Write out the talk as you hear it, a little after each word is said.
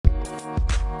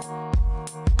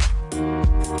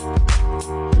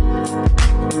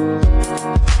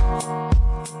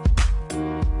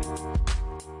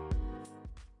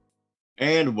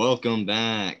And welcome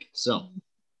back. So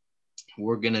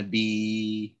we're gonna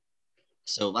be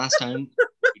last time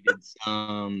we did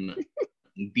some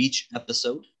beach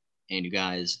episode and you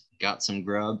guys got some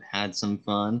grub, had some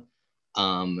fun.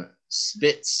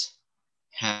 Spitz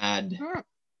had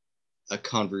a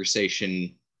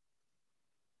conversation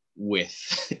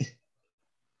with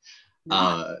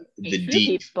the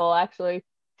deep people, actually.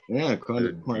 Yeah,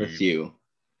 quite a few.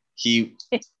 He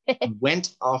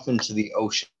went off into the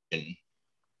ocean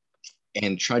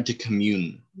and tried to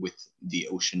commune with the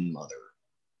ocean mother.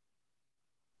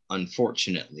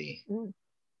 Unfortunately,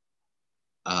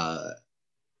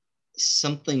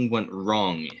 something went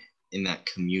wrong in that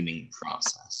communing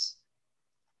process.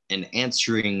 And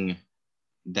answering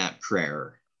that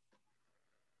prayer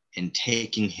and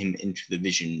taking him into the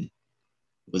vision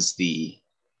was the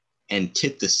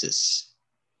antithesis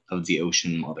of the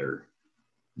ocean mother,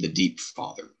 the deep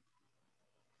father.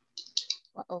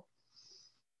 Uh-oh.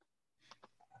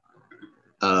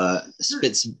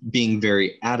 Spitz being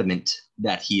very adamant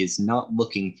that he is not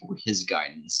looking for his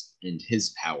guidance and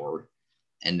his power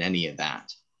and any of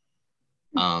that,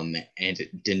 and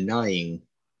denying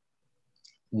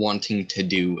wanting to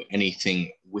do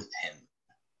anything with him.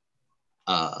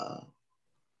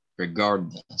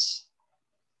 Regardless,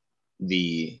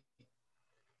 the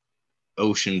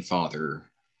ocean father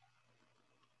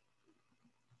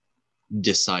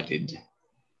decided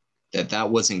that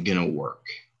wasn't gonna work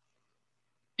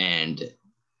and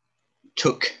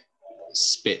took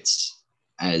Spitz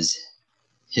as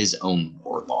his own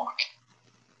warlock.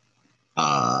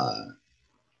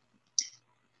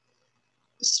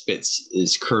 Spitz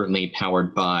is currently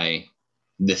powered by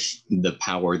the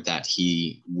power that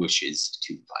he wishes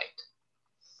to fight.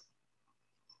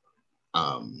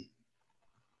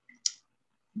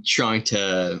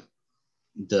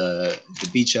 The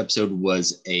beach episode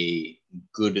was a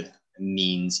good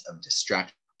means of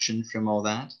distraction from all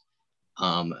that.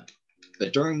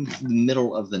 But during the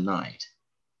middle of the night,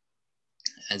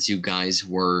 as you guys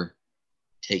were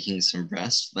taking some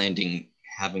rest,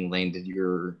 having landed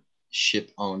your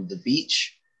ship on the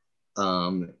beach,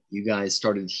 you guys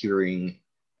started hearing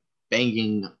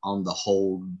banging on the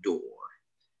whole door.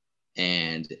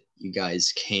 And you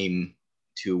guys came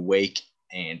to awake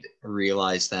and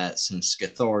realized that some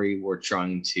Scathari were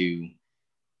trying to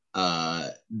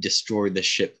destroy the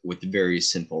ship with very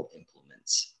simple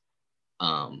implements.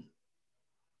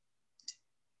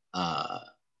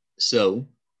 So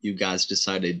you guys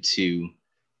decided to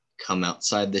come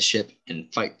outside the ship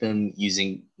and fight them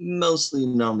using mostly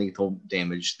non-lethal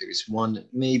damage. There's one,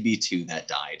 maybe two that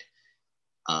died.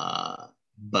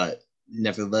 But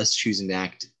nevertheless choosing to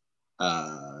act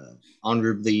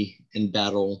honorably in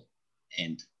battle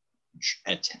and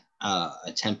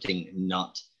attempting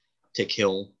not to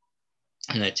kill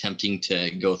and attempting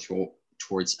to go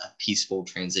towards a peaceful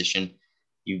transition.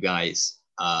 You guys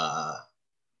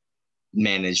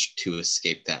managed to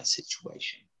escape that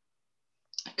situation.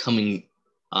 Coming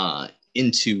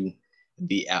into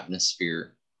the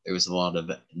atmosphere, there was a lot of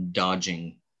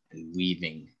dodging and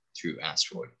weaving through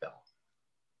Asteroid Belt.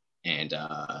 And,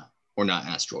 or not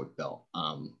Asteroid Belt,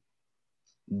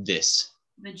 this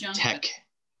tech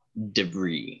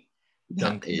debris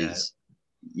that is,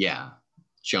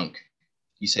 junk.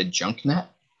 You said junk net?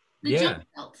 The junk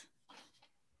belt.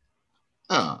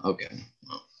 Oh, okay.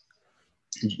 Well,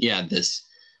 yeah, this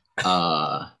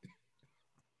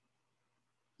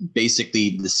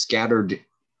basically the scattered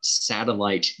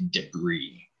satellite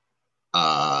debris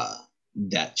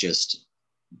that just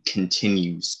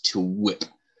continues to whip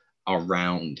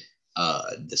around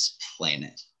this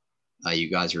planet. You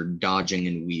guys are dodging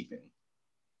and weaving.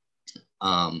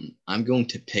 I'm going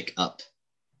to pick up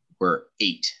where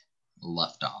 8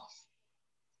 left off.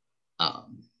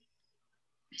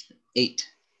 8,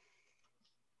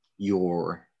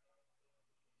 you're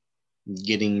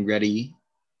getting ready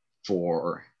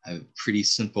for a pretty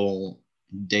simple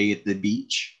day at the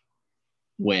beach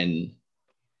when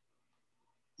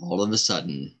all of a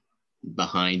sudden,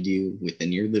 behind you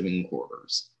within your living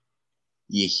quarters,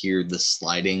 you hear the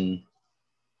sliding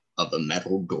of a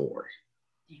metal door.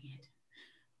 Dang it.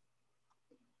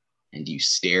 And you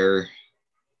stare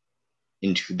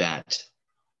into that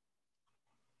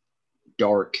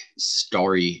dark,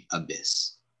 starry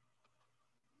abyss.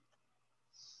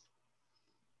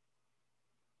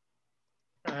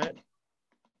 All right.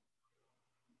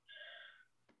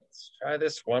 Let's try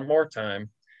this one more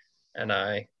time. And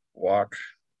I walk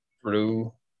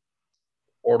through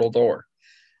portal door.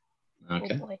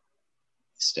 Okay. Oh boy.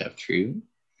 Step through.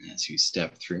 As you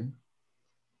step through,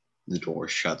 the door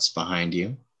shuts behind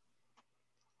you.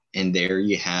 And there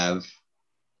you have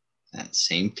that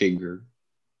same figure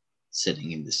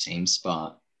sitting in the same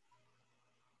spot,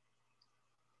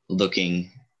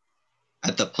 looking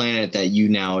at the planet that you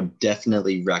now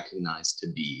definitely recognize to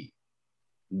be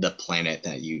the planet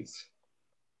that you've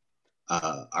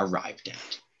arrived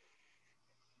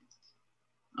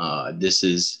at. This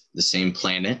is the same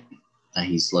planet that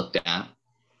he's looked at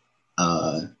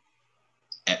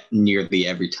nearly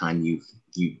every time you've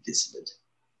visited.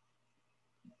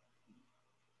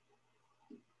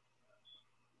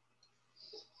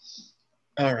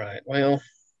 All right. Well,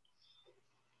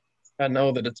 I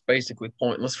know that it's basically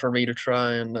pointless for me to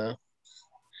try and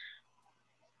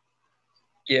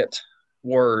get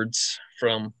words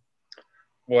from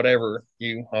whatever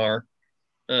you are.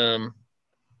 I'm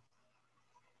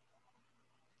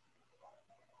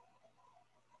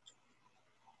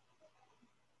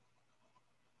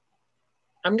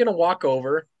gonna walk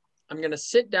over. I'm gonna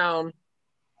sit down.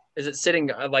 Is it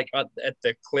sitting like at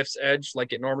the cliff's edge,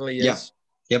 like it normally is? Yeah.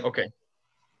 Yep. Okay.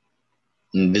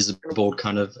 Invisible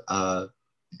kind of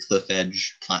cliff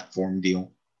edge platform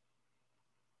deal.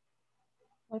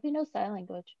 What if you know sign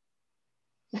language?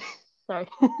 Sorry.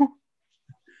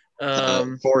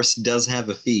 Forrest does have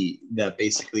a feat that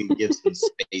basically gives him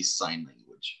space sign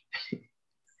language.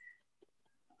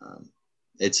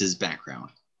 It's his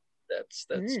background. That's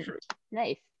true.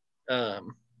 Nice.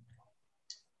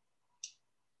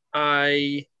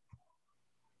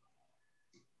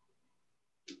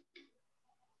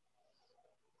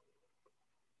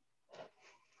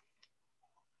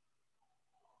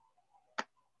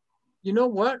 You know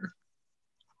what?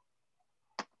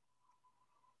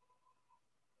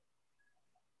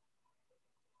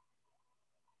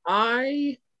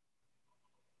 I'm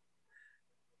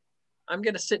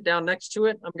going to sit down next to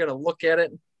it. I'm going to look at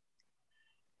it.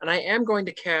 And I am going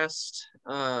to cast,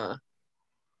 I'm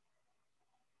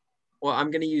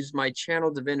going to use my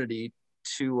channel divinity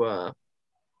to,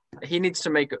 it needs to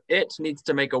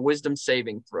make a wisdom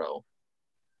saving throw.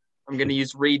 I'm going to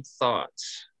use read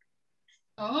thoughts.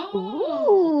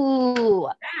 Oh, Ooh.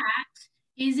 that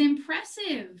is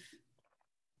impressive.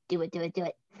 Do it.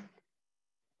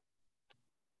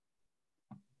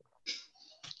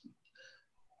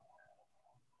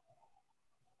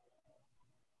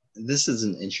 This is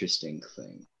an interesting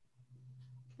thing.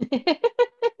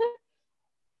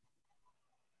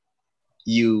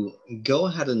 You go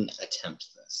ahead and attempt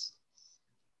this.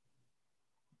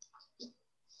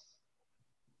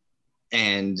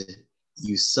 And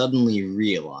you suddenly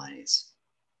realize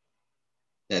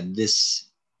that this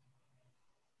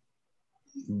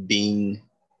being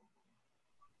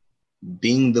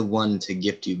the one to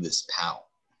gift you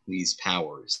these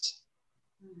powers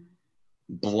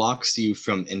blocks you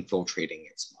from infiltrating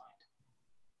its mind.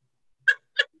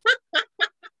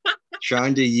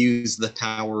 Trying to use the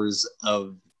powers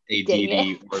of a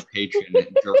deity or patron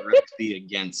directly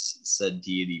against said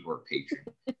deity or patron.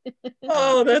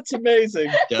 Oh, that's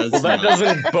amazing. Well, that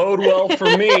doesn't bode well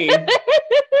for me.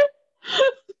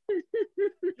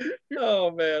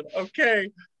 Oh, man. Okay.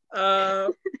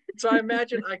 So I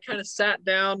imagine I kind of sat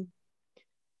down,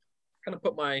 kind of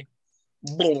put my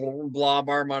blob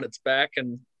arm on its back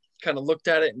and kind of looked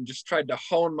at it and just tried to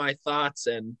hone my thoughts,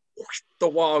 and the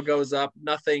wall goes up.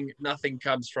 Nothing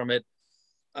comes from it.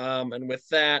 And with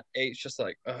that, it's just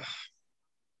like, ugh.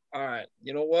 All right,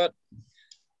 you know what?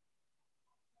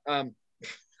 And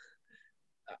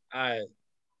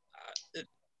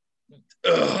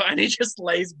he just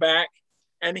lays back,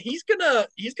 and he's gonna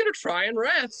try and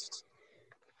rest,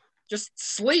 just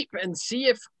sleep, and see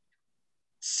if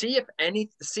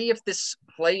this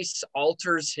place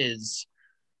alters his,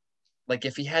 like,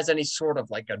 if he has any sort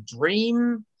of like a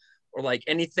dream, or like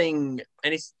anything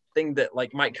that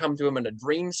like might come to him in a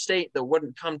dream state that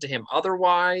wouldn't come to him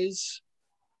otherwise.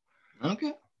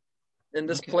 Okay. In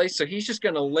this place. So he's just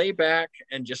going to lay back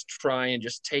and just try and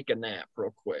just take a nap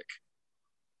real quick.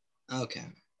 Okay.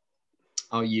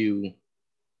 Are you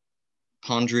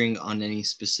pondering on any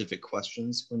specific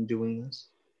questions when doing this?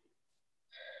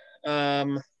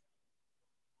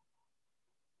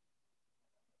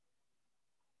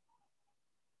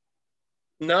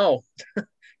 No.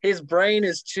 His brain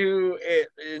is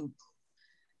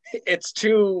it's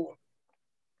too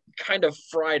kind of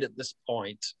fried at this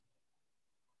point,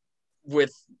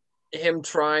 with him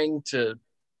trying to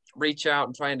reach out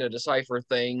and trying to decipher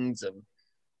things, and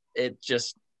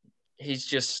he's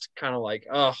just kind of like,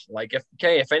 oh, like,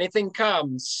 if anything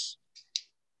comes,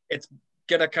 it's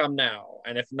gonna come now,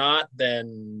 and if not,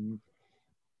 then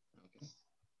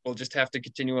we'll just have to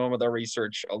continue on with our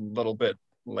research a little bit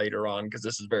later on, because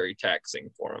this is very taxing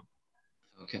for him.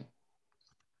 Okay.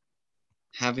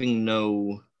 Having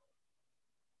no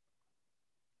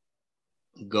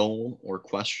goal or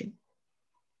question.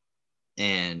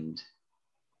 And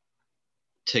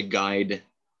to guide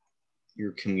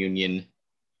your communion,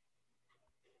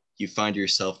 you find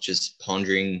yourself just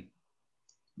pondering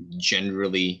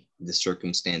generally the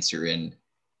circumstance you're in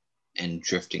and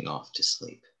drifting off to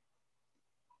sleep.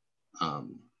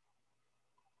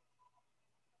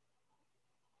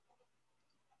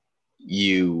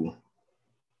 You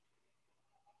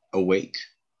awake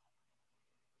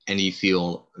and you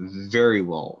feel very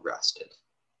well rested.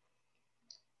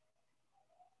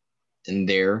 And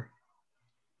there,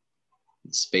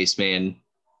 the spaceman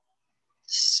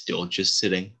still just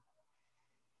sitting,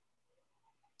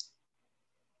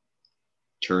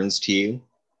 turns to you,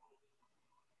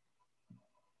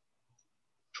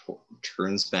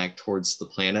 turns back towards the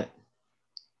planet,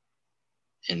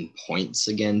 and points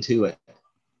again to it.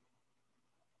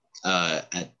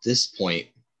 At this point,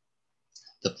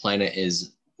 the planet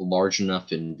is large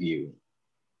enough in view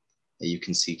that you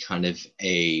can see kind of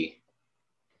a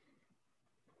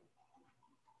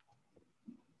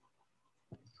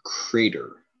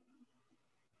crater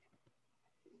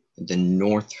in the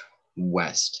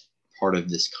northwest part of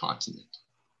this continent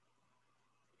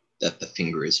that the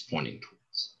finger is pointing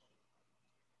towards.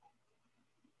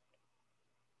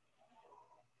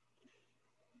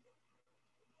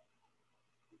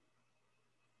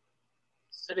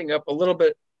 Sitting up a little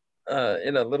bit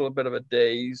in a little bit of a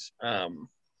daze. Gonna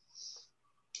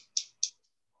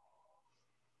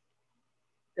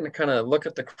kind of look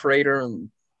at the crater and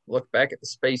look back at the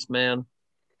spaceman.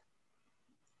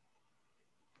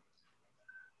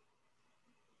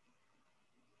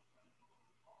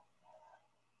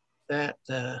 That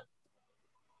I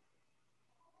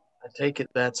take it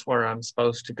that's where I'm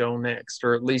supposed to go next,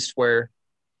 or at least where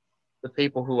the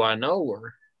people who I know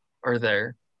are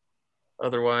there.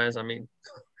 Otherwise, I mean,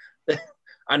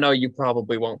 I know you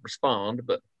probably won't respond,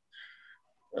 but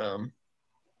that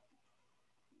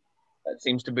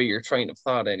seems to be your train of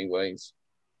thought anyways.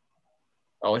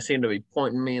 Always seem to be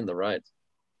pointing me in the right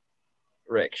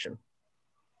direction.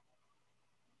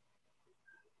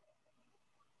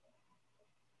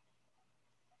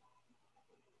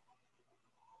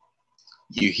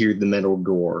 You hear the metal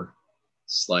door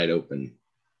slide open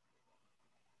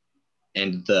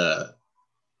and the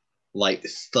light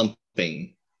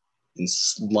thumping and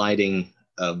sliding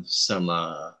of some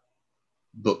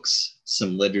books,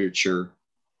 some literature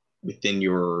within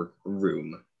your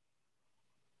room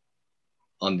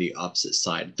on the opposite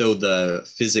side, though the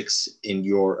physics in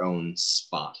your own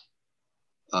spot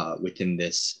within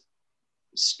this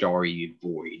starry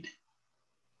void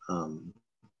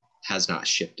has not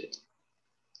shifted.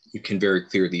 You can very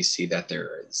clearly see that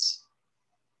there is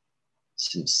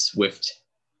some swift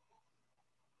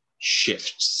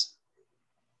shifts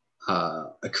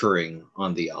occurring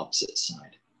on the opposite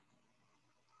side.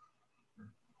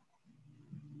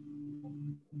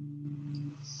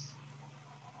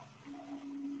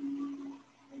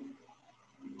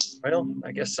 Well,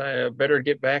 I guess I better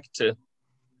get back to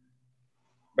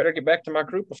my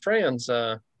group of friends.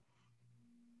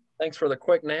 Thanks for the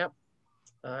quick nap.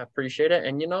 I appreciate it.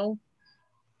 And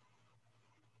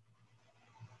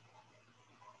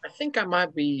I think I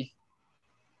might be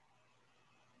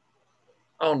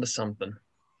onto something.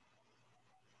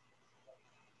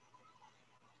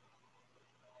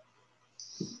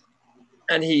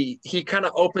 And he kind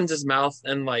of opens his mouth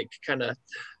and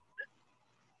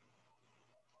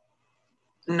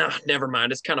nah, never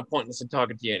mind. It's kind of pointless in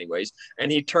talking to you anyways.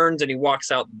 And he turns and he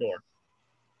walks out the door.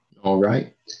 All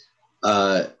right.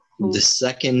 The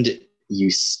second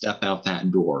you step out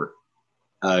that door,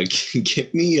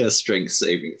 give me a strength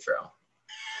saving throw.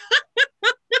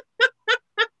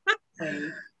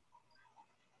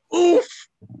 Oof.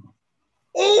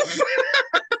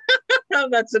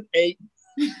 That's an 8.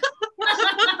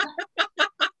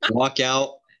 Walk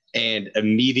out, and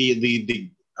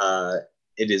immediately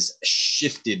it is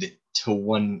shifted to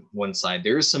one side.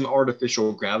 There is some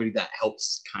artificial gravity that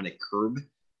helps kind of curb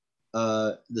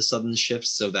the sudden shift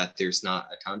so that there's not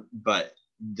a ton, but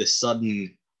the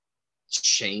sudden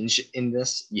change in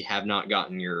this, you have not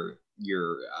gotten your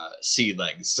sea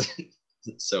legs,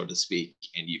 so to speak,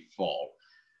 and you fall.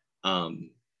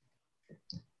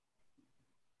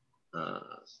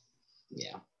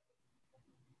 Yeah.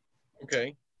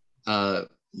 Okay.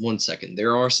 1 second.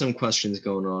 There are some questions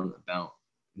going on about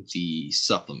the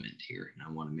supplement here, and I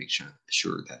want to make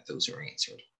sure that those are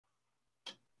answered.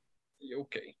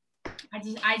 Okay.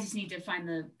 I just need to find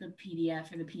the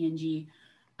PDF or the PNG.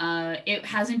 It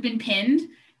hasn't been pinned,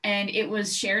 and it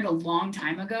was shared a long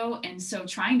time ago, and so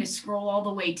trying to scroll all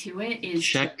the way to it is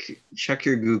check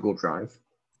your Google Drive.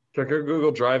 Check your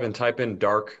Google Drive and type in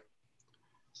dark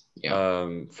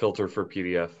filter for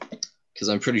PDF. Because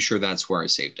I'm pretty sure that's where I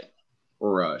saved it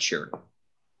or shared it.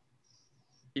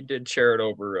 He did share it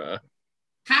over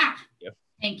Ha! Yep.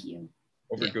 Thank you.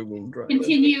 over Google Drive.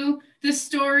 Continue the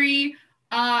story.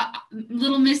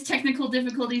 Little Miss technical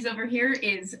difficulties over here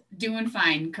is doing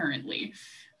fine currently.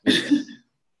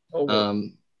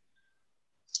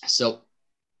 So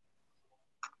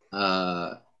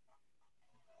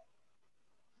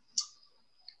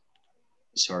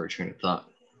sorry, train of thought.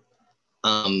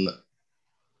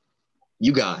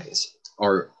 You guys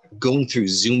are going through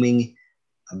zooming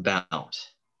about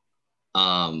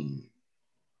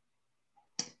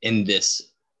in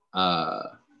this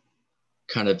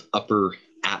kind of upper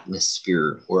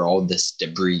atmosphere where all this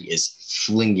debris is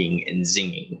flinging and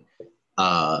zinging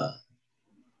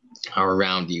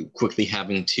around you, quickly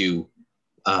having to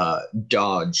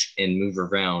dodge and move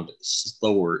around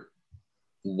slower,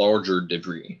 larger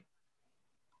debris.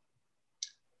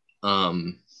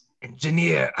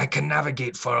 Engineer, I can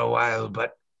navigate for a while,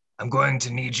 but I'm going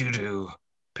to need you to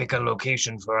pick a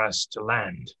location for us to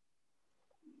land.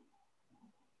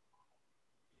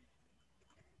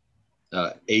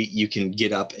 8, you can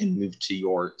get up and move to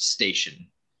your station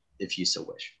if you so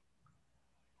wish.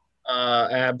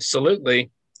 Absolutely.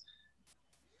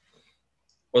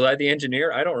 Was I the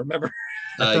engineer? I don't remember.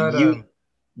 I thought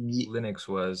Linux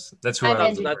was. That's who I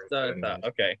was.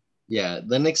 Okay. Yeah,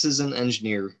 Linux is an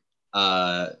engineer.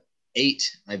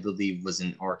 8, I believe, was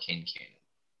an arcane cannon.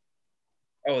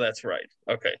 Oh, that's right.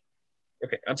 Okay.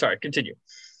 I'm sorry. Continue.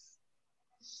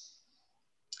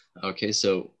 Okay,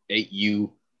 so 8,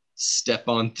 you step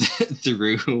on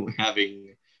through,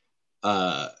 having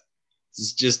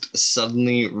just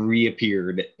suddenly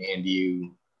reappeared, and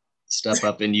you step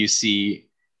up and you see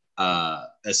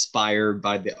Aspire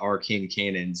by the arcane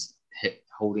cannons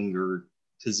holding your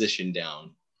position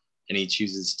down, and he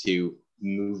chooses to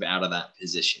move out of that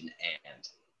position and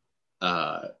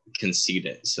concede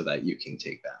it so that you can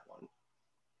take that one.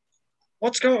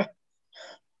 What's going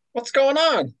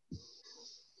on?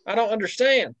 I don't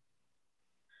understand.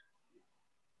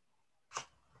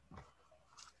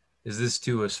 Is this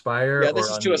to Aspire? Yeah, this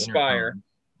is to Aspire.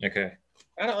 Okay.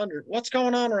 I don't what's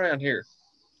going on around here.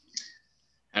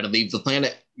 Had to leave the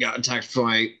planet, got attacked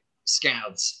by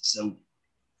scouts, so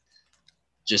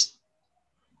just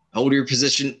hold your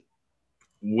position,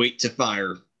 wait to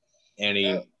fire. And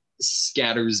he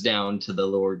scatters down to the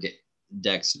lower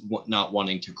decks, not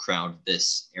wanting to crowd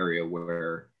this area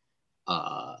where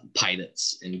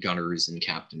pilots and gunners and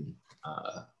captain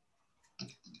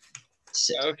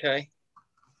sit. Okay.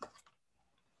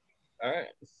 All right.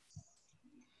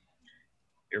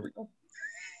 Here we go.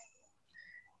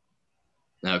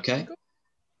 Okay.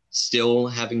 Still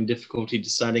having difficulty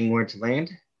deciding where to land?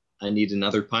 I need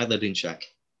another piloting check.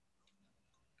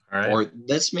 All right. Or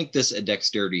let's make this a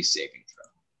dexterity saving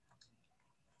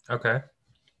throw. Okay.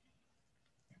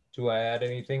 Do I add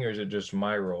anything, or is it just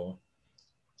my roll?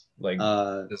 Like,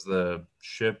 does the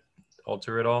ship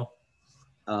alter it all?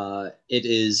 It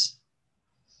is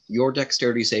your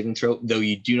dexterity saving throw, though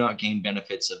you do not gain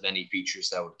benefits of any features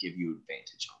that would give you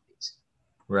advantage on these.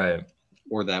 Right.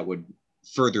 Or that would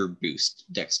further boost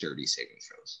dexterity saving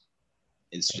throws.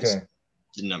 It's just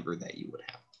the number that you would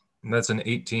have. And that's an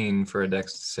 18 for a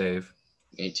dex save.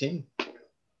 18.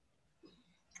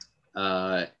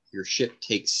 Your ship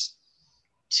takes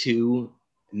 2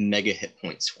 mega hit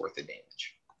points worth of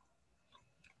damage.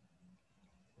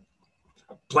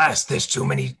 Blast, there's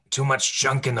too much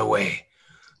junk in the way.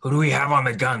 Who do we have on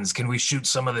the guns? Can we shoot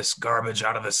some of this garbage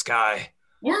out of the sky?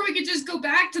 Or we could just go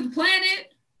back to the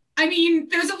planet. I mean,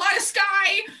 there's a lot of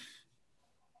sky.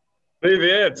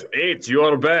 Привет, 8, you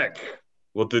are back.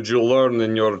 What did you learn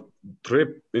in your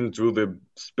trip into the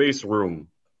space room?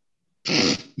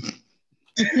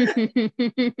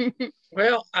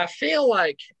 Well, I feel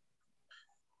like,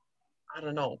 I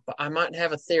don't know, but I might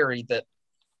have a theory that,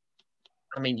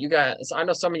 I mean, you guys, I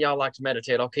know some of y'all like to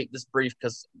meditate. I'll keep this brief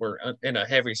because we're in a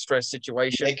heavy stress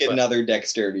situation. Make another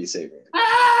dexterity saving.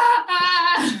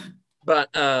 But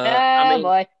I mean,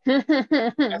 boy.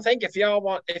 I think if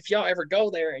y'all ever go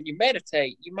there and you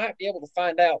meditate, you might be able to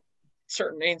find out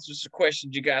certain answers to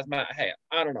questions you guys might have.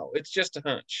 I don't know. It's just a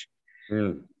hunch.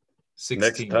 16.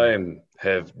 Next time,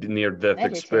 have near-death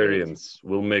Meditate. experience.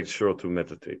 We'll make sure to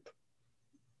meditate.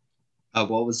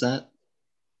 What was that?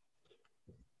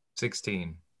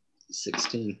 16.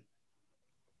 16.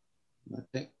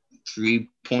 Okay. 3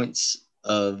 points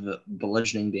of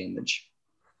bludgeoning damage.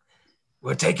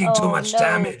 We're taking too Oh, much no.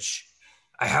 damage.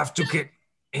 I have to get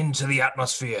into the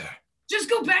atmosphere. Just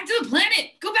go back to the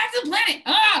planet. Go back to the planet.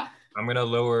 Ah! I'm going to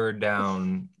lower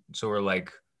down So we're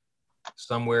like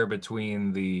somewhere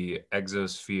between the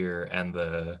exosphere and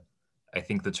I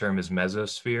think the term is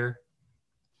mesosphere.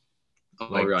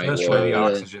 Like just where the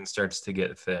oxygen starts to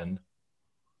get thin.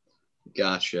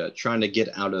 Gotcha. Trying to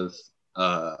get out of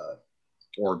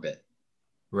orbit.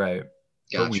 Right.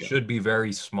 Gotcha. But we should be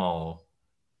very small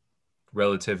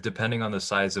relative, depending on the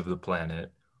size of the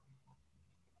planet.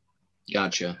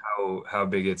 Gotcha. How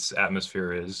big its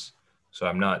atmosphere is. So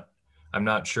I'm not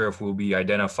sure if we'll be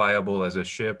identifiable as a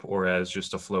ship or as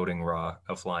just a flying rock.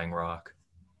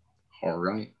 All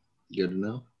right. Good to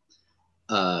know.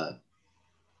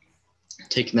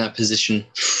 Taking that position,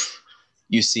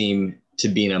 you seem to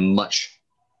be in a much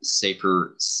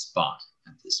safer spot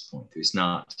at this point. There's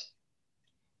not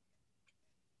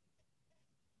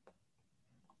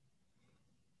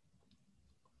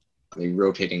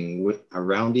rotating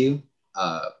around you.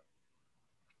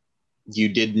 You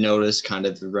did notice kind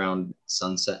of around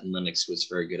sunset, and Linux was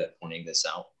very good at pointing this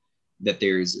out, that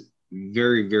there's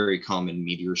very, very common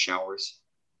meteor showers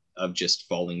of just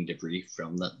falling debris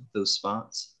from those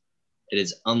spots. It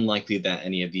is unlikely that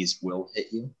any of these will hit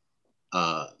you,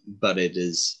 but it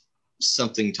is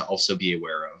something to also be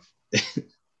aware of.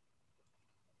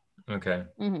 Okay.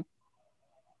 Mm-hmm.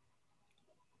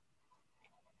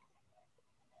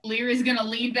 Lear is gonna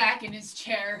lean back in his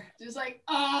chair, just like,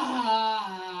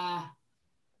 ah.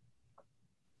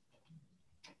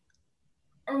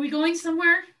 Are we going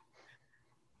somewhere?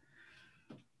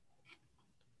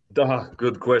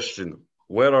 Good question.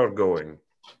 Where are going?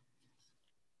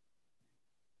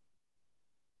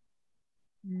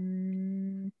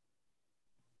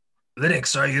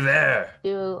 Linux, are you there?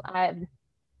 You kind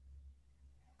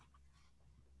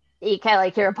of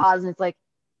like hear a pause, and it's like,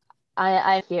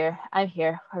 I'm here.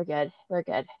 We're good.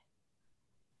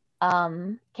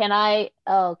 Can I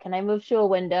move to a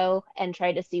window and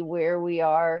try to see where we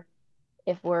are,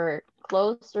 if we're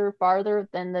close or farther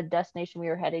than the destination we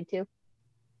were heading to?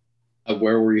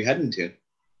 Where were you heading to?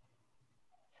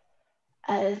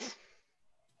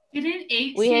 Didn't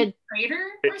 8 see a crater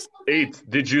or something? 8,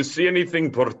 did you see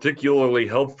anything particularly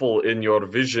helpful in your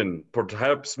vision?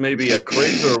 Perhaps maybe a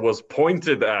crater was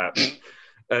pointed at,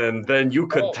 and then you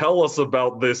could tell us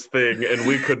about this thing and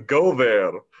we could go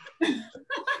there.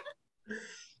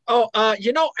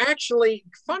 Actually,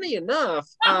 funny enough,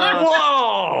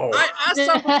 Whoa! I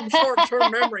suffer from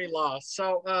short-term memory loss,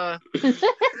 so I'm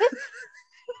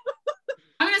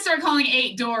gonna start calling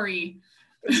 8 Dory.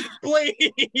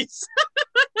 please.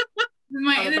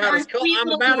 I'm about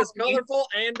as colorful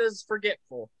and as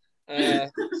forgetful.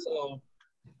 There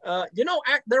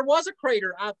was a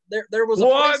crater. There was a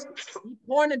place he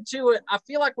pointed to it. I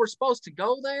feel like we're supposed to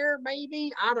go there,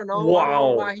 maybe. I don't know. Wow. I don't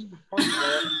know why he would point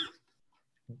there.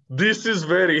 This is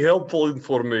very helpful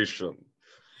information.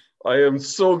 I am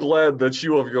so glad that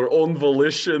you, of your own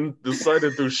volition,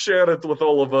 decided to share it with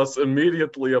all of us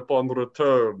immediately upon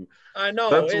return. I know.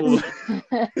 Why are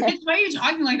you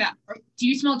talking like that? Do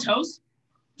you smell toast?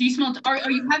 Do you smell? Are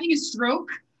you having a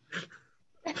stroke?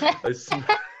 I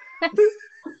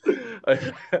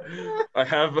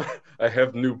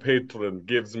have new patron,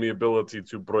 gives me ability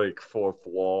to break fourth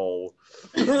wall.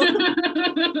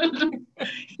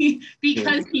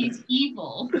 Because he's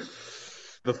evil.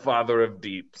 The father of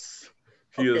deeps.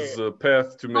 He is a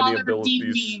path to many Father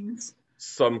abilities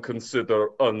some consider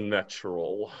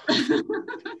unnatural.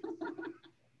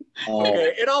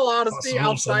 Okay, in all honesty,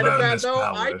 outside of that though,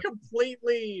 I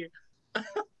completely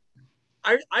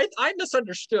I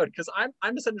misunderstood, because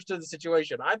I misunderstood the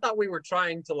situation. I thought we were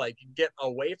trying to like get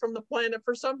away from the planet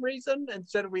for some reason.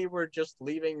 Instead, we were just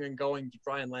leaving and going to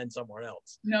try and land somewhere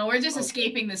else. No, we're just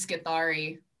escaping the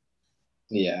Skithari.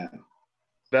 Yeah.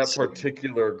 That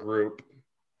particular group.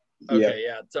 Okay,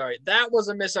 yeah, sorry. That was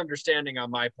a misunderstanding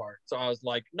on my part. So I was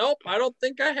like, nope, I don't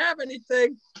think I have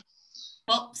anything.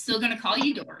 Well, still gonna call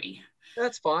you Dory.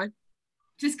 That's fine.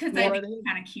 Just because I think it's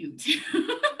kind of cute.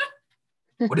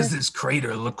 What does this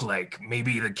crater look like?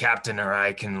 Maybe the captain or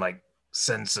I can like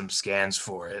send some scans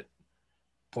for it.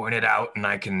 Point it out and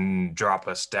I can drop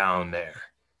us down there.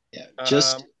 Yeah,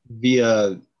 just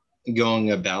via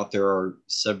going about, there are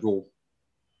several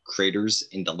craters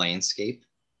in the landscape.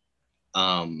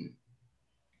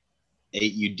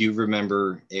 You do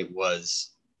remember it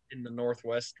was in the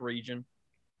northwest region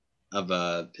of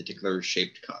a particular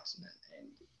shaped continent.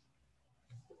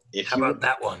 And how about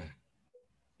that one?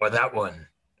 Or that one?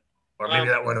 Or maybe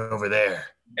that one over there.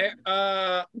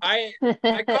 I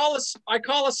call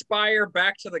Aspire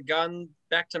back to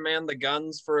man the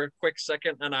guns for a quick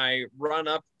second, and I run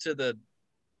up to the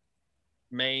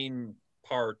main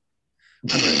part.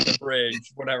 The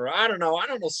bridge, whatever. I don't know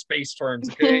space terms,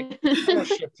 okay? I don't know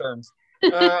ship terms.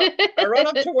 I run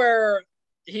up to where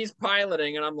he's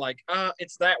piloting, and I'm like,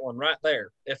 it's that one right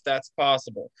there, if that's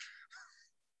possible.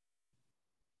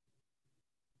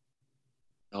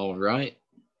 All right.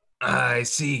 I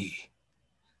see.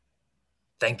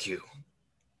 Thank you.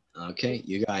 Okay,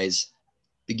 you guys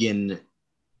begin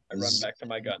I run back to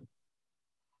my gun.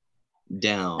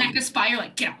 down. Back to Spire,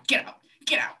 like, get out, get out,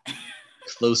 get out.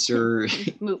 Closer.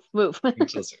 Move.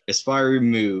 Closer. Aspire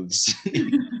moves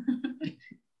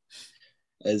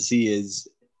as he is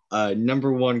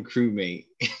number one crewmate.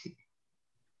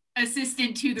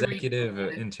 Assistant to the Executive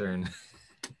regional. intern.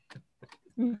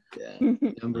 Yeah,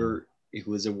 number. He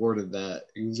was awarded that.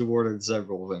 He was awarded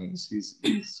several things. He's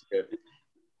good.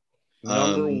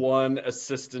 Number one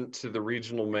assistant to the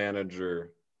regional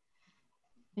manager.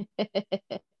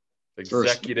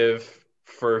 Executive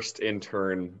first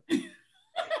intern.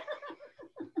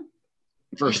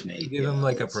 First mate. Give him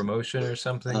like a promotion or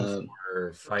something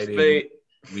for fighting.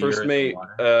 First mate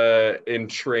in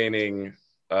training,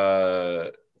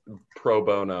 pro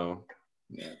bono.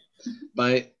 Yeah.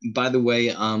 By the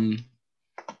way,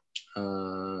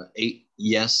 8.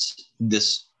 Yes,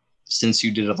 this since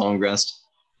you did a long rest,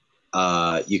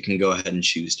 you can go ahead and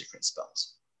choose different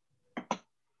spells.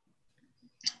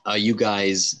 You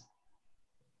guys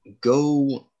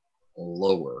go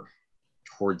lower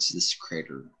towards this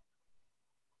crater,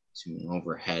 zooming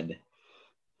overhead,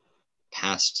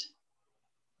 past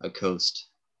a coast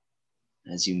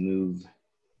as you move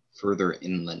further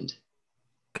inland.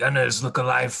 Gunners, look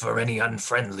alive for any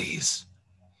unfriendlies.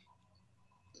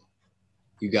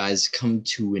 You guys come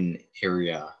to an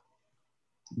area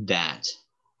that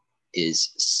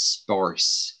is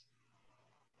sparse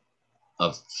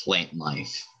of plant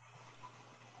life.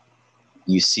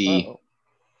 You see,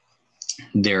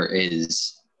 there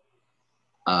is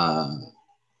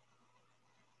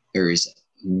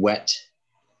wet,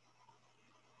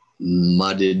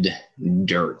 mudded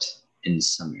dirt in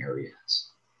some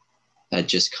areas that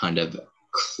just kind of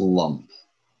clump,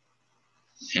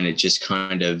 and it just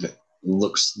kind of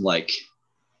looks like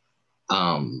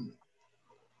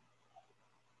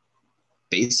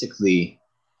basically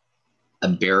a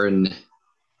barren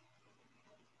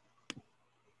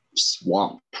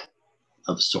swamp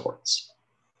of sorts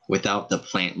without the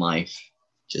plant life,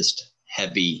 just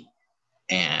heavy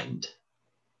and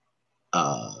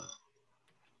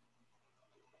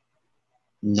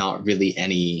not really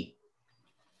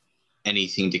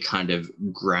anything to kind of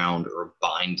ground or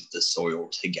bind the soil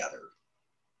together.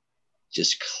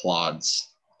 Just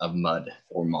clods of mud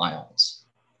for miles.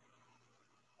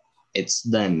 It's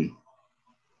then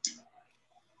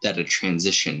that a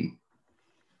transmission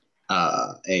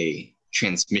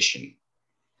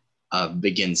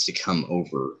begins to come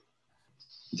over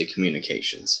the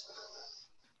communications.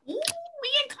 Ooh, we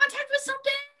in contact with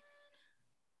something?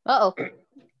 Uh-oh.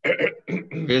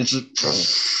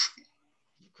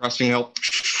 Crossing help.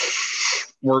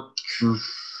 Work. Who's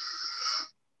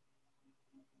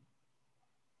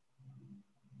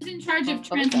in charge of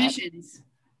transmissions?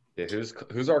 Yeah,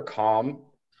 who's our comm?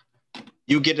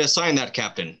 You get assigned that,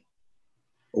 Captain.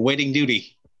 Awaiting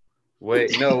duty.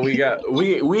 Wait, no,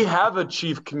 we have a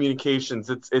chief communications.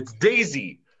 It's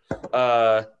Daisy.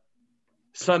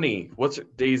 Sunny, what's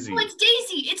it? Daisy? Oh, it's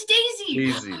Daisy. It's Daisy.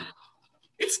 Daisy.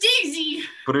 It's Daisy.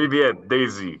 Привет,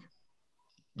 Daisy.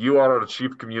 You are our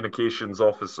chief communications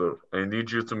officer. I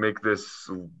need you to make this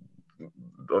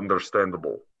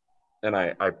understandable. And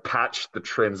I patched the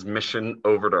transmission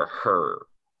over to her.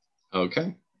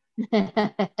 Okay. And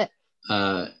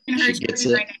her She chair gets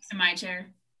is it. right next to my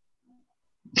chair.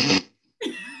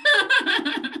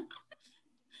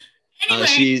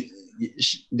 Anyway,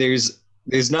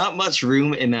 there's not much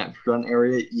room in that front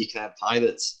area. You can have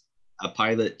a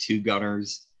pilot, 2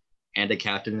 gunners, and a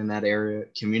captain in that area.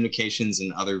 Communications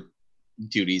and other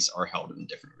duties are held in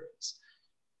different rooms.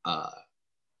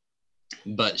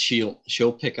 But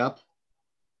she'll pick up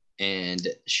and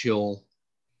she'll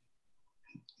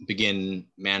begin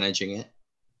managing it.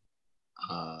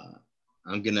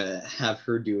 I'm gonna have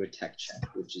her do a tech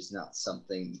check, which is not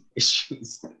something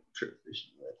she's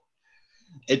proficient with.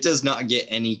 It does not get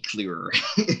any clearer.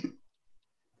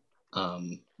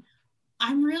 I'm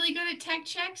really good at tech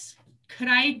checks. Could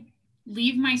I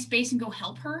leave my space and go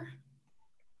help her?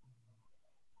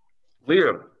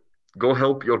 Leah, go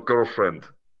help your girlfriend.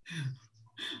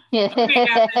 Okay,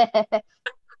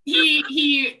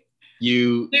 he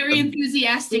very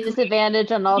enthusiastically.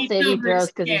 Disadvantage on all He's saving over throws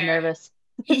because he's scared. nervous.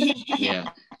 Yeah,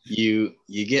 you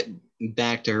get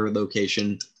back to her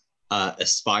location.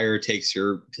 Aspire takes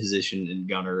your position in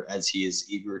gunner as he is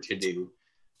eager to do.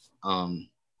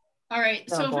 All right.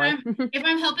 Oh, So boy. if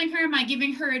I'm helping her, am I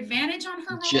giving her advantage on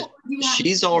her roll? Ju- or do you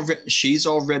want- She's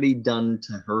already done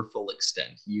to her full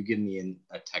extent. You give me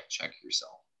a tech check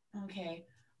yourself. Okay.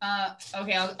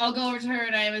 Okay. I'll go over to her,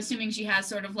 and I'm assuming she has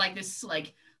sort of like this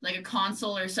like a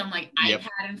console or some like Yep.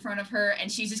 iPad in front of her, and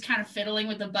she's just kind of fiddling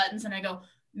with the buttons. And I go,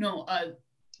 no,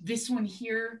 this one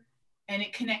here, and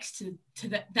it connects to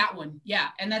that one. Yeah,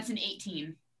 and that's an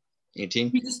 18.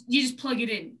 18? You just plug it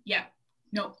in. Yeah.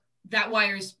 No, that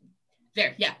wire's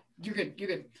there. Yeah, you're good. You're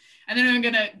good. And then I'm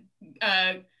gonna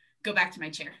go back to my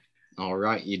chair. All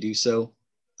right, you do so.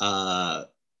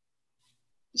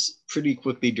 Pretty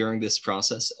quickly during this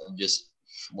process of just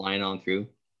flying on through,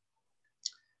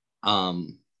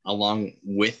 along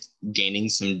with gaining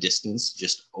some distance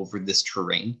just over this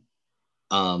terrain,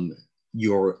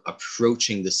 you're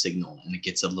approaching the signal, and it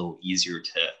gets a little easier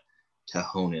to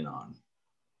hone in on.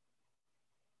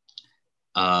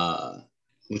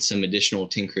 With some additional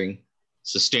tinkering,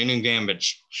 sustaining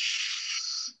damage,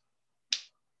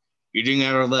 eating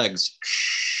at our legs,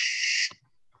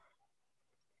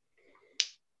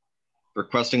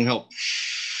 requesting help.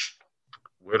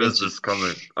 Where is this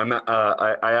coming?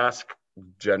 I ask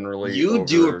generally. You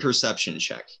do a perception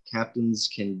check. Captains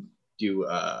can do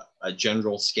a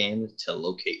general scan to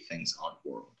locate things on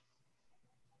world.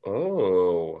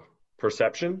 Oh,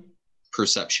 perception.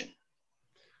 Perception.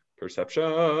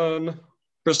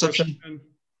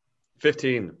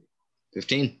 15.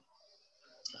 15.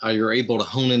 You're able to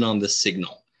hone in on the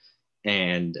signal,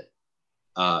 and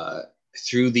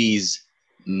through these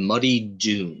muddy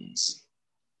dunes,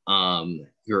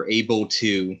 you're able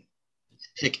to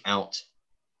pick out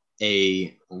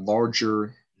a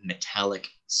larger metallic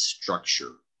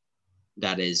structure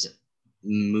that is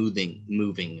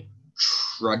moving,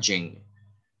 trudging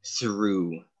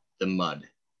through the mud.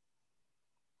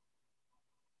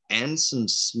 And some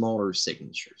smaller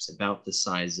signatures about the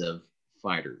size of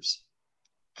fighters.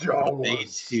 They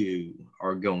too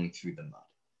are going through the mud.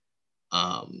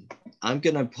 I'm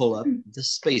gonna pull up the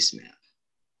space map.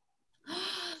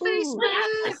 Space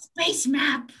map. Space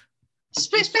map.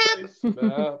 Space map.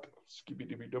 Space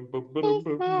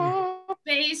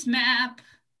map.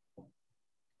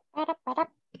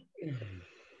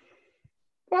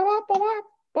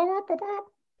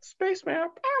 Space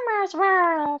map. Elmer's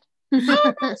World.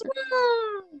 Oh my god.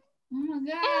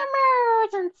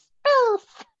 Elmer's in space.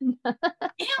 Elmo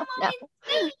in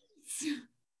space.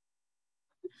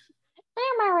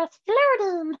 Elmer is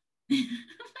floating. Oh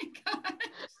my god.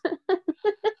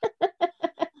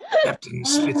 Captain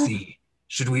Spitzy,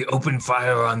 should we open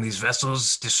fire on these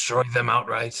vessels, destroy them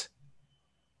outright?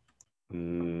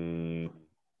 The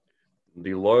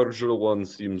larger one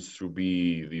seems to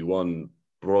be the one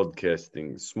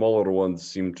broadcasting. Smaller ones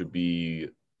seem to be...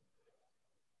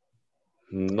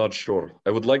 Not sure. I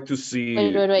would like to see...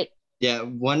 Wait. Yeah,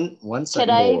 one second. Could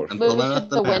I more. move to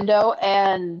the window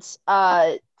and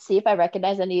see if I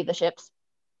recognize any of the ships?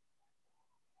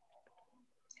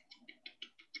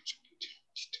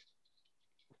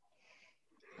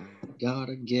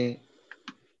 Gotta get.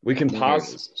 We can There it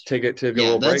pause, is. take a Yeah,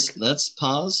 little break. let's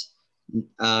pause.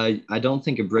 I don't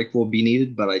think a break will be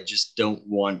needed, but I just don't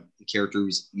want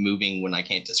characters moving when I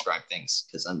can't describe things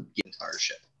because I'm getting tired of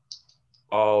shit.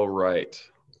 All right.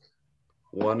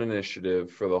 One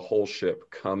initiative for the whole ship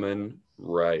coming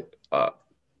right up.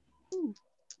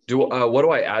 What do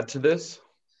I add to this?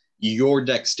 Your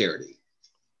dexterity.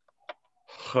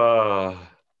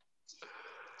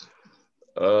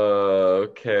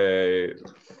 Okay.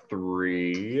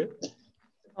 3.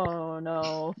 Oh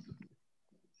no.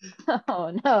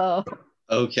 Oh no.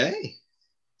 Okay.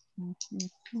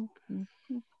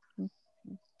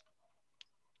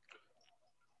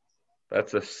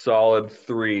 That's a solid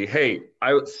 3. Hey,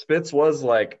 Spitz was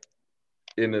like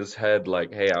in his head,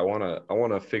 like, hey, I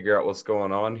wanna figure out what's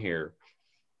going on here.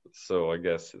 So I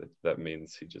guess that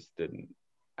means he just didn't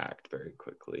act very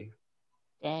quickly.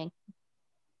 Dang.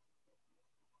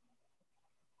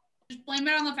 Just blame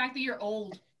it on the fact that you're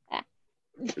old.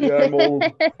 Yeah, I'm old.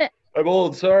 I'm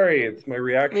old. Sorry, it's my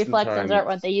reaction Reflexes time. aren't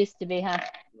what they used to be, huh?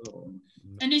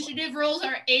 Initiative rolls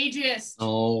are ageist.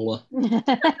 All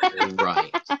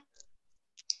right.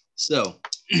 So,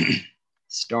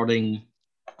 starting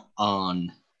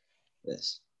on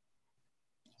this,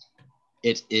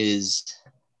 it is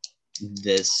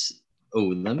this. Oh,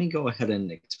 let me go ahead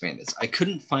and expand this. I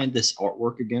couldn't find this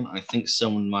artwork again. I think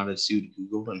someone might have sued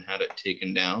Google and had it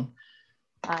taken down.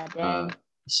 Dang.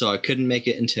 So I couldn't make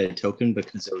it into a token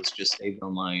because it was just saved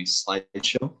on my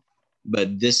slideshow.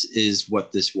 But this is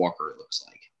what this walker looks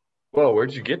like. Whoa,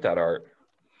 where'd you get that art?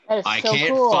 That is I so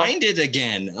can't cool. find it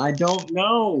again. I don't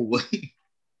know. Did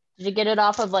Did you get it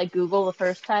off of like Google the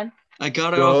first time? I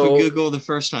got it off of Google the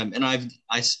first time, and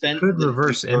I spent. Could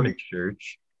reverse image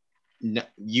search. No,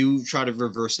 you try to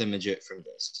reverse image it from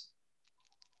this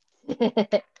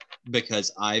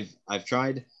because I've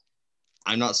tried.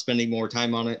 I'm not spending more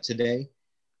time on it today.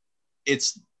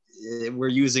 We're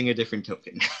using a different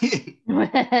token,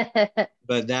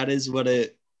 but that is what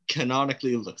it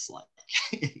canonically looks like.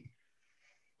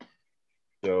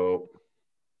 Dope.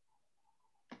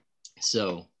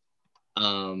 So,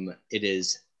 it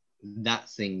is that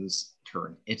thing's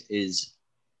turn. It is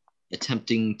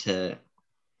attempting to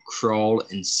crawl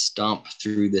and stomp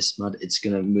through this mud. It's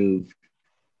going to move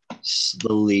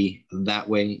slowly that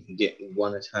way and get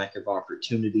one attack of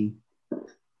opportunity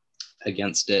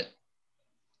against it,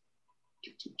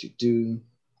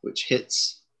 which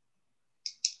hits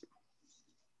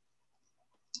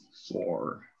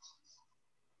for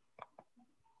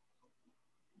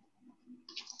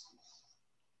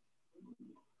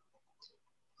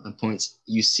 5 points.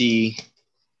 You see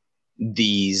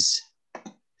these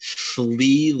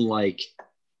flea-like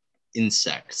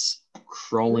insects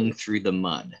crawling through the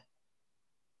mud.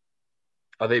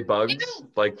 Are they bugs?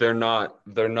 Like they're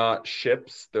not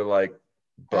ships. They're like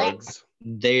bugs.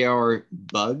 They are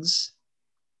bugs,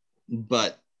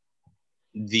 but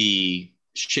the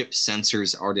ship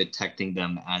sensors are detecting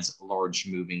them as large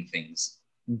moving things,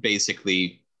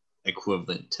 basically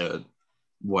equivalent to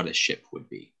what a ship would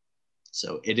be.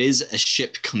 So it is a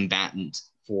ship combatant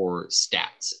for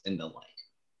stats and the like.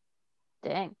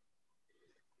 Dang.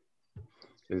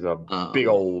 He's a big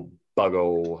old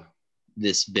buggo.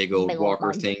 This big old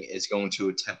walker bug. thing is going to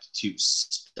attempt to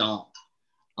stomp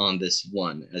on this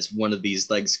one as one of these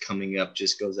legs coming up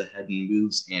just goes ahead and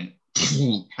moves and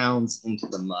pounds into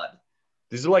the mud.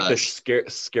 These are like the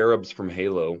scarabs from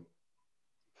Halo.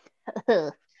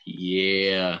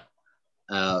 Yeah.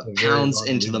 Pounds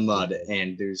into the mud,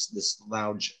 and there's this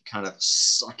loud kind of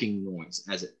sucking noise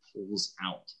as it pulls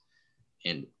out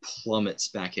and plummets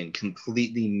back in,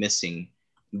 completely missing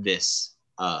this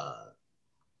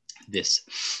this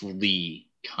flea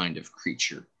kind of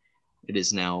creature. It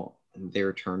is now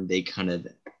their turn. They kind of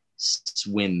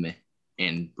swim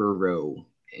and burrow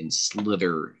and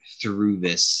slither through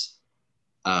this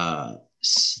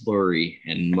slurry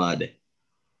and mud,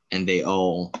 and they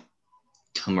all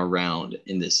come around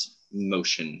in this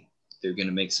motion. They're going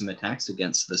to make some attacks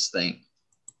against this thing.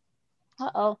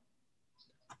 Uh-oh.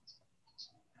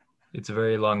 It's a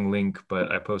very long link,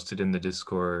 but I posted in the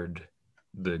Discord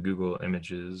the Google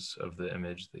images of the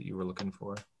image that you were looking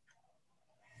for.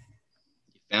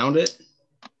 You found it?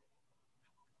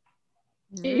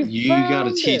 You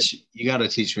gotta teach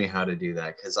me how to do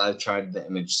that, because I've tried the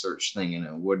image search thing and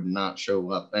it would not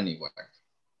show up anywhere.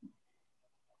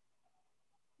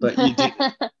 But you did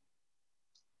it.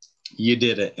 You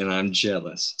did it, and I'm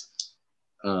jealous.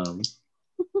 This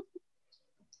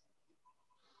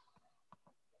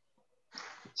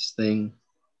thing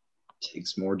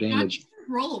takes more damage.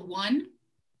 Roll a 1.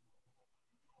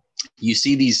 You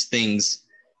see these things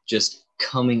just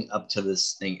coming up to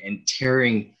this thing and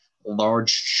tearing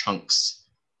large chunks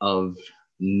of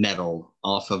metal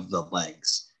off of the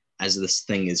legs as this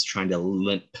thing is trying to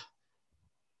limp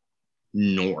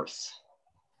north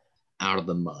out of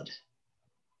the mud.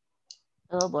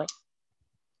 Oh boy.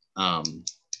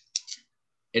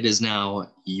 It is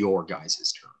now your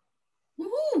guys' turn.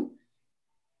 Woo-hoo!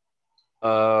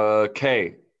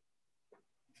 Okay.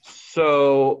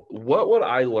 So what would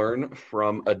I learn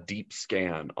from a deep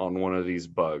scan on one of these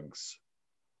bugs?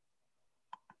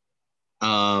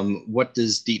 What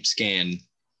does deep scan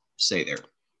say there?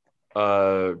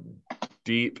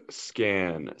 Deep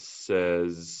scan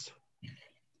says,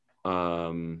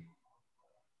 boy,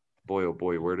 oh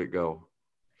boy, where'd it go?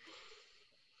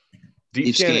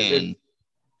 Deep scan.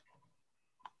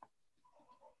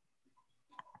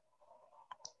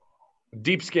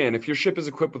 Deep scan. If your ship is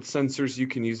equipped with sensors, you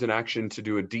can use an action to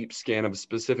do a deep scan of a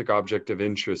specific object of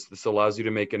interest. This allows you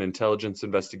to make an intelligence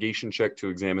investigation check to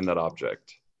examine that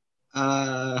object.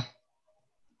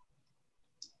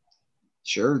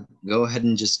 Sure. Go ahead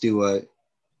and just do a.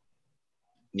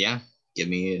 Yeah. Give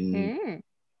me an.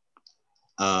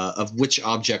 Of which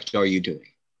object are you doing?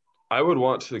 I would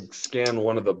want to scan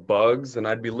one of the bugs, and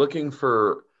I'd be looking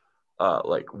for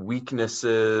like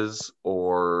weaknesses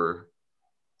or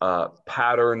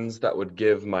patterns that would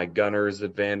give my gunners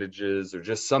advantages, or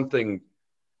just something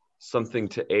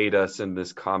to aid us in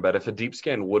this combat. If a deep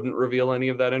scan wouldn't reveal any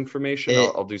of that information,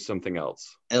 I'll do something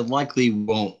else. It likely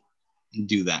won't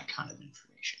do that kind of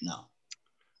information, no.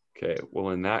 Okay,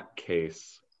 well, in that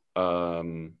case, what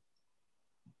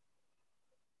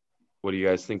do you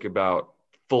guys think about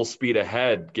full speed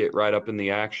ahead, get right up in the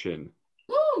action.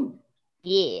 Woo!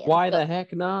 Yeah. Why the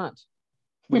heck not?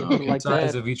 Wouldn't Okay. put it The like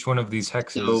size that. of each one of these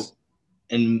hexes. So,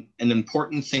 an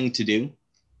important thing to do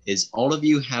is all of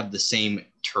you have the same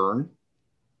turn.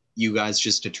 You guys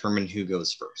just determine who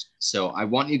goes first. So I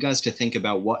want you guys to think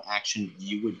about what action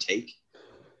you would take.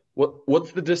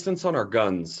 What's the distance on our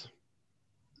guns?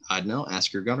 I don't know.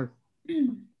 Ask your gunner.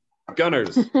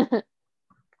 Gunners.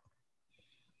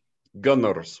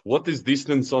 Gunners, what is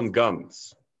distance on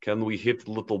guns? Can we hit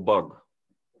little bug?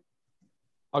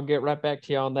 I'll get right back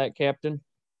to you on that, Captain.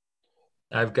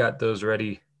 I've got those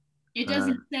ready. It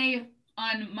doesn't say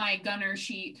on my gunner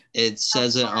sheet. It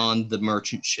says it on the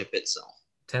merchant ship itself.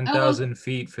 10,000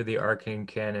 feet for the arcane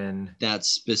cannon. That's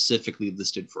specifically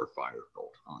listed for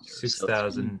firebolt on there.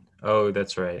 6,000. Oh,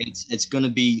 that's right. It's going to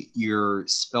be your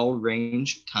spell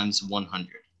range times 100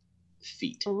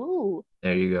 feet. Ooh.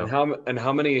 There you go. And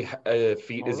how many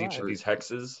feet is each of Alright. these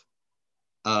hexes?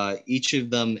 Each of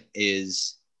them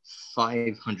is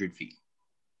 500 feet.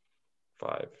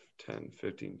 5, 10,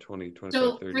 15, 20, 25,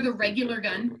 So 30, for the 35, regular 40.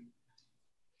 gun,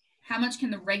 how much can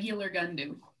the regular gun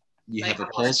do? You Like have a how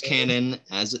pulse much? cannon,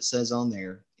 as it says on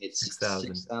there. It's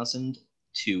 6,000. 6,000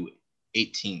 to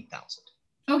 18,000.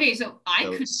 Okay, so I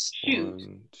So could it's- shoot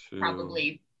 1, 2,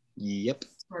 probably, Yep.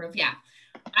 sort of, yeah.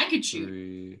 I could shoot.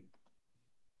 3,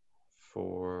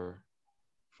 4,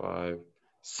 5,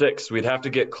 6. We'd have to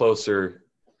get closer.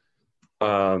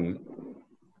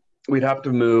 We'd have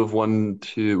to move 1,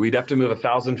 2. We'd have to move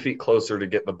 1,000 feet closer to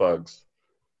get the bugs.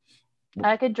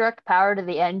 I could direct power to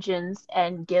the engines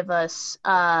and give us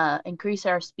increase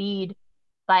our speed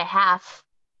by half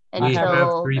We until have in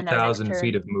our next 3,000 turn.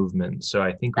 feet of movement, so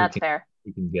I think That's fair.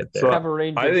 we can get So- there. I have a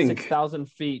range I of think- 6,000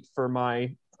 feet for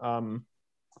my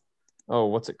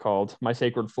what's it called? My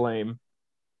sacred flame.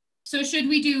 So should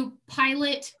we do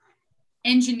pilot,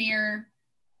 engineer,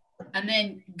 and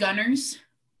then gunners?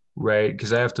 Right,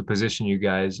 because I have to position you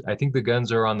guys. I think the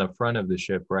guns are on the front of the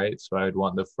ship, right? So I would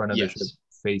want the front of the Yes. ship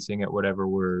facing at whatever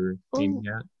we're aiming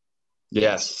at.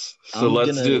 Yes. So I'm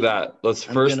let's gonna- do that. Let's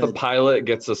I'm first the gonna- pilot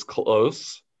gets us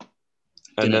close, and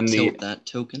Gonna then tilt the that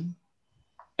token.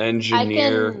 I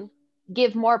engineer. can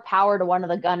give more power to one of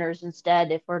the gunners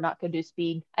instead if we're not going to do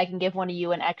speed. I can give one of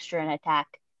you an extra in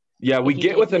attack. Yeah, we if you get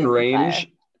take within the range. fire.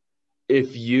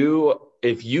 If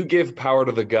you give power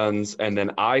to the guns and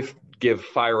then give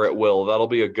fire at will, that'll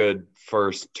be a good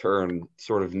first turn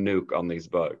sort of nuke on these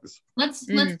bugs. Let's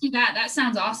do that. That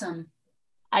sounds awesome.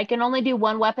 I can only do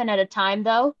one weapon at a time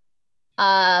though,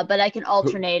 but I can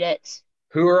alternate it.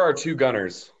 Who are our 2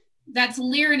 gunners? That's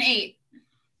Lear and 8.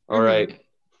 All Mhm. right.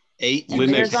 8 And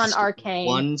Linux. Lear's on arcane.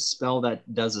 one spell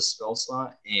that does a spell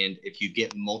slot, and if you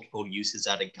get multiple uses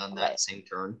at a gun that Right. same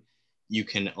turn, you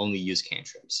can only use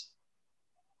cantrips.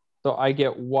 So I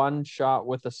get one shot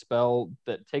with a spell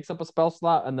that takes up a spell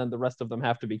slot, and then the rest of them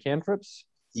have to be cantrips.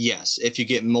 Yes, if you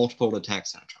get multiple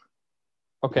attacks in a turn.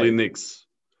 Okay. Linux.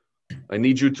 I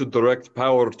need you to direct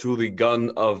power to the gun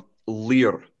of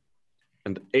Lear.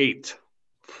 And 8.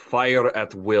 Fire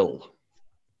at will.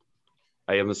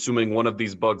 I am assuming one of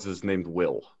these bugs is named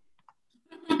Will.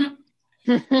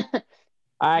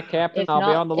 Aye, Captain. If I'll be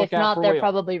on not, the if lookout not, for they're Will.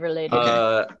 probably related.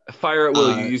 Fire at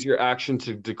will. Uh, You use your action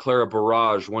to declare a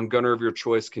barrage. One gunner of your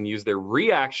choice can use their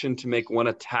reaction to make one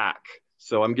attack.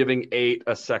 So I'm giving 8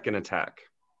 a second attack.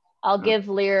 I'll give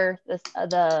Lear this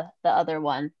the other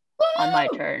one on my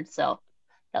Woo! turn. So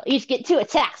they'll each get 2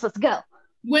 attacks. Let's go.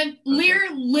 When Lear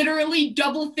literally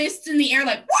double fists in the air,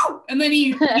 like, whoa! And then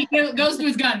he goes to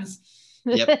his guns.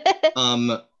 Yep.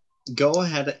 Go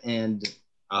ahead and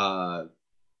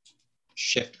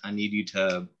shift. I need you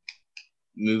to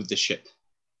move the ship,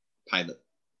 pilot.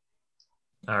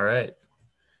 All right.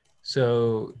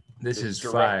 So this is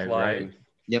direct 5, right? line.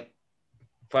 Yep.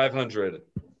 500.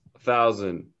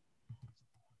 1,000.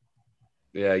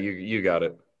 Yeah, you got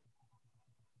it.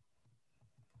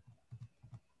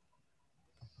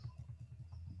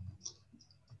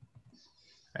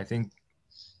 I think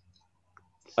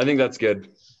I think that's good.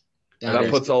 That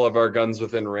is- puts all of our guns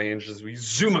within range as we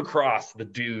zoom across the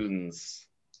dunes.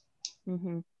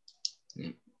 hmm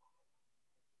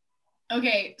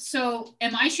Okay, so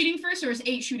am I shooting first or is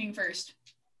 8 shooting first?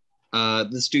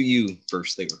 Let's do you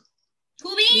first, there.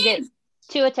 Cool You get beans!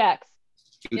 2 attacks.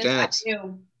 2 Yes, I attacks.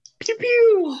 do. Pew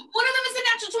pew. One of them is a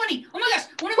natural 20. Oh my gosh.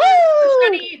 One of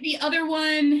them is Woo! 20. The other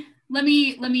one, let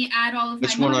me add all of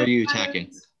Which my one are you modifiers.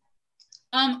 attacking?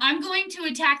 I'm going to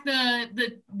attack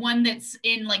the one that's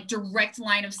in like direct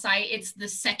line of sight. It's the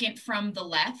second from the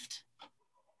left.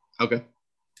 Okay.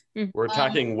 We're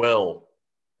attacking Will.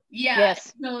 Yeah.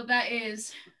 Yes. So that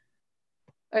is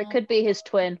Or it could be his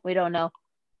twin. We don't know.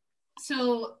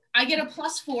 So I get a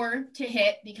 +4 to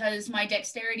hit because my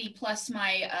dexterity plus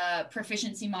my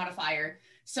proficiency modifier.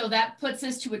 So that puts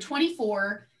us to a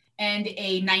 24 and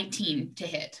a 19 to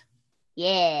hit.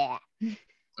 Yeah.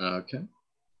 Okay.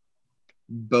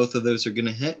 Both of those are going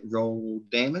to hit. Roll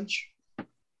damage.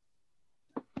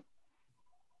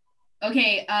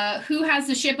 Okay, who has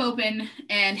the ship open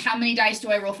and how many dice do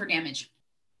I roll for damage?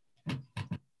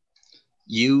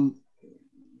 You.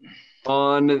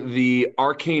 On the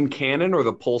arcane cannon or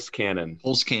the pulse cannon?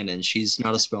 Pulse cannon. She's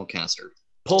not a spellcaster.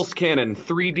 Pulse cannon,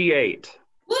 3d8.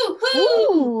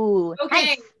 Woo-hoo! Ooh, Okay,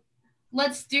 nice.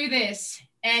 let's do this.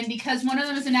 And because one of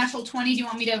them is a natural 20, do you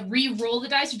want me to re-roll the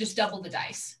dice or just double the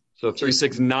dice? So 3,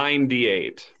 6,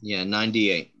 9d8. Yeah,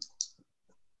 98.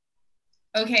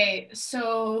 Okay,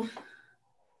 so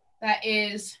that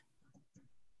is...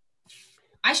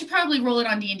 I should probably roll it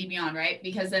on D&D Beyond, right?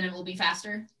 Because then it will be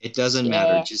faster. It doesn't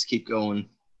matter. Just keep going.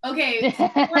 Okay, 4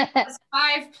 plus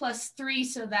 5 plus 3,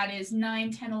 so that is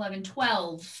 9, 10, 11,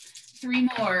 12. 3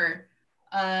 more.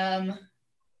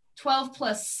 12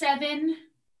 plus 7.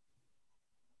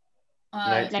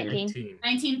 19.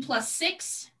 19 plus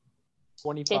 6.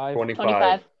 25.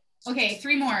 25. Okay,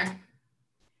 3 more.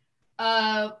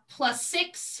 Plus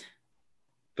 6.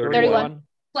 31.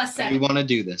 Plus We 7. want to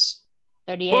do this.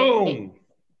 38. Boom!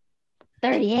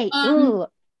 38. Ooh.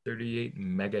 38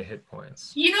 mega hit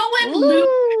points. You know when Luke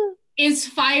Ooh. is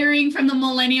firing from the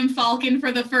Millennium Falcon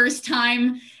for the first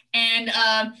time, and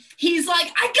he's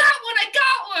like, I got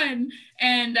one!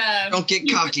 And Don't get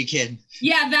cocky, kid.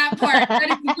 yeah, that part. That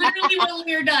is literally what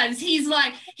Lear does. He's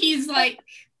like,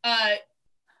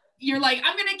 you're like,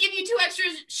 I'm gonna give you 2 extra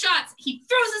shots. He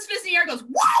throws his fist in the air, goes,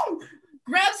 whoa!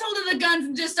 Grabs hold of the guns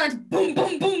and just starts boom,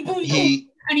 boom, boom, boom, boom.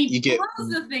 And he blows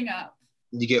the thing up.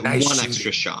 You get Nice one shooting.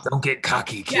 extra shot. Don't get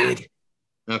cocky, kid.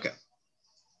 Okay.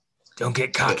 Don't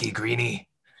get cocky, Greenie.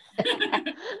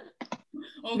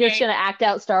 You're just gonna act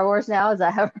out Star Wars now? Is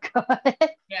that how we're going?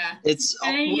 Yeah. It's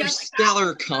And we're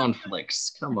stellar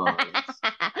conflicts. Come on.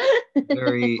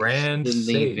 Very Brand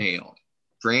thinly safe. veiled.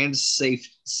 Brand safe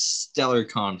stellar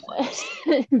conflicts.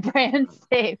 Brand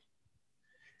safe.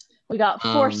 We got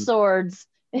 4 swords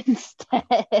instead.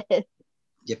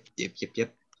 Yep.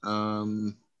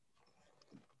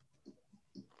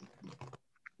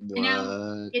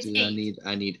 now What it's do 8. I need?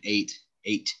 I need 8.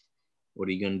 8. What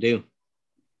are you gonna do?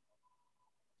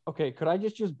 Okay, could I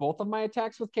just use both of my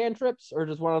attacks with cantrips, or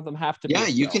does one of them have to be? Yeah, a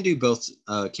you spell? can do both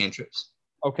cantrips.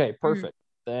 Okay, perfect.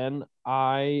 Then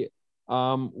I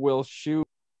will shoot.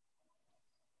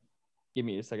 Give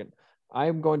me a second.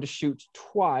 I'm going to shoot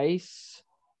twice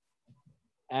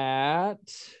at.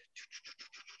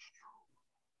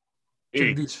 Which of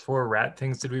 8. these 4 rat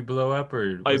things did we blow up?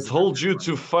 Or I was it told you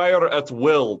to fire at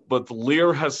Will, but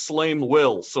Lear has slain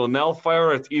Will, so now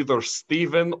fire at either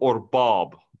Steven or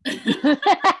Bob.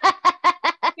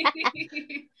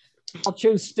 I'll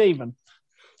choose Steven.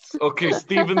 Okay,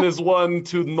 Steven is 1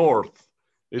 to north.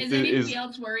 Is anybody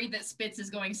else worried that Spitz is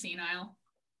going senile?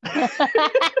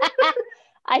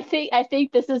 I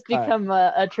think this has become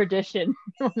a tradition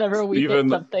whenever we hit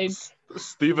something.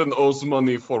 Steven owes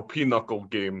money for Pinochle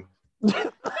game.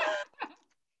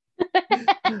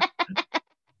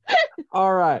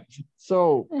 All right.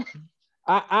 So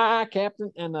I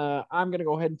Captain, and I'm gonna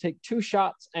go ahead and take 2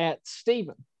 shots at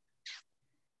Steven.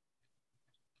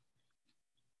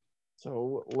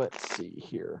 So let's see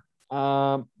here.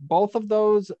 Both of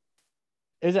those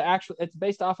it's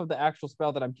based off of the actual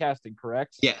spell that I'm casting,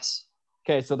 correct? Yes.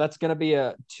 Okay, so that's gonna be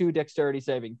a 2 dexterity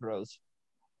saving throws.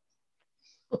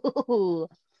 Ooh.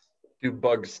 2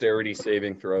 bugsterity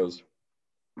saving throws.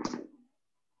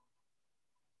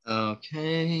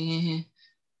 Okay.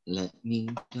 Let me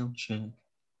double check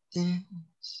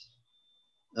this.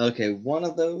 Okay, one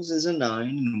of those is a 9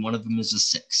 and one of them is a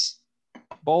 6.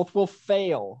 Both will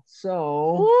fail.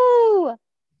 So Woo!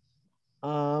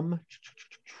 I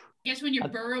guess when you're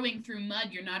burrowing through mud,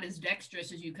 you're not as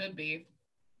dexterous as you could be.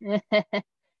 and They're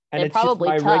it's just probably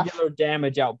my tough. regular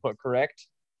damage output, correct?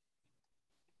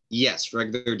 Yes,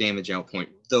 regular damage outpoint,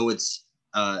 though it's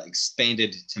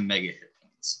expanded to mega hit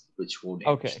points, which will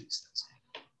damage these things.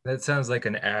 That sounds like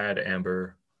an ad,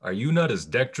 Amber. Are you not as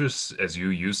dexterous as you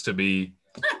used to be?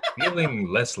 Feeling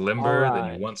less limber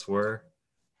than you once were?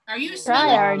 Are you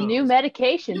Try our new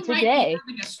medication you might be today.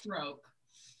 having a stroke.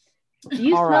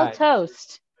 You All smell right.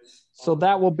 toast. So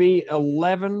that will be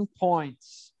 11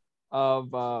 points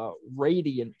of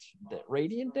radiant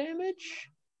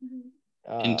damage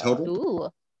In total? Ooh,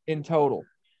 in total.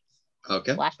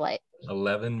 Okay. flashlight.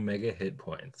 11 mega hit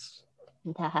points.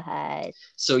 Nice.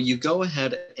 So you go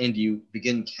ahead and you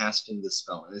begin casting the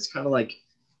spell, and it's kind of like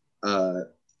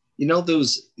you know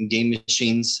those game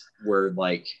machines where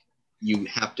like you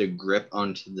have to grip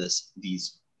onto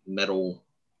these metal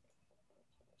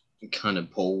kind of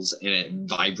poles and it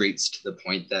vibrates to the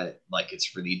point that like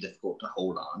it's really difficult to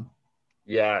hold on.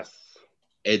 Yes.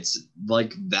 It's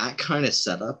like that kind of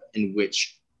setup in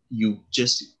which you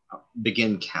just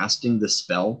begin casting the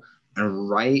spell, and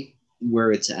right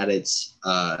where it's at its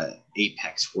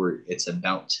apex, where it's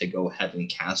about to go ahead and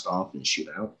cast off and shoot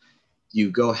out,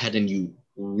 you go ahead and you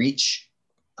reach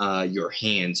your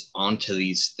hands onto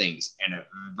these things, and it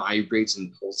vibrates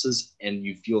and pulses, and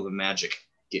you feel the magic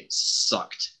get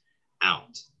sucked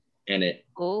out, and it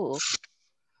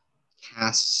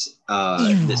casts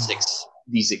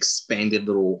these expanded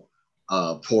little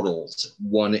portals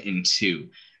 1 and 2,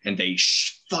 and they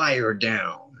fire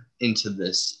down into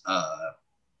this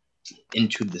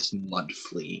mud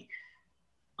flea,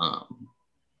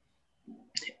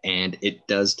 and it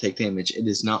does take damage. It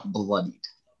is not bloodied.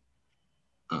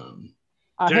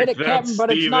 I hit it, Captain,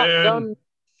 but it's not done.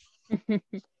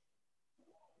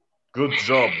 Good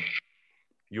job.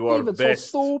 You are Steven's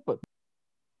best so stupid.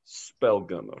 spell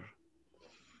gunner.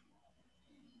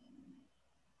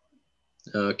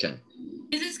 Okay.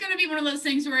 Is this going to be one of those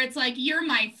things where it's like, you're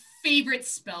my favorite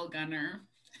spell gunner?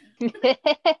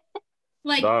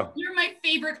 Like, you're my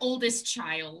favorite oldest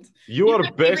child. You You're are my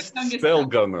favorite best youngest spell son.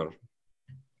 gunner.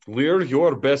 Lear, you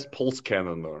are best pulse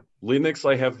cannoner. Linux,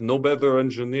 I have no better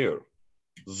engineer.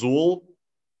 Zool?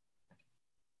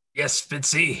 Yes,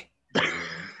 Fitzy.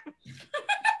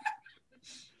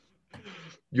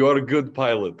 You are a good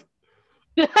pilot.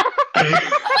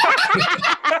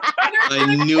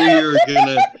 I knew you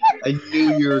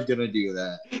were gonna do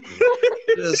that.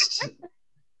 Just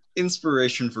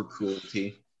inspiration for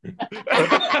cruelty.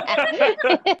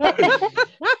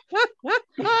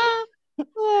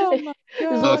 Oh my God.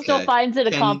 Zool still finds it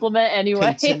a compliment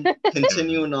anyway.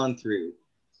 Continuing on through.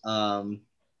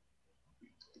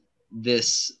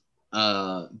 This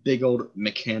big old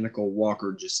mechanical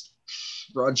walker just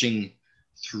trudging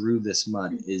through this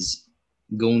mud is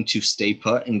going to stay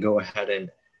put and go ahead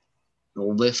and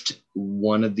lift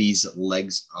one of these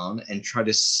legs on and try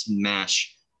to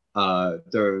smash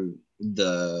the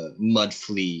mud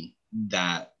flea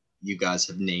that you guys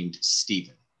have named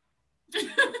Steven.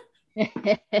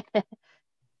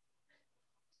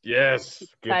 Yes,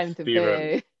 Time to Steven.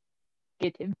 pay.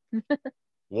 Get him.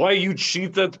 Why you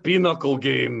cheat at Pinnacle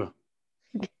game?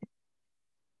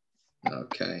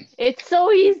 Okay. It's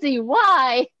so easy.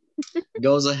 Why?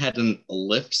 Goes ahead and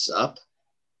lifts up,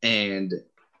 and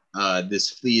this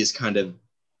flea is kind of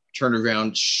turned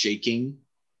around shaking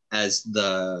as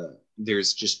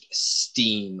there's just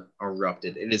steam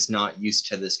erupted. It is not used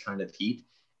to this kind of heat,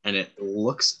 and it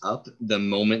looks up the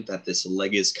moment that this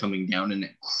leg is coming down, and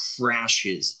it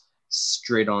crashes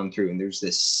straight on through, and there's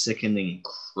this sickening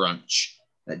crunch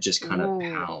that just kind of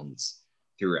pounds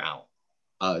throughout.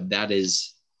 That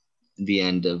is the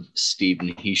end of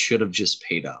Steven. He should have just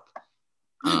paid up.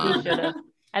 He should have.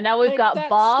 And now we've got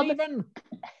Bob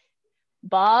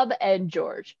and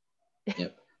George.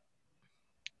 Yep.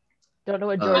 Don't know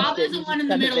what George Bob did. is the one in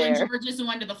the middle and George is the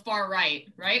one to the far right,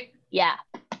 right? Yeah.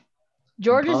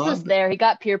 George is just there. He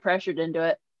got peer pressured into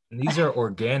it. And these are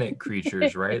organic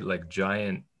creatures, right? Like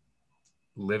giant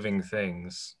living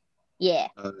things. Yeah.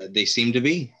 They seem to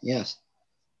be, yes.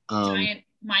 Giant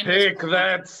Take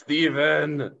that,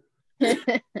 Steven.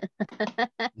 The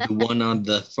one on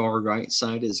the far right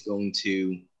side is going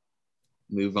to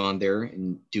move on there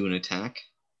and do an attack.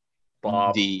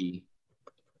 Bob.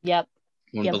 Yep.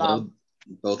 One yeah, below. Bob.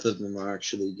 Both of them are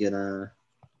actually gonna.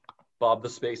 Bob the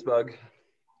space bug.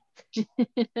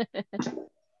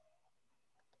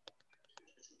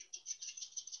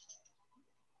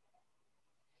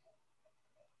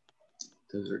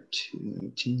 Those are 2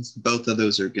 19s. Both of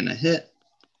those are gonna hit.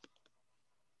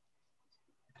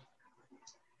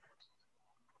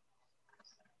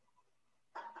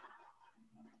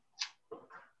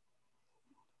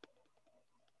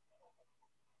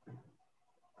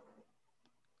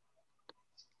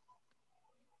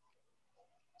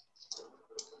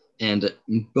 And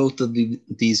both of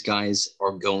these guys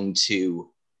are going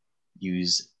to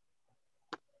use,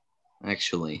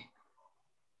 actually,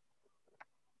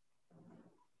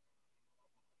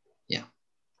 yeah.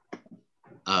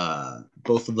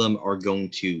 Both of them are going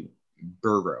to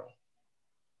burrow.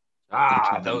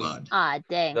 Into the mud.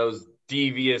 Dang. Those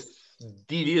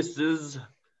deviouses.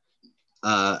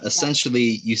 Essentially,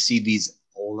 you see these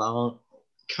long,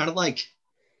 kind of like,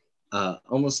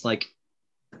 almost like,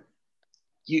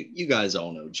 you guys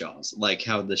all know Jaws, like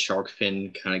how the shark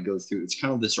fin kind of goes through. It's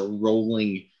kind of this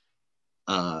rolling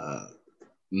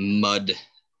mud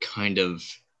kind of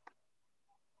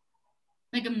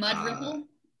Like a mud ripple?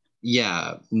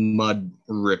 Yeah, mud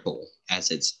ripple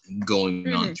as it's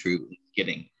going on through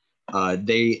getting.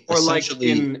 They or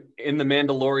essentially like in the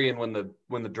Mandalorian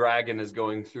when the dragon is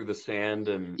going through the sand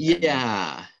and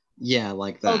yeah,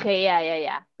 like that. Okay,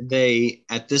 yeah. They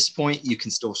at this point you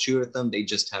can still shoot at them. They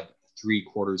just have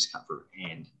 3/4 cover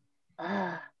and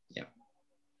yeah.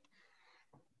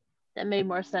 That made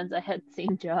more sense. I had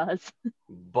seen Jaws.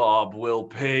 Bob will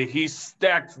pay. He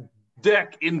stacked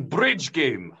deck in bridge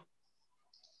game.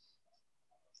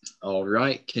 All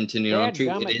right, continue on to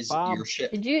Dadgummit, it is Bob. your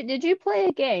ship. Did you play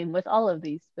a game with all of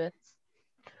these bits?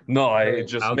 No, I Alright,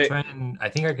 just I'll try and I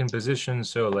think I can position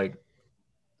so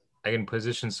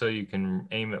you can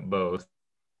aim at both.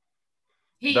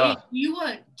 Hey, Duh. do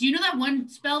you know that one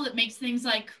spell that makes things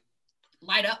like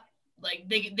light up? Like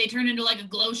they turn into like a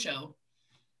glow show.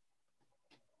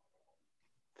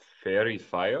 Fairy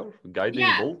fire, guiding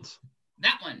Yeah. bolt.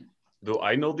 That one. Do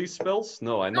I know these spells?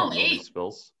 No, I No, don't know 8. these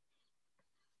spells.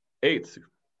 8.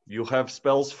 You have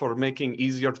spells for making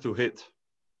easier to hit.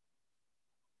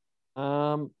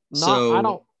 I So-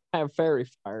 don't have fairy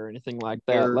fire or anything like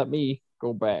that. There- Let me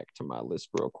go back to my list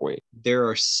real quick. There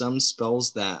are some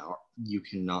spells that you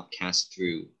cannot cast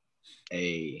through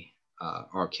a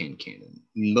arcane cannon.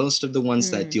 Most of the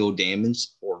ones that deal damage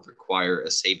or require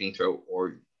a saving throw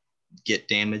or get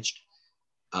damaged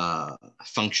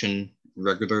function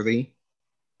regularly.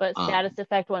 But status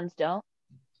effect ones don't.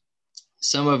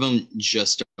 Some of them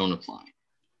just don't apply.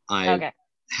 I Okay.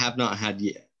 have not had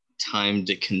yet time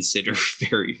to consider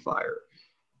fairy fire.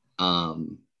 I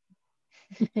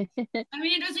mean,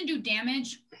 it doesn't do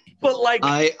damage. But like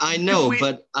I know, we-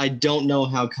 but I don't know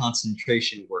how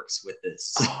concentration works with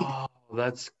this. Oh,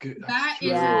 that's good. That That's is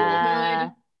true. Yeah.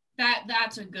 good.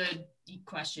 That's a good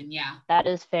question. Yeah. That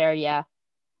is fair, yeah.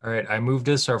 All right, I moved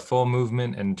us our full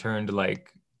movement and turned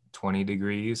like 20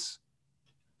 degrees.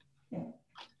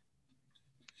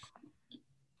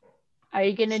 Are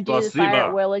you gonna do the fire Spasiba.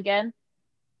 at will again?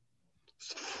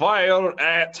 Fire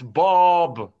at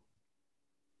Bob.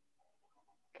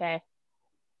 Okay.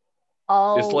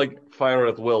 It's like fire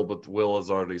at Will, but Will is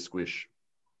already squish.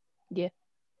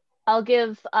 I'll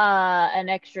give an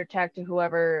extra attack to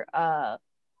whoever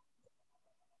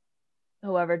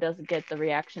doesn't get the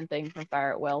reaction thing from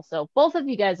fire at will. So both of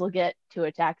you guys will get 2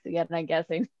 attacks again, I'm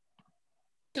guessing.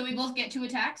 So we both get 2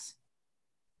 attacks.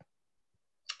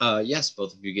 Yes,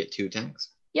 both of you get 2 attacks.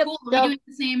 Yep. Cool. So,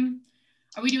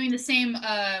 Are we doing the same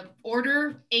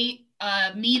order? 8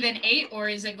 me then 8, or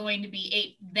is it going to be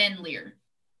 8 then Lear?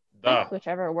 Da.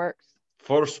 whichever works.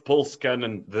 First pulse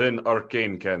cannon, then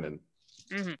arcane cannon.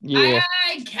 Yeah.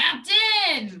 Aye,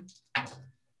 Captain.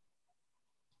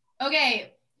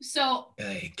 Okay, so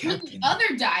Hey, with the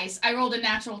other dice, I rolled a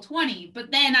natural 20,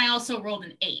 but then I also rolled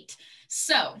an 8.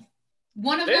 So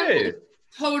one of them Hey, will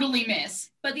totally miss,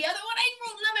 but the other one I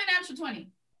rolled another natural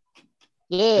 20.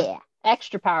 Yeah.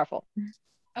 Extra powerful.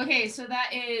 Okay, so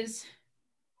that is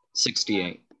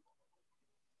 68.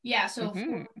 yeah. So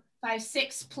Mhm. 5,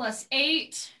 6 plus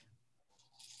 8.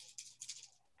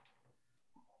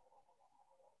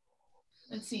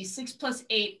 Let's see. 6 plus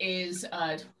 8 is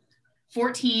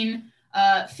 14.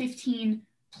 15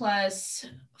 plus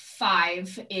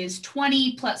 5 is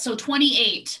 20 plus, so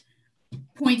 28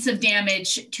 points of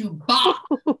damage to Bob.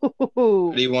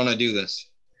 How do you want to do this?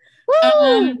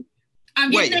 Woo! I'm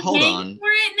Wait, getting the hold hang on. for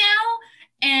it now,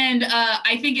 and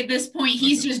I think at this point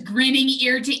he's just grinning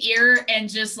ear to ear and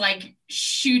just like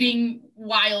shooting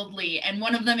wildly. And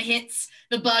one of them hits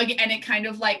the bug, and it kind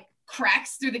of like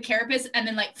cracks through the carapace, and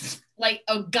then like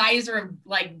a geyser of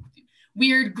like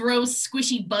weird, gross,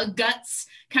 squishy bug guts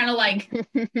kind of like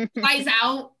flies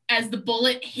out as the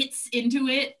bullet hits into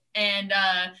it, and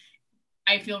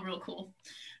I feel real cool.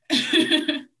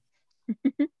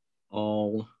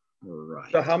 All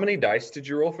right. So how many dice did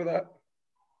you roll for that?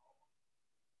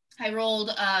 I rolled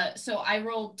so I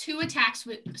rolled 2 attacks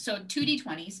with 2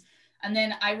 d20s, and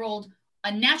then I rolled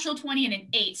a natural 20 and an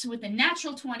 8. So with the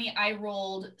natural 20, I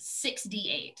rolled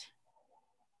 6d8.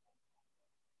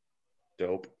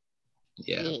 Dope.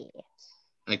 Yeah.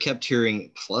 I kept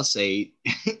hearing +8,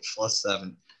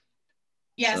 +7.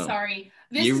 Yeah, So, sorry.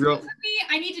 This you is wrote- me.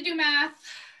 I need to do math.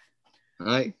 All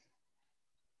right.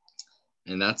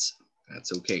 And that's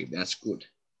okay. That's good.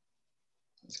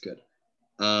 That's good.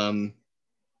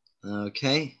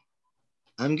 Okay.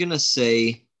 I'm gonna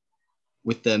say,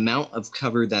 with the amount of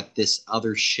cover that this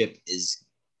other ship is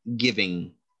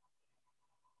giving,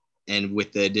 and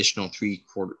with the additional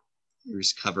 3/4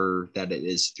 cover that it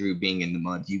is through being in the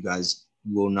mud, you guys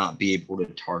will not be able to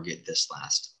target this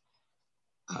last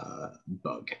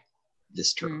bug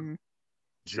this turn.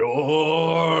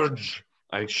 George,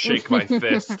 I shake my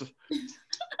fist.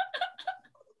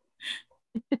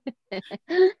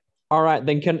 All right,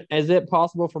 then is it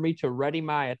possible for me to ready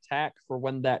my attack for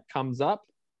when that comes up?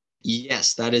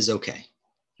 Yes, that is okay.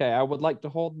 Okay, I would like to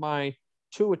hold my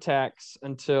 2 attacks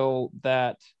until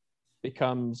that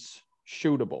becomes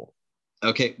shootable.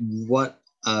 Okay, what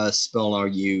spell are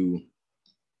you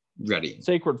readying?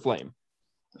 Sacred Flame.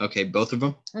 Okay, both of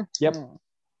them? Yep.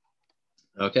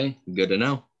 Okay, good to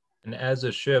know. And as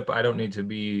a ship, I don't need to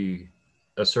be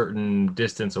a certain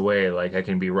distance away. Like I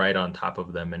can be right on top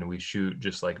of them and we shoot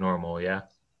just like normal, yeah?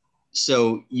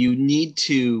 So you need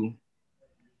to,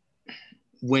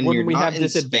 when Wouldn't you're we not have in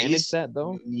disadvantage space, that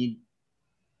though? you need,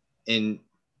 and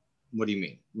what do you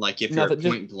mean? Like if No, you're at that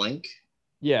just- point blank?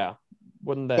 Yeah.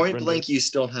 Wouldn't that Point render- blank, you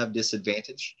still have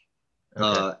disadvantage.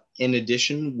 Okay. In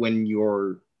addition, when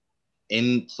you're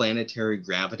in planetary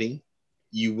gravity,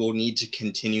 you will need to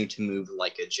continue to move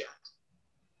like a jet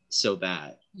so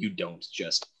that you don't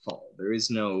just fall. There is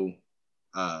no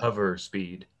Hover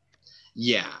speed.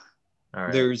 Yeah. All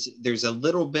right. There's a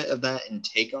little bit of that in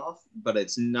takeoff, but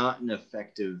it's not an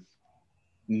effective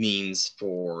means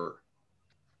for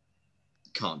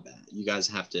combat. You guys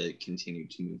have to continue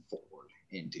to move forward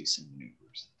and do some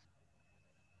maneuvers.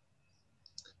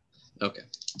 Okay.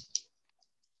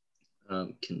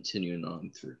 Continuing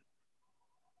on through.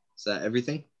 Is that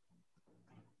everything?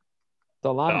 That's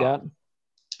all I've got.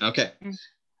 Okay.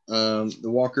 The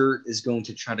walker is going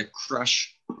to try to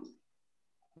crush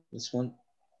this one.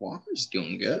 Walker's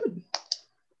doing good.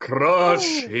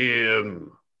 Crush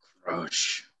him.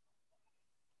 Crush.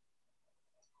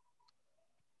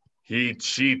 He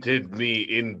cheated me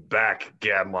in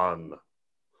backgammon.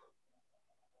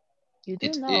 You do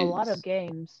It know a lot is. of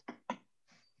games.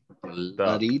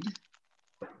 Bloodied.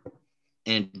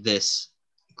 And this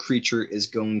creature is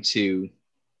going to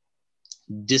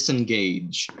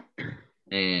disengage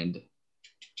and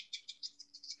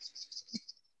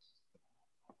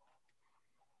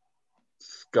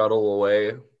Scuttle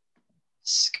away.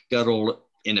 scuttle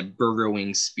in a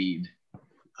burrowing speed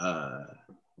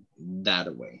that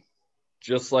away.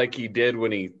 Just like he did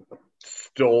when he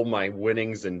stole my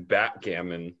winnings in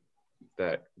backgammon.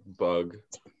 That bug.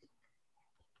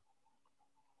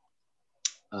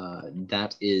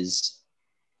 That is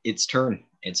its turn.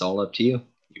 It's all up to you.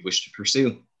 You wish to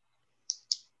pursue.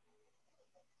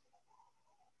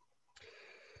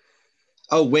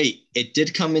 Oh, wait. It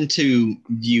did come into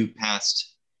view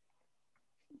past.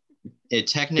 It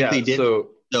technically did.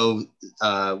 So,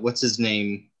 what's his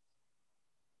name?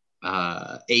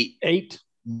 8. 8.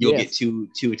 You'll Yes. get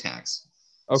two attacks.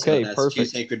 Okay, So that's perfect. 2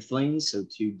 sacred flames, so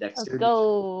 2 Let's dexterity.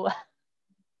 go.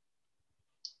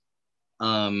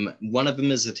 One of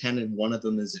them is a 10 and one of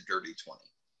them is a dirty 20.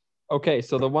 Okay,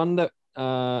 so the one that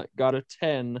got a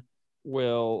 10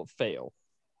 will fail.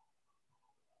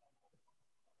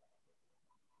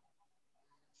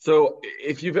 So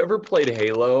if you've ever played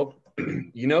Halo,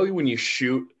 you know when you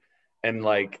shoot and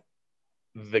like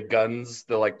the guns,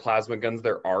 the like plasma guns,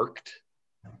 they're arced.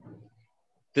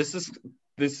 This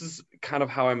is kind of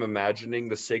how I'm imagining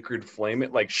the sacred flame.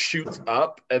 It like shoots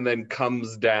up and then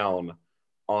comes down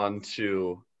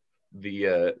onto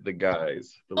the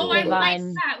guys. The Oh, little I like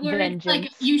Divine that where it's like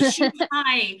vengeance. you shoot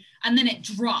high and then it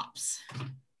drops.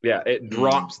 Yeah, it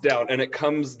drops down and it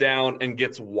comes down and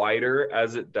gets wider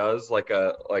as it does, like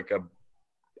a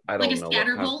I don't Like a know,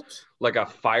 scatter bolt. like a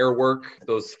firework,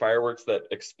 those fireworks that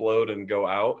explode and go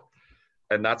out.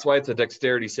 And that's why it's a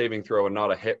dexterity saving throw and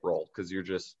not a hit roll, because you're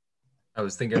just I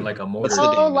was thinking like a mortar. What's the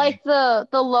Oh, damage? like the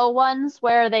low ones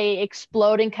where they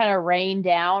explode and kind of rain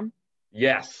down.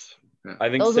 yes. I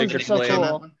think Those are Sacred so Flame.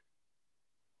 cool.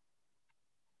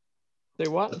 Say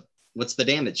what? What's the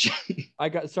damage? I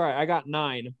got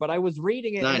 9, but I was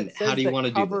reading it. 9. And it says How do you that wanna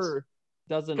do cover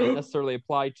doesn't necessarily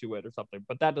apply to it or something,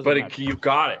 but that doesn't But matter. you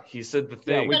got it. He said the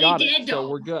Yeah, thing. we But he got did, it. So though.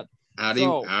 we're good. How So-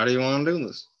 do you want to do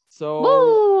this? So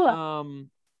Woo!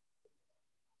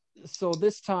 So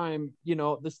this time,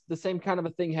 the same kind of a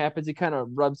thing happens. He kind of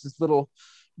rubs his little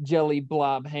jelly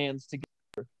blob hands together.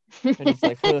 And it's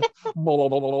like, and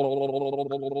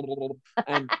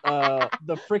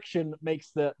the friction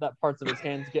makes that parts of his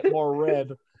hands get more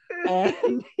red,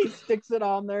 and he sticks it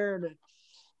on there, and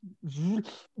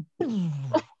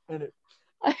it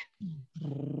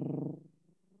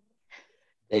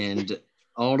And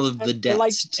all of the And, deaths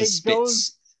like, to it spits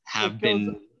goes- have it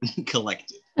been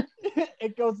collected.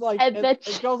 it goes like And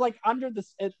it goes like under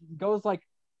this. It goes like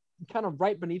kind of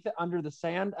right beneath it under the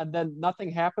sand, and then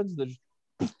nothing happens. There's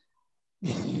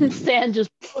Sand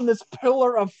just. and this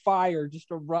pillar of fire just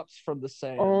erupts from the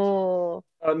sand. Oh,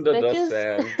 Under the bitches.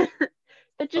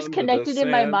 sand. It just Under the connected in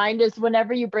my sand. mind is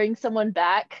whenever you bring someone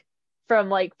back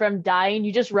from dying,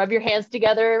 you just rub your hands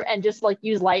together and just like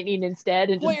use lightning instead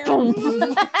and just Clear. boom.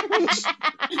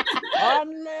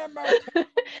 Unlimited.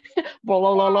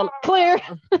 Clear.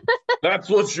 That's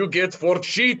what you get for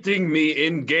cheating me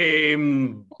in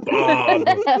game, Bob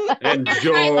and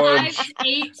Try 5 George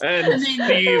 8 and then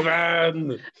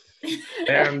Steven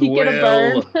and You get a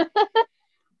Will. burn.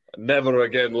 Never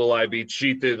again will I be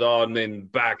cheated on in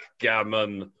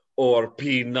backgammon or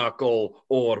pinochle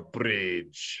or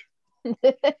bridge. Lear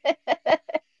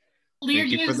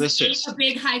Thank you for gives the Ace assist. a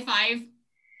big high five,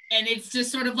 and it's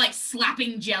just sort of like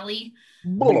slapping jelly.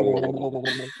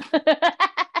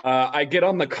 I get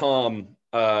on the comm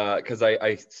because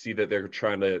I see that they're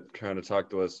trying to talk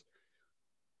to us.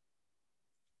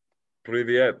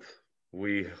 Привет.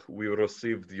 We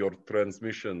received your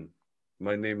transmission.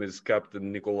 My name is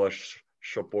Captain Nicholas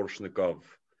Shaporshnikov.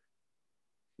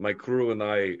 My crew and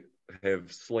I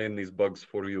have slain these bugs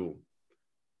for you.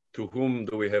 To whom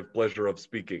do we have pleasure of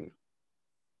speaking?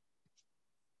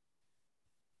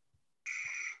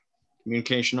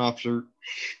 Communication officer,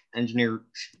 engineer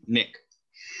Nick.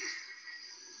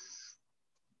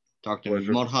 Talk to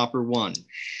Pleasure. Mudhopper 1.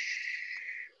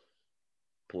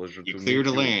 Pleasure You to clear meet to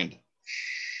you. land.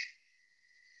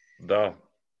 Da.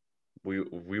 We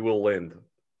will land.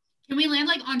 Can we land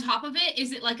like on top of it?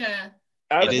 Is it like a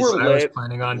As It is we're What I was land,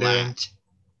 planning on doing. Flat.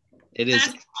 It is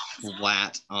That's awesome.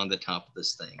 flat on the top of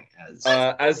this thing.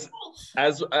 as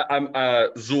I'm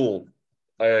Zool,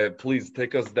 please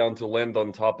take us down to land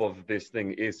on top of this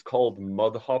thing. It's called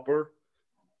Mudhopper.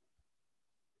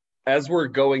 As we're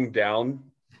going down,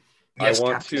 Yes,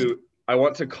 I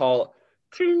want to call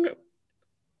ting.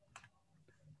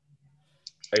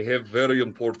 I have very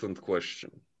important question.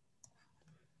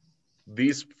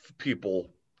 These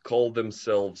people call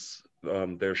themselves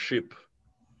their ship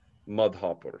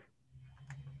Mudhopper.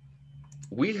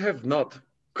 We have not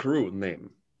crew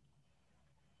name.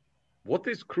 What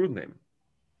is crew name?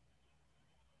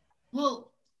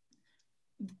 well?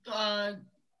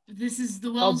 This is the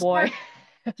Oh Wells. boy.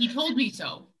 Fargo. He told me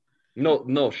so.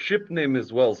 No, ship name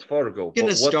is Wells Fargo. I'm gonna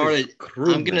but what start is it.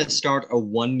 crew I'm gonna name? start a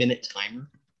 1 minute timer.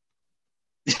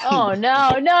 Oh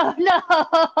no.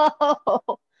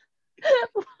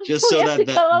 Just so We have that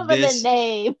to come up with this a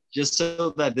name. just so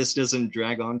that this doesn't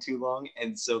drag on too long,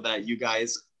 and so that you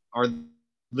guys are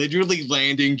literally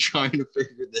landing trying to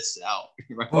figure this out.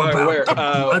 Right? What about Where, the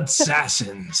Blood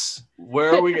Assassins?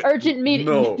 Where are we? Urgent meeting.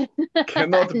 No,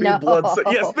 cannot be No. blood.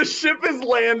 Yes, the ship is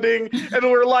landing, and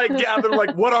we're like gathered.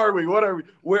 Like, what are we? What are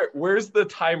we? Where's the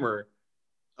timer?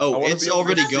 I Oh, wanna it's be able to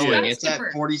already see going. it. It's at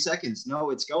 40 seconds. No,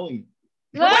 it's going.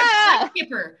 Ah! Sky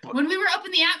skipper. When we were up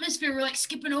in the atmosphere, we were like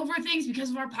skipping over things because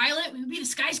of our pilot. We would be the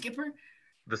sky skipper.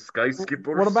 The Sky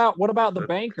Skippers. What about the That-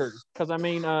 bankers? Because I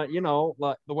mean,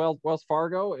 like the Wells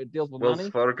Fargo, it deals with Wells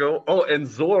money. Fargo? Oh, and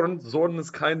Zorn. Zorn is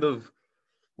kind of.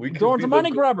 We could Zorn's be a money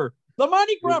the, grubber. The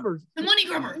money grubbers. The money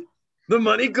grubber. the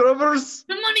money grubbers.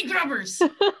 The money grubbers.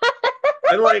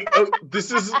 I like.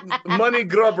 This is money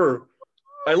grubber.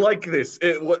 I like this.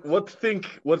 What think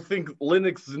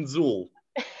Linux and Zool?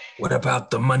 What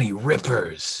about the money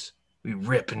rippers? We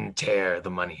rip and tear the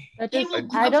money. That They just, will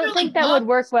I don't grub think like that would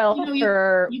work bugs. well You know,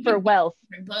 you for can- wealth.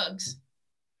 Bugs.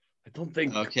 I don't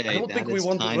think. Okay, I don't that think we is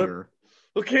want to. timer.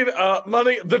 Okay,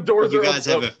 money. The doors You are guys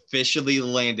up. have officially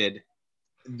landed.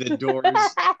 The doors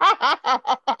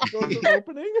Doors are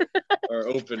opening. are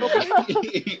open.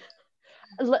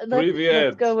 Привет.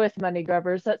 Let's go with money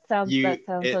grubbers. That sounds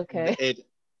okay. It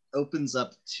opens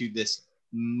up to this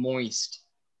moist,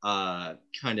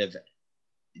 kind of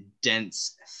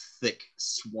dense, thick,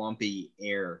 swampy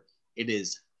air. It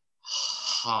is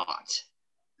hot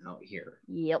out here.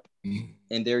 Yep.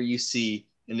 And there you see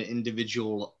an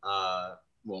individual,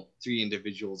 three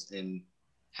individuals in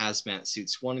hazmat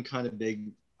suits. One kind of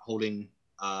big, holding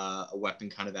a weapon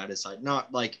kind of at his side,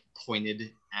 not like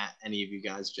pointed at any of you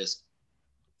guys, just,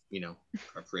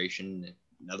 preparation.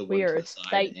 Another one We to are the side,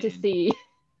 sight to and see.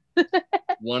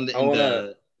 one I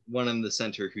wanna- one in the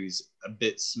center who's a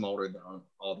bit smaller than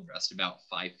all the rest, about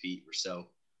 5 feet or so.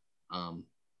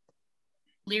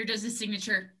 Lear does his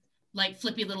signature, like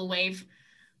flippy little wave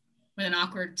with an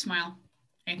awkward smile.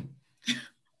 Okay.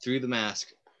 Through the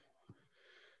mask.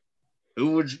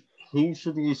 Who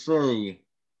should we say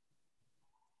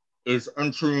is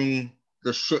entering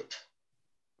the ship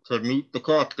to meet the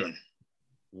captain?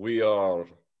 We are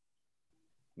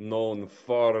known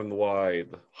far and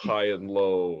wide, high and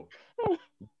low,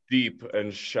 deep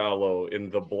and shallow in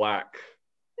the black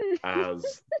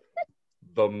as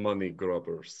the money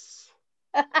grubbers.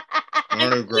 Money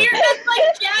Lear grubbers. does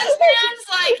like jazz hands,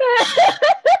 like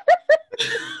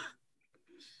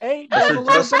Hey, there's a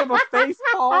little bit of a face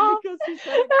palm because he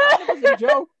said it kind of as a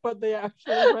joke, but they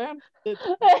actually ran it.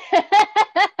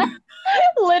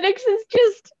 Linux is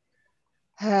just.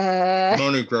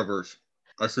 Money grubbers,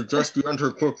 I suggest you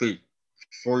enter quickly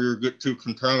before you get too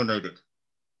contaminated.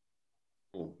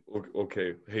 Oh,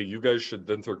 okay. Hey, you guys should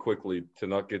enter quickly to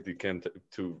not get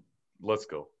to. Let's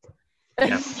go.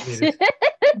 Yeah.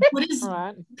 What is All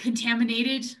right.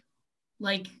 contaminated?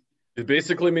 Like, It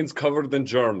basically means covered in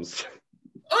germs.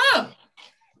 oh,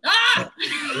 ah!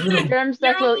 Germs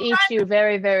that will eat you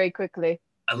very, very quickly.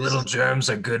 A little germs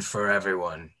are good for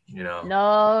everyone, you know.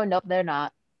 No, nope, they're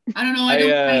not. I don't know. I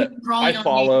don't. Crawling I on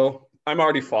follow. I'm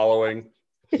already following.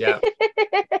 Yeah.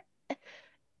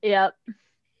 Yep.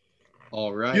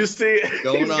 All right. You see,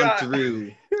 Going he's on got-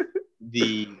 through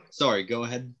the. Sorry, go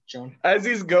ahead, John. As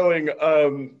he's going,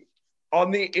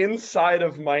 on the inside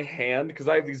of my hand, because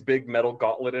I have these big metal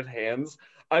gauntleted hands,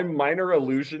 I'm minor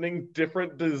illusioning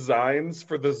different designs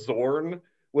for the Zorn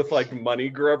with like Money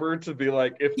Grubber to be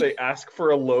like, if they ask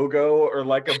for a logo or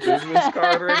like a business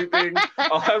card or anything,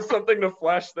 I'll have something to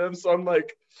flash them. So I'm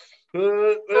like,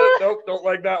 nope, don't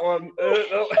like that one.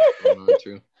 Nope. Not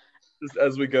true. Just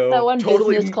as we go. That one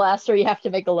Totally, business class where you have to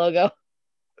make a logo.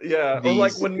 yeah. Or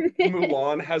like These- when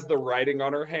Mulan has the writing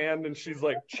on her hand and she's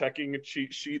like checking a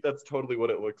cheat sheet. That's totally what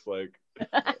it looks like.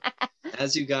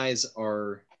 As you guys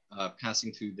are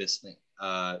passing through this thing,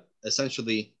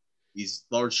 essentially these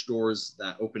large doors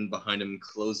that open behind him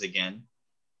close again,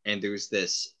 and there's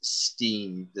this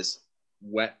steam, this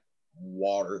wet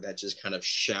water that just kind of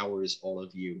showers all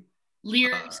of you.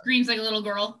 Lear screams like a little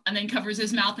girl and then covers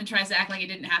his mouth and tries to act like it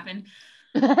didn't happen.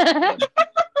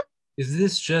 Is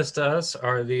this just us?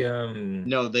 Are the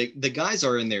No, the guys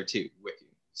are in there too with you,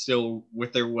 still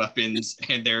with their weapons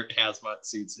and their hazmat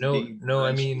suits. No, being I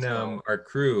drenched mean as well. our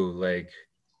crew, like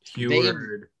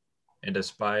Heward and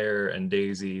Aspire and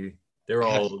Daisy, they're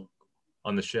all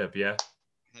on the ship, yeah?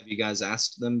 Have you guys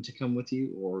asked them to come with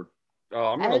you, or Oh,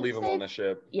 I'm I gonna would leave him say- on the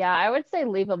ship. Yeah, I would say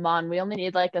leave them on. We only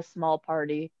need like a small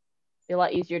party. Be a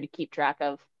lot easier to keep track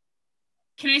of.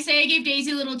 Can I say I gave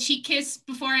Daisy a little cheek kiss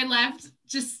before I left?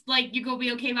 Just like, you go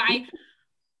be okay, bye.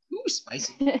 ooh,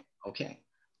 spicy? Okay.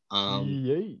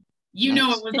 Yay. You know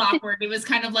Nice. it was awkward. It was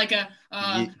kind of like a,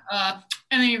 and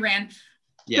then he ran.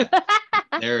 Yeah.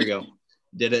 There we go.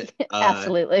 Did it.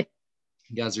 Absolutely.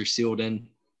 You guys are sealed in.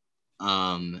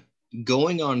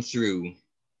 Going on through,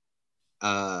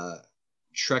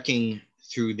 trekking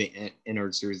through the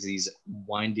innards, there's these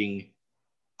winding,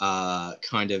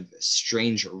 kind of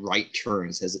strange right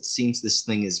turns, as it seems this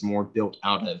thing is more built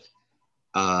out of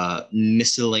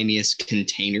miscellaneous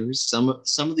containers. Some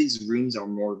of these rooms are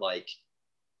more like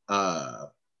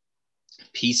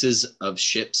pieces of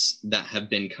ships that have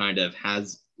been kind of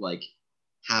haphazardly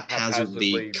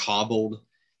Haphazardly. cobbled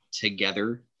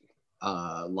together,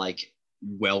 like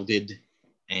welded,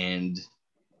 and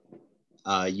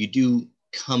you do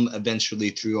come eventually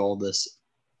through all this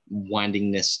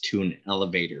windingness to an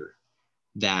elevator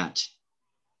that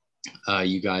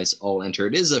you guys all enter.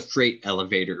 It is a freight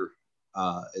elevator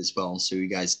as well, so you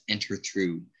guys enter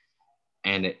through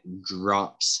and it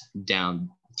drops down.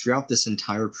 Throughout this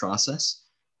entire process,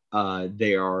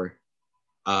 they are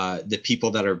the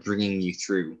people that are bringing you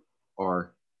through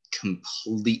are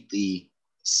completely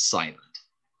silent.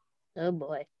 Oh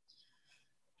boy.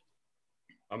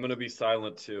 I'm gonna be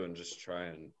silent too and just try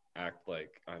and act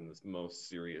like I'm the most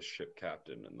serious ship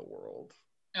captain in the world.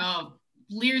 Oh,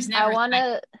 Lear's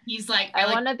never. He's like,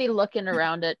 I want to be looking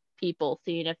around at people,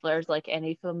 seeing if there's like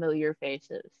any familiar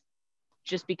faces.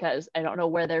 Just because I don't know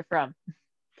where they're from.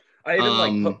 I even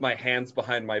like put my hands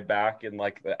behind my back in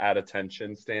like the at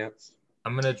attention stance.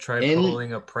 I'm gonna try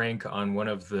pulling a prank on one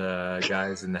of the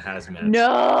guys in the hazmat.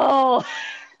 No.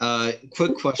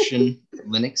 Quick question,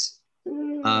 Linux.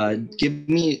 Give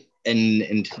me an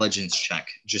intelligence check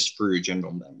just for your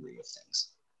general memory of things.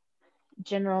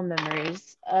 General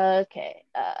memories. Okay.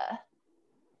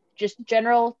 Just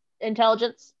general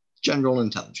intelligence. General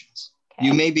intelligence. Okay.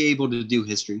 You may be able to do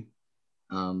history.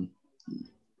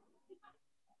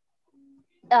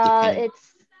 Depending.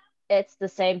 It's the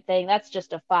same thing. That's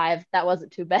just a 5. That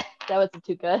wasn't too bad. That wasn't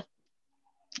too good.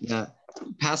 Yeah.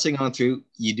 Passing on through,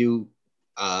 you do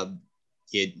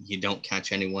you don't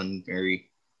catch anyone very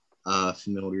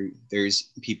familiar. There's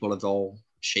people of all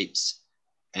shapes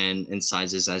and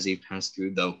sizes as you pass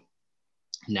through, though.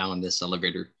 Now in this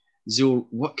elevator, Zul,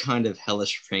 what kind of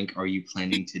hellish prank are you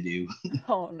planning to do?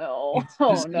 Oh no! It's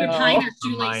Oh just gonna no!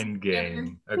 be a mind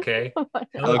game, okay?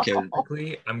 Okay.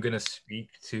 Quickly, I'm gonna speak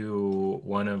to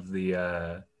one of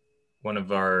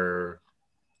our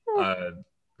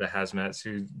the hazmat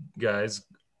suit guys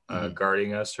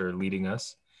guarding us or leading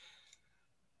us,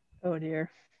 Oh dear.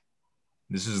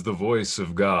 This is the voice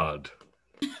of God.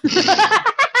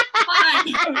 Why?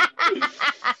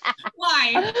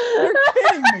 Why? You're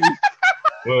kidding me.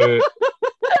 But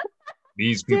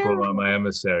these people are my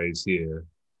emissaries here.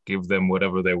 Give them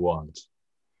whatever they want.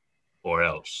 Or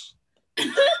else.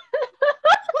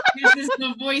 This is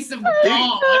the voice of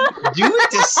God. Do a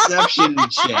deception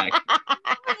check.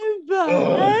 What the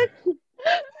heck?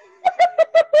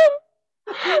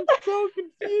 I'm so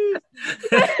confused.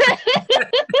 Do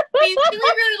we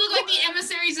really look like the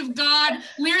emissaries of God?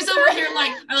 Lear's over here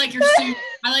like, I like your suit.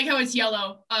 I like how it's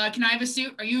yellow. Can I have a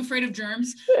suit? Are you afraid of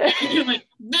germs? And you're like,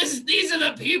 these are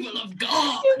the people of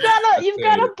God. You've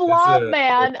got a blob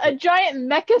man, a giant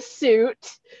mecha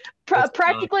suit,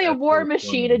 practically a war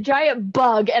machine, a giant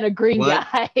bug, and a green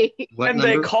guy. And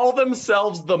they call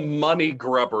themselves the Money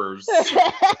Grubbers.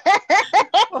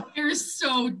 You're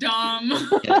so dumb.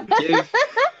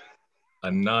 A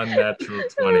non-natural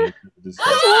 20.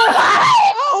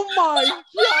 Oh my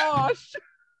gosh!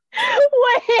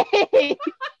 Wait.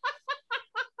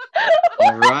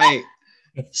 All right.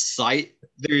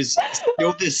 There's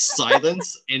still this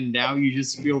silence, and now you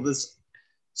just feel this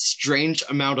strange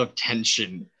amount of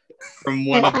tension from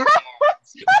one of the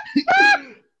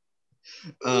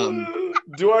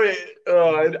Do I?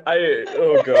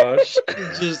 Oh gosh.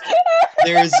 Just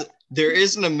there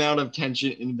is an amount of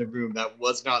tension in the room that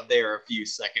was not there a few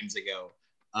seconds ago.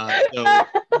 So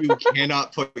you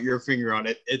cannot put your finger on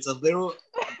it. It's a little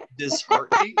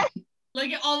disheartening.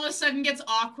 Like, it all of a sudden gets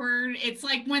awkward. It's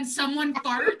like when someone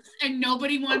farts and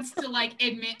nobody wants to like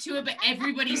admit to it, but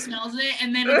everybody smells it,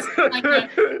 and then it's like a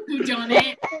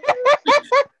whodunit.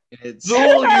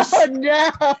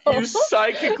 You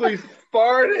psychically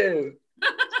farted.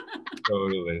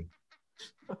 Totally.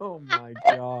 Oh my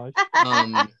gosh.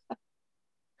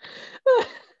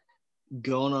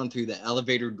 Going on through the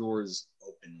elevator doors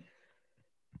open,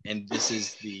 and this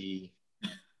is the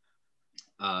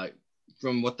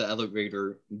from what the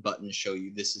elevator buttons show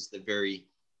you, this is the very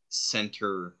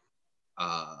center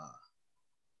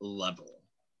level.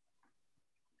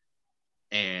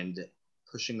 And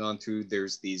pushing on through,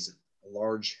 there's these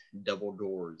large double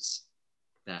doors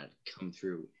that come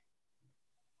through.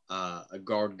 A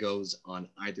guard goes on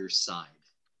either side.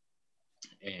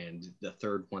 And the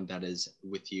third one that is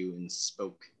with you and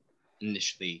spoke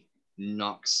initially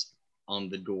knocks on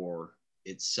the door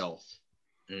itself.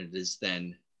 And it is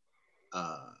then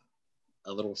a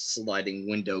little sliding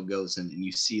window goes in, and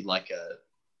you see like a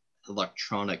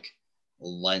electronic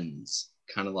lens,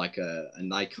 kind of like a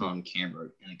Nikon camera,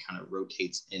 and it kind of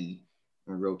rotates in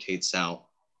and rotates out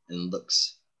and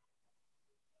looks.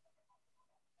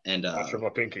 And Watch my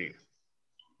pinky.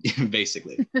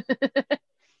 basically.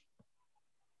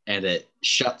 And it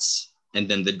shuts, and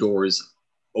then the doors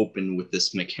open with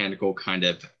this mechanical kind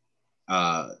of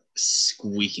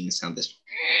squeaking sound. This.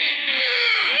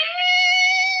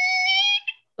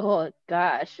 Oh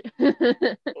gosh.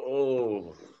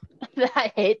 Oh.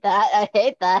 I hate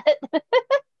that.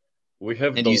 We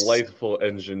have a delightful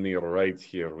engineer right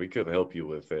here. We could help you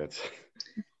with that.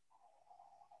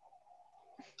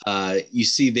 You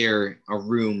see there a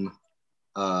room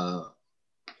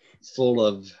full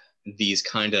of these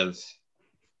kind of,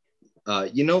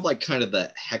 like kind of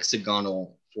the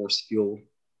hexagonal force field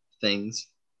things.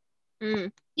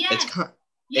 Mm. Yeah.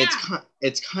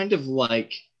 It's kind of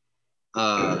like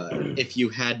if you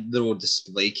had little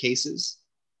display cases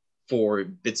for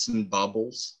bits and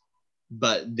baubles,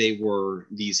 but they were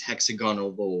these hexagonal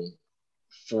little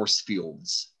force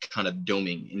fields kind of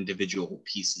doming individual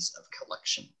pieces of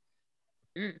collection.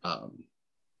 Mm.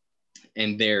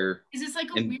 And there is this like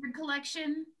a weird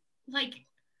collection? Like,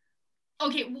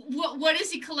 okay, what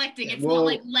is he collecting? It's not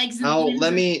like legs and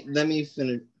let me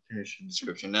finish the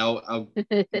description. Now I'll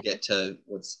get to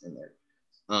what's in there.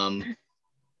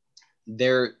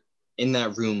 They're in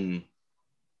that room,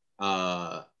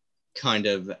 kind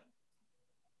of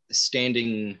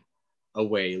standing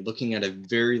away, looking at a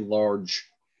very large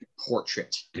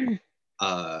portrait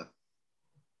of,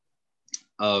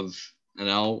 and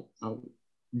I'll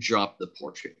drop the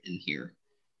portrait in here.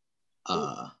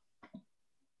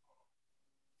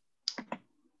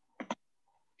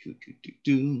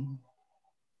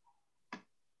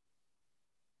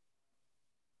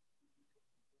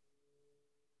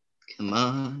 Come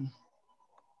on.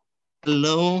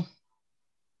 Hello?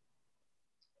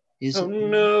 Oh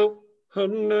no. Oh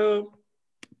no.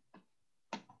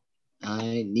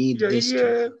 I need this.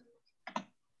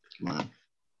 Come on.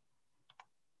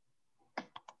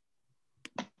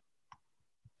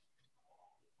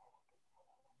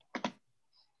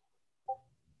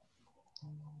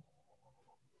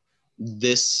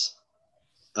 This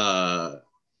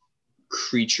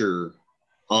creature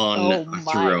on Oh a my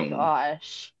throne.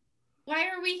 gosh. Why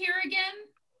are we here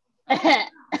again?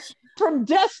 From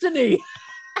Destiny.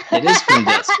 It is from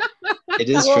Destiny. It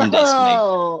is from Destiny.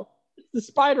 Whoa. The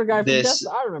spider guy from This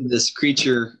Destiny. I remember this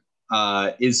creature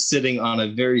is sitting on a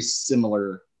very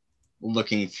similar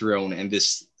looking throne, and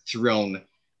this throne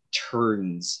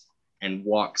turns and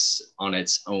walks on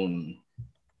its own,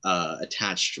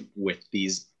 attached with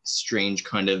these strange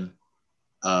kind of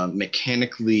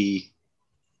mechanically,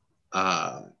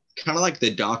 kind of like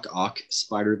the Doc Ock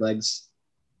spider legs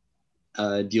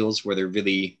deals, where they're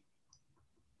really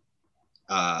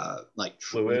like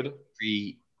Fluid.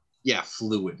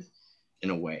 Fluid in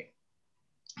a way,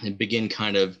 and begin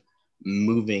kind of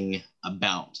moving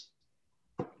about.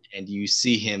 And you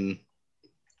see him,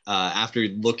 after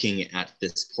looking at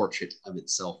this portrait of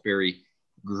itself, very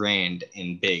grand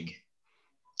and big,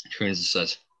 turns and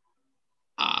says,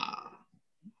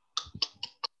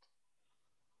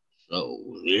 so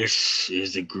this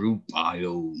is the group I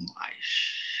owe my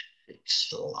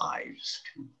 6 lives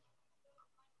to.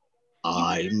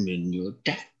 I'm in your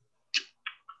debt.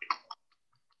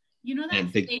 You know that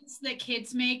face that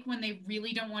kids make when they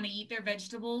really don't want to eat their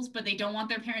vegetables, but they don't want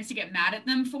their parents to get mad at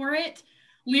them for it?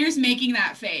 Lear's making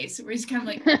that face where he's kind of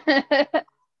like...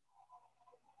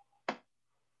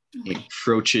 He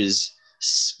approaches,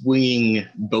 swinging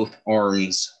both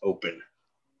arms open.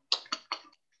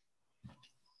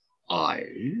 I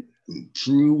am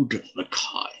Brood the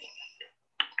Kind.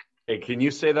 Hey, can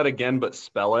you say that again, but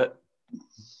spell it?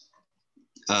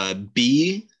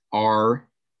 B-R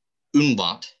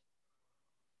umlaut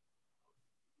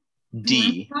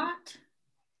D.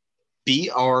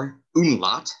 B-R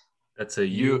umlaut. That's a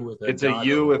U with a It's a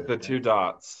U with the 2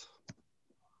 dots.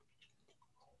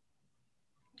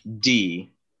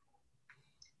 D.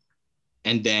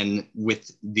 And then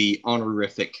with the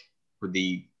honorific for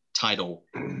the title,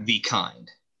 The Kind.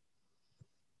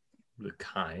 The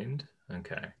Kind?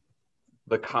 Okay.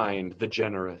 The kind, the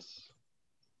generous.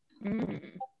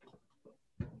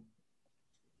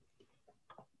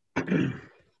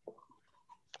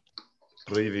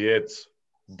 Privyet,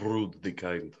 Brood the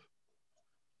Kind.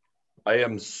 I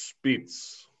am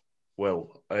Spitz.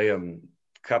 Well, I am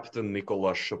Captain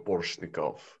Nicholas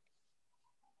Shaporshnikov,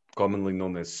 commonly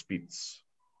known as Spitz.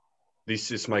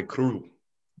 This is my crew,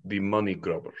 the Money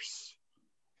Grubbers.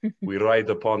 We ride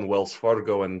upon Wells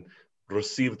Fargo and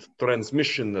received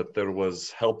transmission that there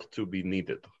was help to be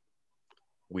needed.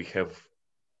 We have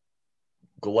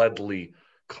gladly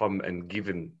come and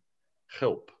given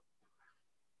help.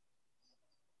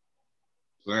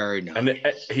 Very nice. And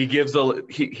he gives a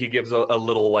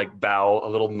little like bow, a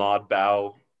little nod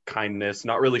bow, kindness.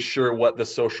 Not really sure what the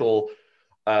social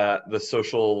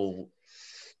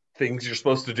things you're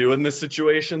supposed to do in this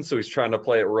situation, so he's trying to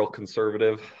play it real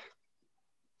conservative.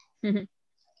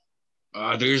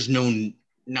 There's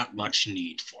not much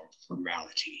need for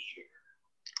formality here.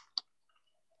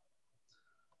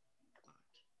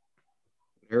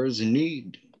 There is a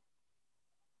need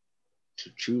to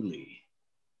truly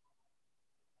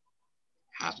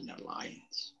have an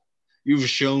alliance. You've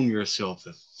shown yourself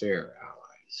a fair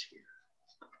allies here.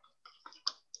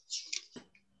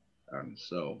 And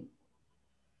so,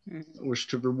 I wish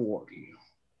to reward you.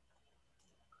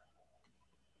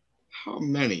 How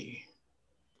many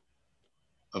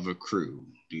of a crew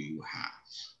do you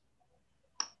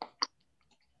have?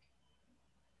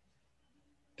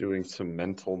 Doing some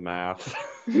mental math,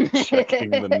 checking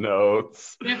the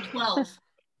notes. We have 12.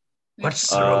 What's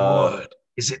the reward?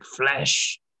 Is it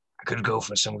flesh? I could go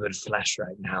for some good flesh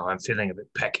right now. I'm feeling a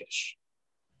bit peckish.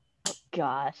 Oh,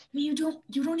 gosh. You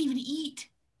don't even eat.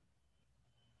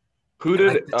 Who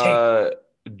did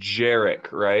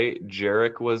Jarek, right?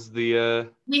 Jarek was the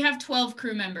We have 12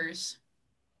 crew members.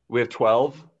 We have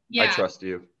 12? Yeah. I trust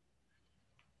you.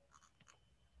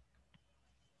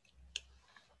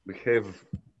 We have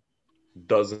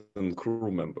dozen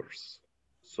crew members.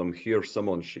 Some here, some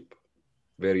on ship.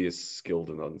 Various skilled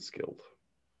and unskilled.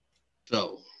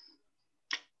 So,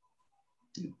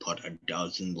 you put a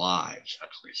dozen lives at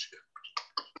risk.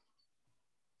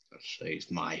 That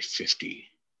saves my 50.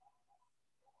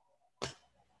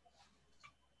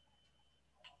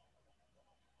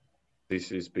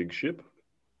 This is big ship.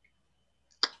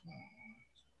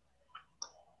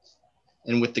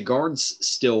 And with the guards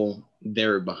still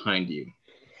there behind you,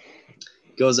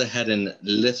 goes ahead and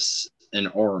lifts an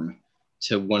arm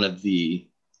to one of the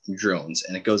drones,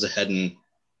 and it goes ahead and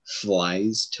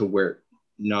flies to where,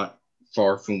 not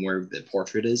far from where the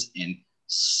portrait is, and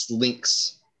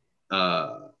slinks,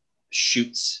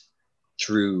 shoots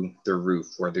through the roof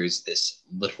where there's this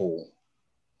little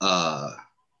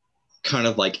kind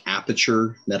of like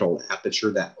metal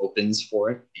aperture that opens for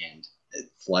it, and it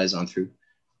flies on through.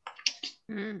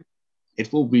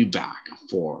 It will be back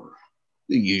for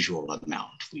the usual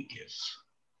amount we give.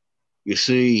 You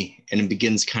see, and it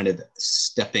begins kind of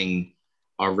stepping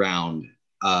around,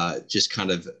 just kind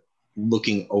of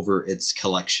looking over its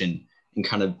collection and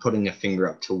kind of putting a finger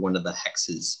up to one of the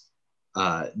hexes.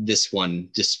 This one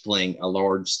displaying a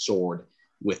large sword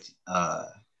with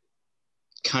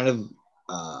kind of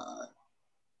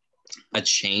a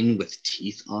chain with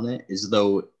teeth on it, as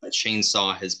though a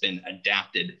chainsaw has been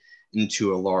adapted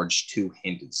into a large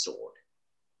two-handed sword.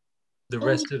 The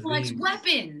rest of these the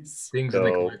weapons things in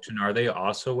the collection, are they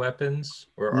also weapons?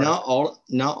 Or not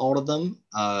all of them.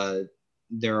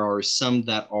 There are some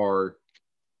that are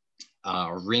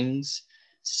rings,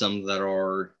 some that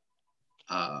are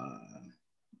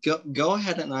go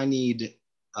ahead, and I need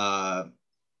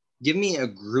give me a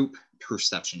group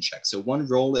perception check. So one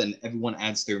roll, and everyone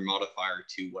adds their modifier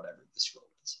to whatever this roll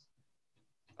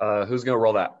is. Who's gonna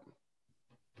roll that?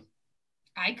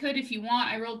 I could if you want.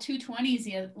 I rolled 2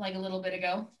 20s like a little bit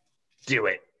ago. Do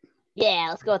it. Yeah,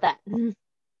 let's go with that.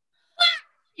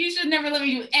 You should never let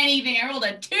me do anything. I rolled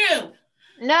a 2.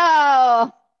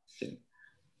 No.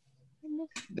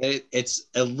 It's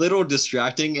a little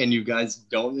distracting, and you guys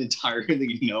don't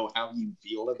entirely know how you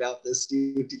feel about this,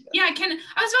 dude. Yeah, I was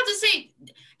about to say,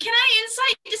 can I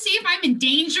insight to see if I'm in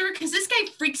danger? Because this guy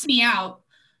freaks me out.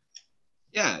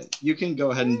 Yeah, you can go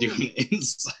ahead and do an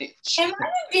insight check. Am I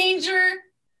in danger?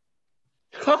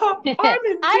 I'm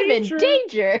in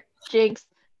danger, Jinx.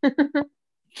 Can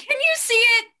you see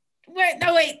it?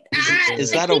 Wait.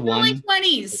 Is that a 1? Rolling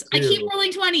 20s. I keep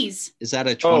rolling 20s. Is that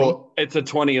a 20? Oh, it's a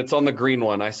 20. It's on the green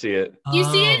one. I see it. You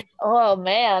see it? Oh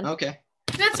man. Okay.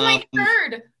 That's my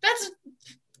third. That's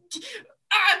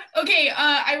okay.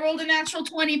 I rolled a natural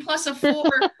 20 plus a 4.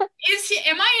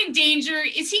 Am I in danger?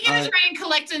 Is he gonna try and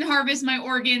collect and harvest my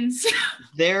organs?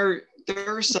 There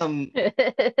are some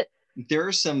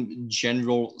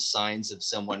general signs of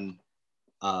someone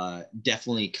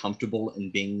definitely comfortable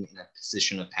in being in a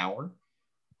position of power,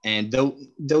 and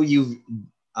though you've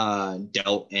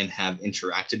dealt and have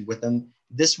interacted with them,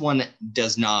 this one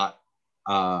has not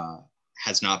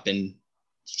been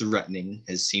threatening,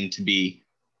 has seemed to be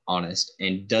honest,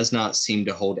 and does not seem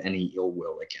to hold any ill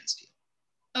will against you.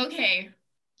 Okay,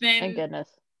 then Thank goodness.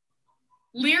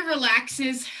 Lear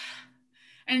relaxes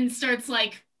and starts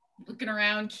like looking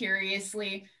around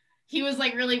curiously. He was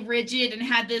like really rigid and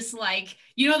had this like,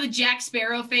 the Jack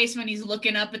Sparrow face when he's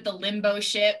looking up at the limbo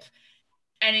ship.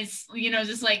 And it's,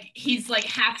 just like, he's like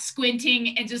half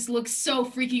squinting and just looks so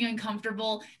freaking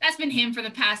uncomfortable. That's been him for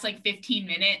the past like 15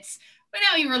 minutes. But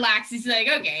now he relaxes. He's like,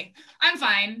 okay, I'm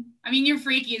fine. I mean, you're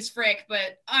freaky as frick,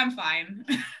 but I'm fine.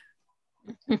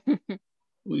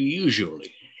 We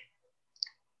usually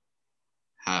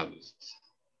have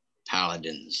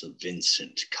paladins of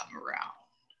Vincent come around.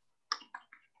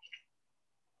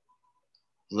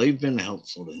 They've been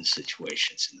helpful in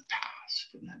situations in the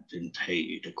past and have been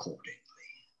paid accordingly.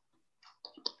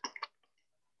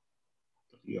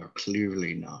 But we are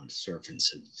clearly not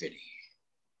servants of Vidi.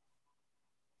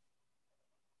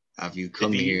 Have you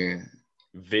come here?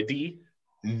 Vidi?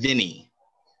 Vinny.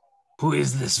 Who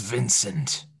is this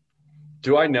Vincent?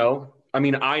 Do I know? I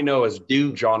mean, I know as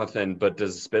Jonathan, but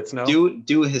does Spitz know?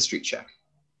 Do a history check.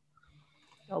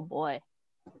 Oh boy.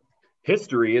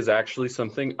 History is actually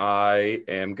something I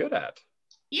am good at.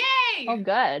 Yay! Oh,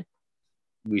 good.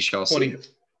 We shall see.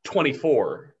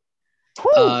 24.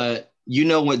 You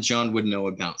know what John would know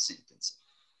about St. Vincent.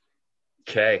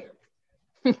 Okay.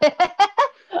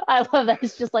 I love that.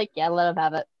 It's just like, yeah, let him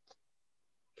have it.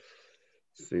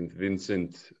 St.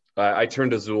 Vincent. I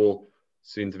turned to Zool.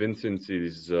 St. Vincent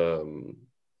is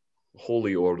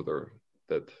holy order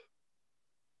that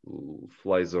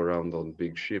flies around on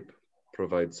big ship,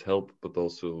 provides help, but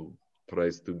also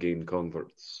tries to gain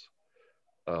converts.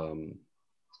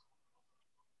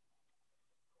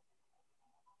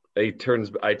 I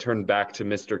turn back to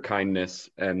Mr. Kindness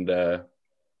and do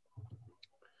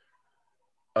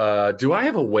I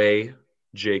have a way,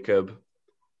 Jacob,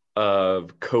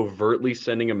 of covertly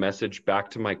sending a message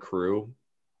back to my crew?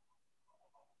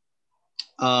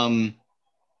 No.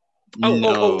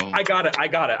 I got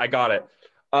it.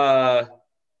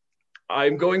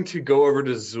 I'm going to go over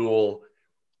to Zool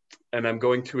and I'm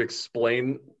going to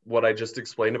explain what I just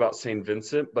explained about St.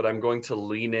 Vincent, but I'm going to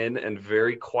lean in and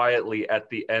very quietly at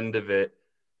the end of it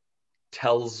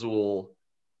tell Zool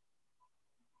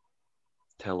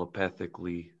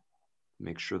telepathically,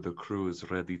 make sure the crew is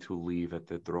ready to leave at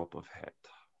the drop of hat.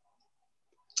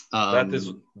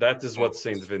 That is what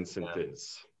St. Vincent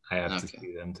is. I have to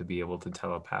see them to be able to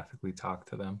telepathically talk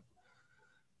to them.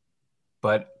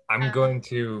 But I'm going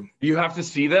to... You have to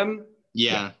see them?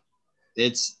 Yeah.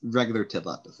 It's regular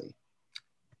telepathy.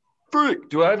 Frick,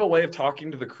 do I have a way of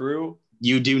talking to the crew?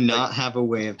 You do not have a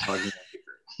way of talking to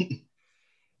the crew.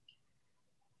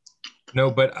 No,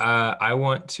 but I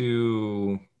want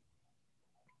to...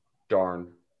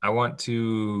 Darn. I want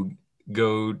to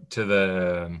go to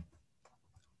the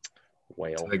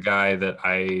whale, the guy that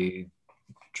I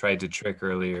tried to trick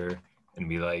earlier and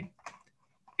be like,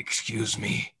 "Excuse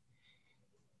me,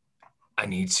 I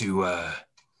need to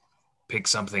pick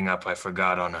something up I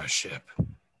forgot on our ship.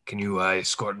 Can you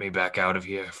escort me back out of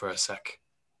here for a sec?"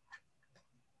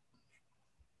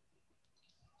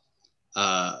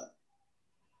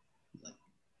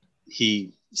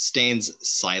 He stands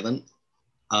silent.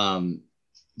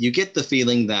 You get the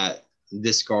feeling that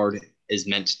this guard is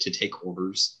meant to take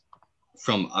orders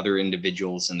from other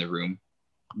individuals in the room,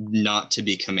 not to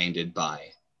be commanded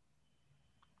by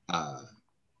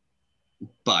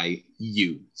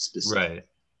you specifically. Right.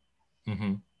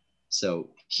 Mm-hmm. So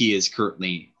he is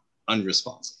currently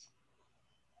unresponsive,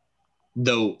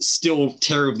 though still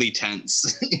terribly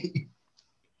tense.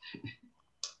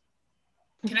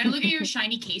 Can I look at your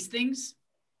shiny case things?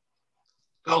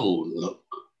 Oh, look.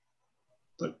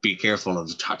 But be careful of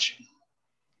the touching.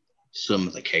 Some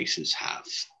of the cases have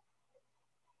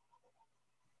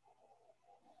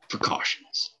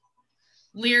precautions.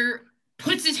 Lear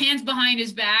puts his hands behind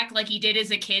his back like he did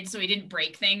as a kid so he didn't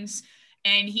break things.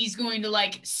 And he's going to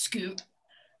like scoot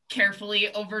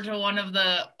carefully over to one of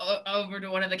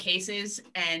the cases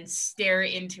and stare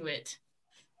into it.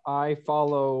 I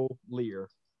follow Lear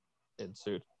in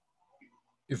suit.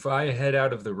 If I head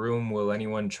out of the room, will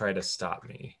anyone try to stop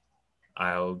me?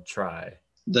 I'll try.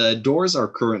 The doors are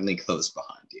currently closed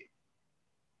behind you.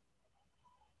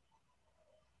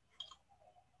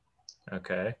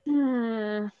 Okay.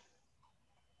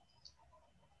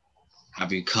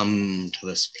 Have you come to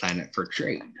this planet for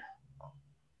trade,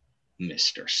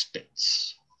 Mr.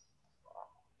 Spitz?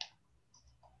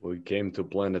 We came to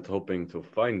planet hoping to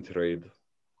find trade.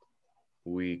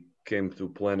 We came to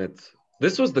planet...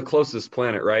 This was the closest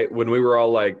planet, right? When we were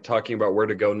all like talking about where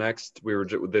to go next, was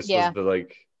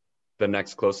the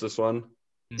next closest one.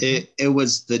 It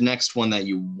was the next one that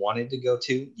you wanted to go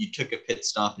to. You took a pit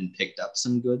stop and picked up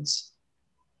some goods.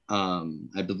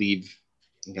 I believe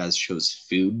you guys chose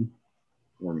food,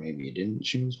 or maybe you didn't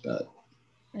choose, but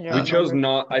we chose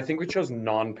I think we chose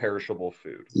non-perishable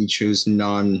food. You chose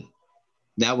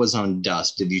that was on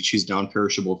Dust. Did you choose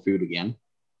non-perishable food again?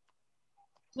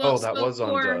 Well, that was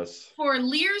on Dust. For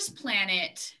Lear's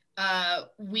planet,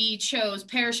 we chose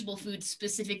perishable food,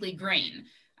 specifically grain.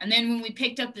 And then when we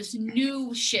picked up this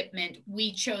new shipment,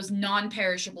 we chose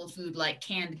non-perishable food like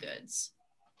canned goods.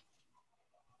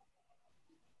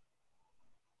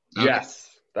 Okay. Yes,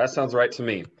 that sounds right to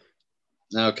me.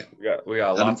 Okay. We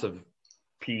got lots of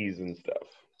peas and stuff.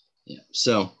 Yeah.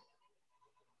 So,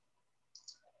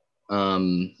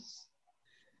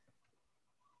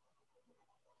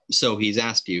 so he's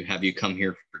asked you, have you come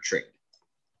here for trade?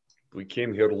 We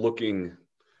came here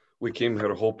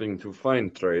hoping to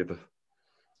find trade.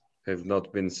 Have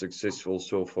not been successful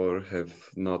so far, have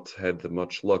not had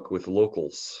much luck with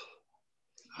locals.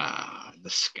 The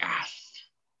scath.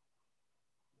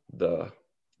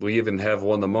 We even have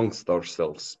one amongst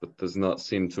ourselves, but does not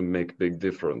seem to make big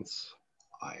difference.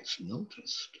 I've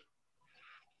noticed.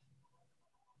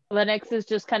 Lennox is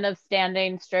just kind of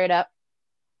standing straight up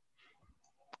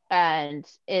and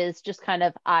is just kind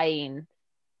of eyeing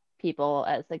people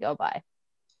as they go by.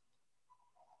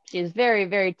 She's very,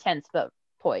 very tense, but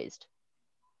poised.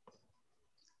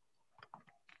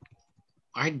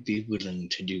 I'd be willing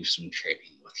to do some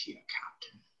trading with you,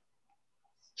 Captain.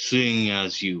 Seeing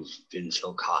as you've been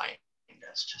so kind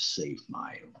as to save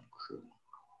my own crew.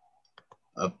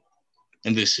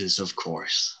 And this is, of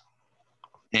course,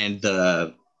 and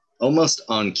almost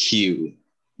on cue,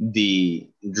 the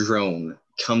drone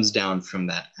comes down from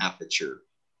that aperture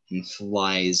and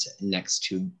flies next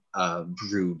to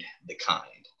Brood the Kind.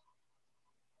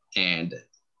 And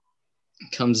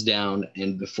comes down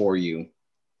and before you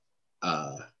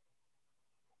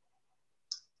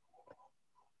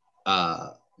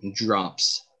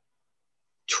drops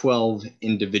 12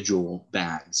 individual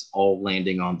bags, all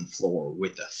landing on the floor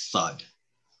with a thud,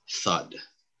 thud,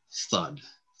 thud,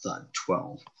 thud.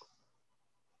 12.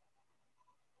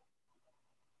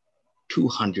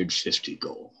 250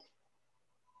 gold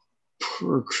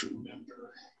per crew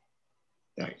member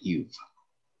that you've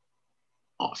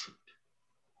offered.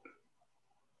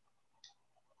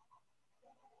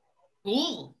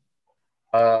 Cool.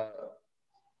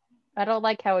 I don't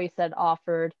like how he said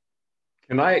offered.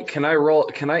 Can I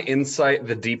insight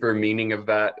the deeper meaning of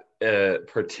that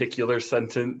particular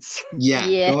sentence?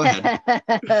 Yeah. Go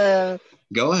ahead.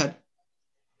 Go ahead.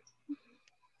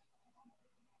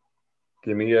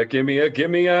 Give me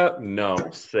a no,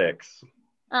 6.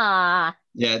 Ah.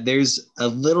 Yeah, there's a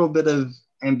little bit of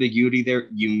ambiguity there.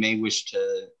 You may wish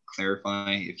to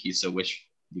clarify if you so wish.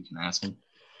 You can ask him.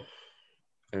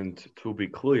 And to be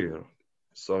clear,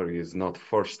 sorry is not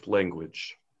first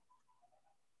language.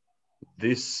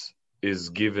 This is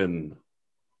given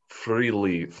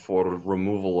freely for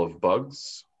removal of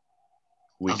bugs.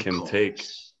 We can take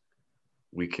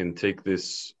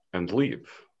this and leave.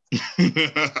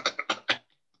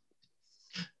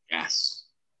 Yes.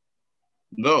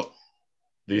 No.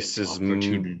 This is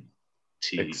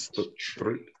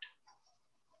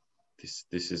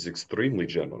this is extremely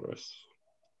generous.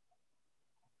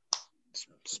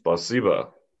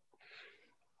 Spasiba.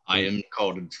 I am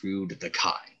called Intrude the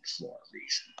Kind for a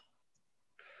reason.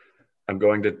 I'm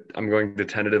going to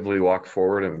tentatively walk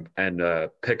forward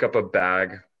and pick up a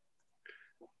bag.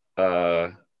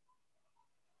 Does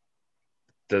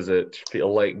it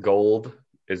feel like gold?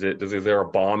 Is there a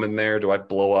bomb in there? Do I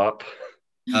blow up?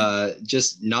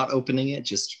 Just not opening it,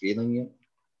 just feeling it.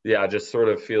 Yeah, just sort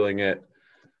of feeling it.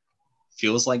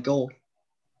 Feels like gold.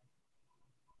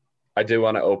 I do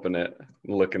want to open it,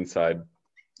 look inside.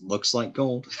 Looks like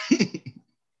gold.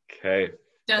 Okay.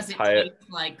 Does it taste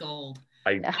like gold?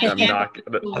 I'm not gonna...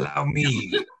 Allow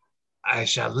me. I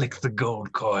shall lick the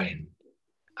gold coin.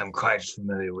 I'm quite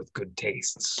familiar with good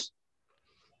tastes.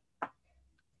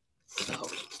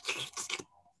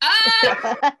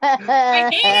 I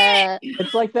hate it.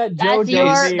 It's like that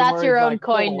JoJo. That's your own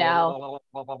coin now.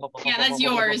 Yeah, that's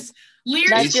yours. Lear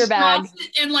That's your bag.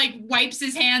 And like wipes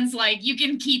his hands like you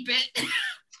can keep it.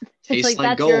 It's like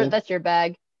that's gold. That's your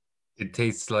bag. It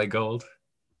tastes like gold.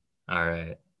 All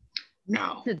right.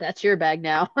 No. That's your bag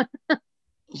now.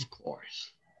 Of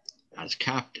course. As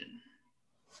captain.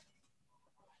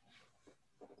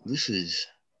 This is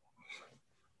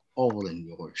all in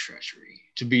your treasury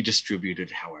to be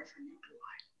distributed however you'd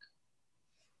like.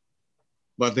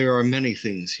 But there are many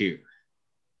things here.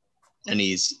 And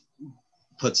he's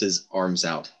puts his arms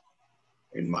out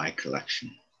in my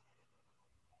collection.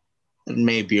 It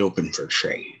may be open for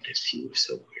trade if you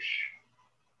so wish.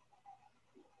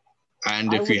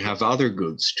 And if you have other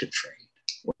goods to trade,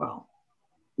 well,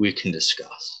 we can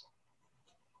discuss.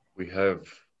 We have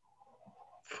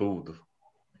food.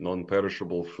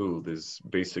 Non-perishable food is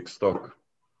basic stock.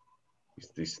 Is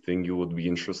this thing you would be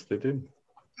interested in?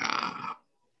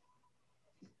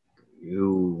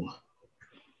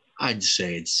 I'd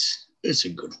say it's a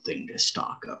good thing to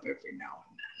stock up every now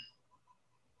and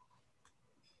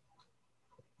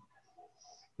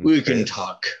then. We can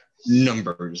talk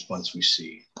numbers once we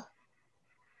see.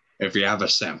 If you have a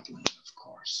sampling, of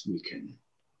course, we can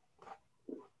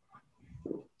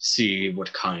see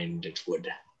what kind it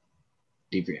would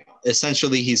deviate.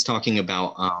 Essentially, he's talking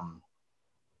about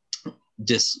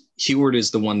Heward is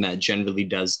the one that generally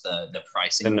does the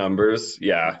pricing. The numbers,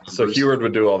 yeah. So Heward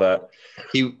would do all that.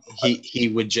 He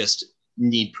would just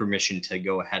need permission to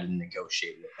go ahead and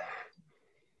negotiate with that.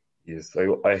 Yes,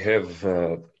 I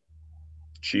have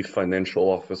Chief Financial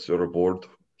Officer aboard.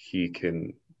 He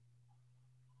can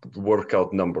work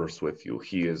out numbers with you.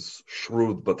 He is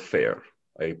shrewd but fair.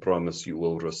 I promise you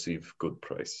will receive good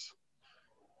price.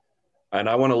 And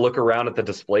I want to look around at the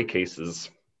display cases.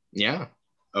 Yeah.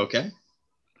 Okay. I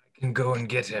can go and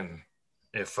get him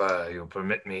if you'll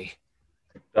permit me.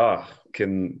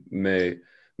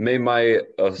 May my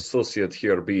associate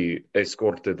here be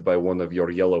escorted by one of your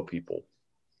yellow people?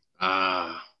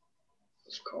 Of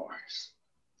course.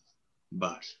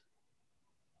 But,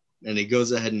 and he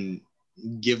goes ahead and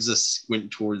gives a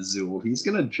squint towards Zool. He's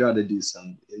going to try to do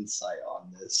some insight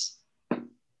on this. All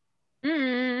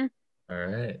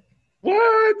right.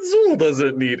 What? Zool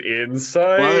doesn't need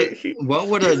insight. What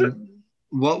would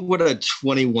a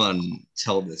 21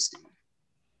 tell this dude?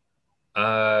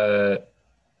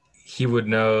 He would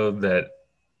know that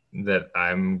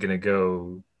I'm gonna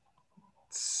go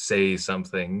say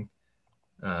something.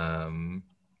 Like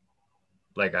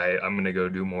I'm gonna go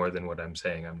do more than what I'm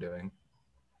saying I'm doing.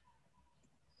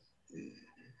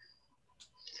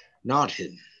 Not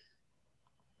him.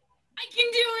 I can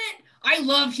do it. I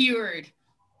love Heward.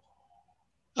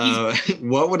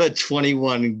 What would a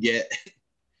 21 get?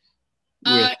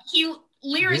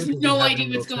 Lear has no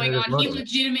idea what's going on. He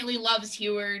legitimately loves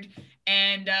Heward,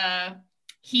 and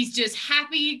he's just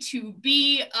happy to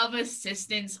be of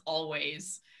assistance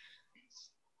always.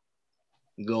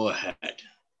 Go ahead,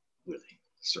 Willie,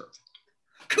 sir.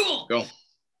 Cool. Go.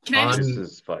 Can I? This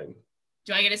is fine.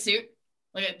 Do I get a suit?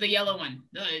 Like the yellow one,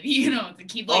 the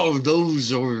Keyblade. Oh,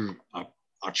 those are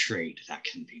a trade that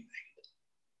can be made.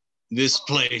 This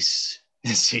place,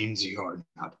 it seems you are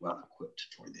not well equipped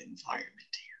for the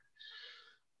environment here.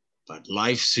 But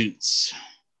life suits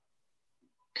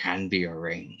can be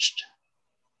arranged.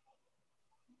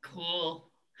 Cool.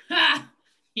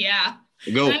 Yeah.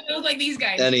 Go. I look like these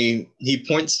guys. And he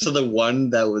points to the one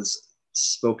that was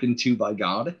spoken to by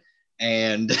God,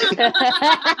 and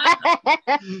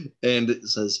and it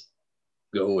says,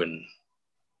 "Go and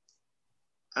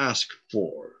ask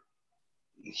for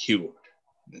Heward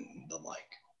and the like.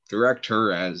 Direct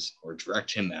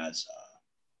him as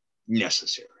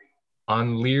necessary."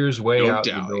 On Lear's way Don't out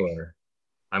dally. the door,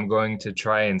 I'm going to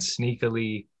try and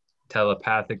sneakily,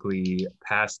 telepathically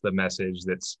pass the message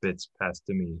that Spitz passed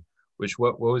to me.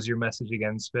 What was your message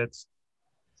again, Spitz?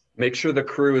 Make sure the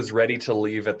crew is ready to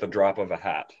leave at the drop of a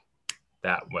hat.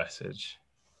 That message.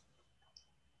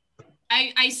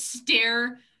 I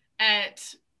stare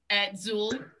at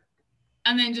Zool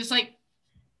and then just like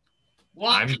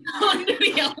walk onto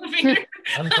the elevator.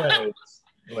 I'm trying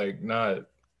to like not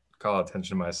call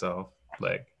attention to myself.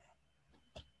 Like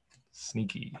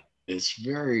sneaky. It's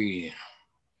very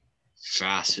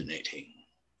fascinating,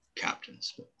 Captain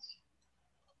Smith,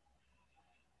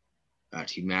 that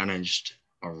he managed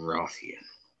a Rothian.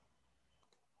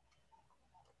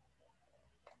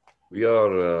 We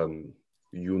are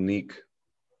unique,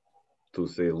 to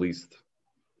say the least.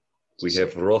 We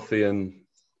have Rothian,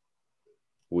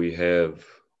 we have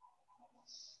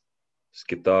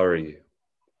Skitari,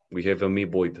 we have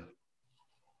Amoeboid,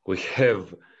 we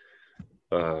have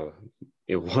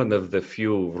one of the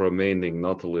few remaining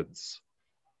Nautilids.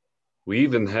 We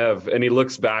even have, and he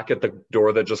looks back at the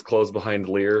door that just closed behind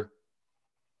Lear,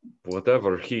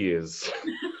 whatever he is.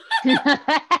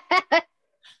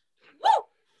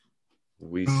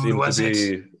 We seem to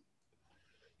be...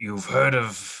 You've heard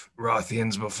of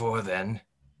Rothians before then?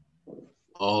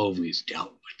 Always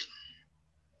dealt with them.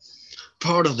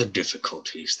 Part of the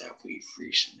difficulties that we've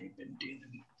recently been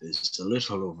dealing with is a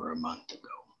little over a month ago.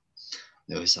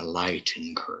 There was a light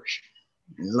incursion.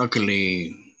 And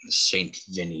luckily, St.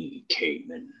 Vinny came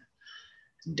and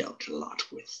dealt a lot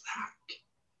with that.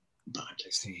 But I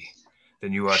see.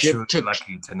 Then you are truly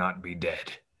lucky to not be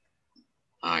dead.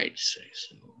 I'd say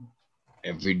so.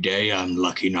 Every day I'm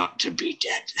lucky not to be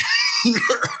dead.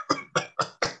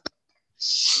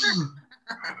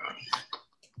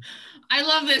 I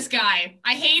love this guy.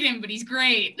 I hate him, but he's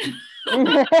great.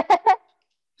 But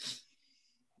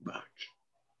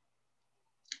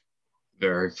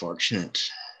very fortunate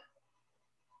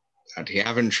that you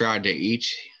haven't tried to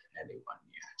eat anyone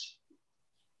yet.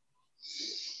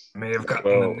 May have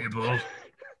gotten a nibble.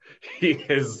 He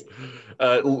is,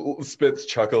 Spitz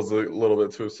chuckles a little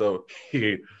bit too, so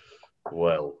he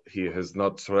has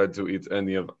not tried to eat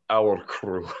any of our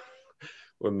crew.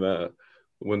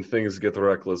 When things get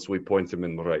reckless, we point him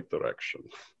in the right direction.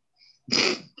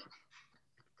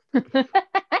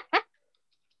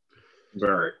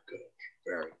 Very good,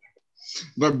 very good.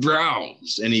 But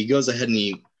Browns, and he goes ahead and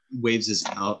he waves his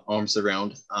arms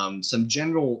around. Some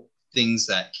general things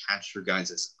that catch your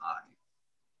guys' eye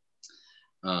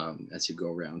as you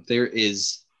go around. There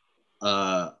is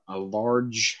a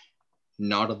large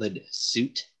Nautilid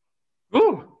suit.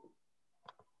 Ooh.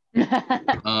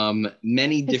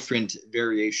 Many different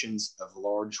variations of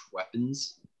large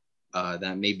weapons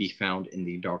that may be found in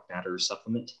the Dark Matter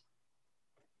supplement.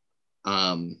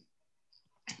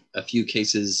 A few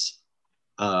cases,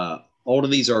 all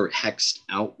of these are hexed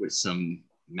out with some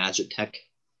magic tech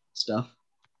stuff,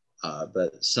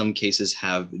 but some cases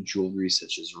have jewelry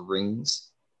such as rings.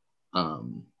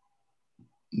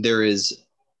 There is,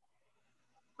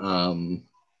 and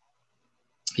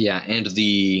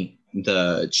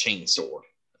the chain sword,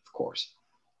 of course.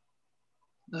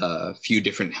 A few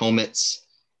different helmets,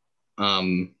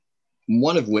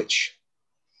 one of which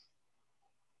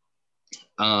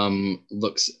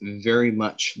looks very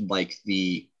much like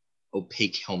the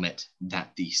opaque helmet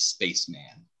that the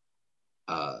spaceman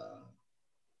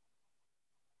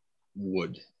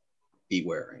would be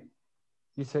wearing.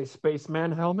 You say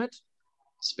spaceman helmet?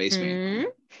 Spaceman.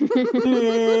 What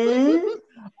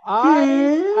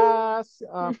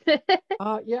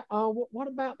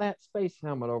about that space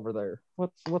helmet over there?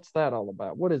 What's that all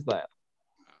about? What is that?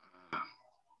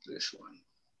 This one.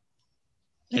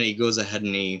 And he goes ahead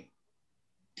and he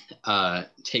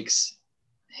takes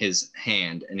his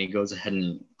hand and he goes ahead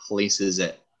and places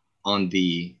it on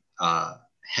the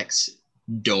hex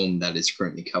dome that is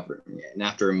currently covering it. And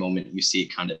after a moment, you see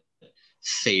it kind of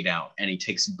fade out, and he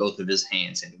takes both of his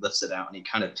hands and he lifts it out and he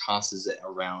kind of tosses it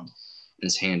around in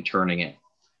his hand, turning it.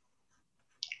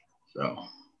 So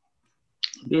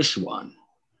this one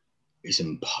is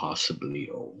impossibly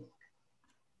old.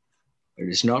 It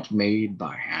is not made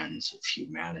by hands of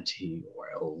humanity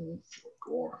or elf or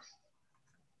dwarf.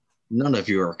 None of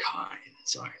your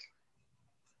kinds either.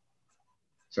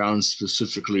 Found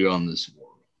specifically on this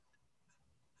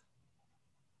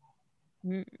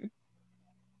world.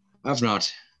 I've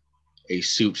not a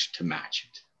suit to match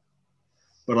it,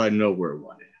 but I know where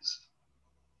one is.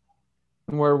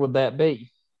 And where would that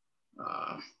be?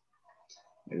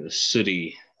 In a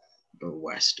city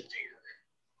west of here.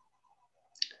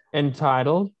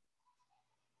 Entitled?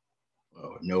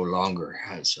 Well, it no longer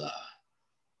has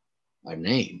a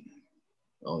name.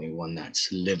 Only one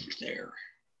that's lived there.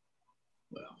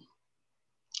 Well,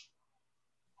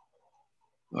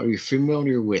 are you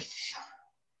familiar with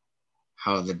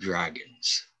how the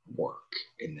dragons work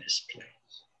in this place?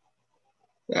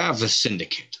 They have a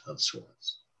syndicate of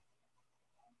sorts.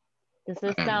 Does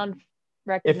this sound If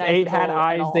recognizable? 8 had at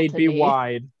eyes, all they'd to be me?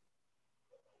 wide.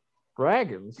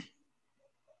 Dragons?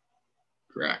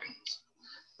 Dragons.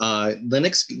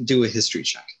 Lennox, do a history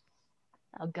check.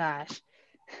 Oh gosh.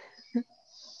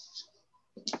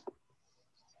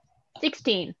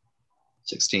 16.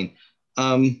 16.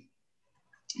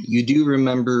 You do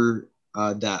remember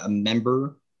that a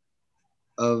member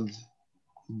of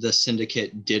the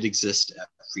syndicate did exist at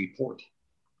Freeport.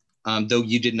 Though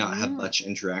you did not have much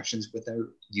interactions with her,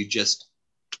 you just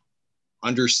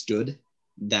understood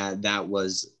that that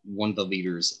was one of the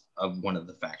leaders of one of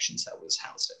the factions that was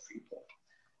housed at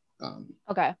Freeport.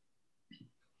 Okay.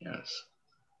 Yes.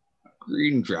 A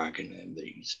green dragon in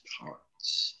these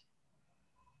parts.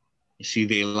 You see,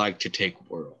 they like to take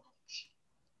worlds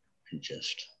and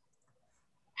just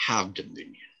have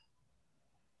dominion.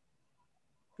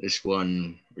 This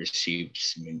one received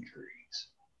some injuries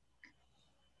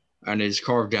and has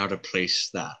carved out a place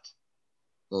that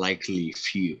likely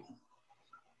few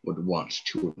would want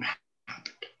to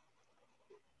inhabit.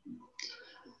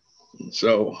 And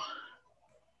so,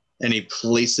 and he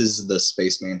places the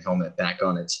spaceman helmet back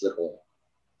on its little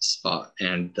spot,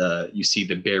 and you see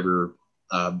the bearer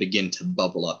begin to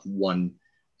bubble up one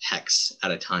hex at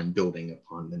a time, building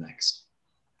upon the next.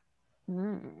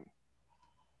 And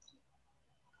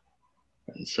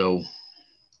so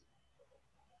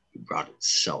it brought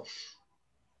itself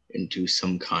into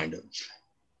some kind of,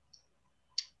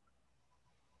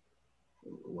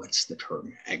 what's the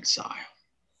term, exile.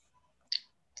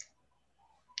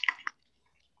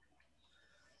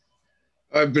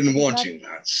 I've been wanting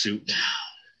that suit. It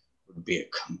would be a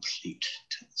complete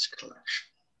to this collection.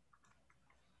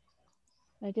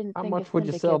 I didn't How think much a would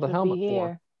you sell the syndicate helmet be for?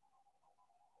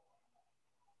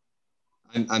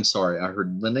 here. I'm sorry, I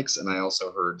heard Linux and I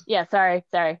also heard... Yeah, sorry.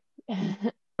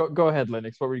 Go ahead,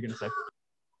 Lennox. What were you going to say?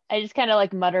 I just kind of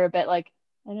like mutter a bit like,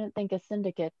 I didn't think a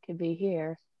syndicate could be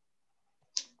here.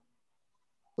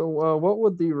 So what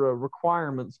would the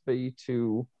requirements be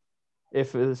to,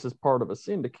 if this is part of a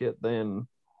syndicate, then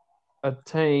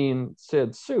attain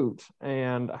said suit,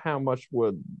 and how much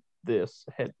would this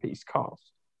headpiece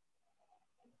cost?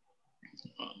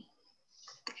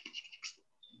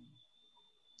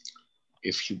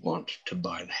 If you want to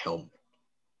buy the helmet,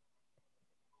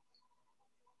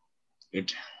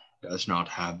 it does not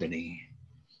have any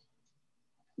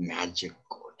magic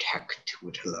or tech to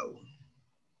it alone.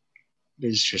 It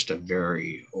is just a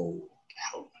very old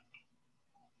helmet.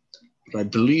 But I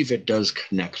believe it does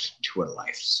connect to a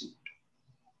life suit.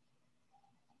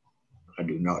 I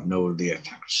do not know the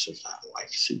effects of that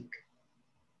life suit,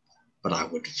 but I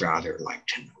would rather like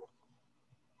to know.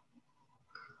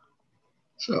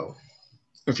 So,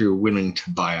 if you're willing to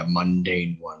buy a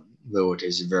mundane one, though it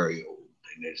is very old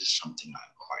and it is something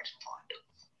I'm quite fond of.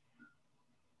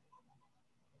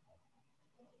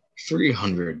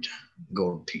 300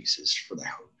 gold pieces for the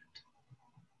helmet.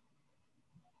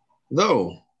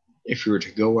 Though, if you were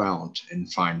to go out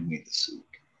and find me the suit,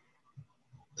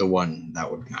 the one that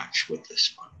would match with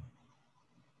this one,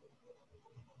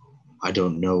 I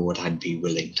don't know what I'd be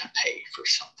willing to pay for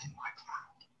something like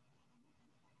that.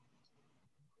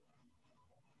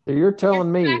 So you're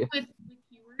telling me... With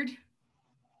Heward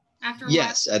after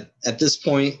Yes, at this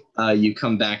point, you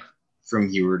come back from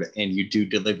Heward and you do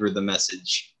deliver the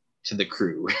message to the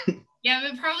crew. Yeah,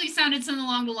 it probably sounded something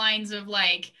along the lines of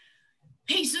like,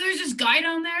 hey, so there's this guy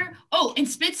down there. Oh, and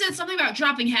Spitz said something about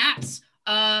dropping hats.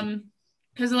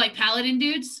 Because of like paladin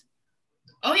dudes.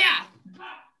 Oh yeah.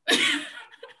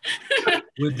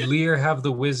 Would Lear have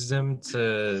the wisdom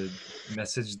to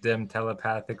message them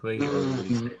telepathically? Or would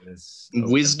he say this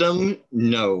Wisdom?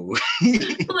 No.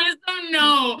 Wisdom?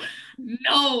 No.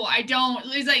 No, I don't.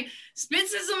 He's like,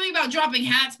 Spitz says something about dropping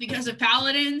hats because of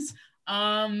paladins.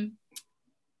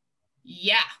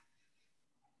 Yeah.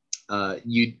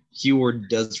 Heward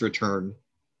does return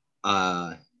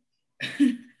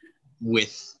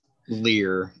with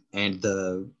Lear and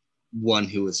the one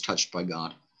who was touched by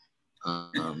God.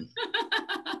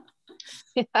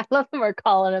 I love that we're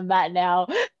calling him that now.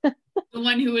 The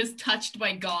one who was touched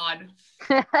by God.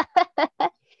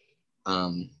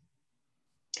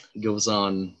 Goes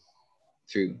on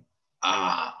through.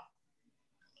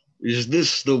 Is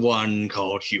this the one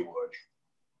called Heward?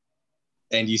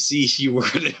 And you see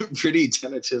Heward pretty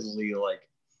tentatively like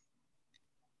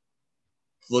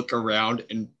look around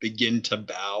and begin to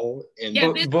bow. And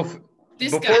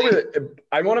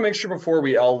I want to make sure before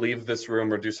we all leave this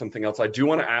room or do something else, I do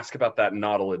want to ask about that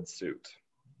Nautilid suit.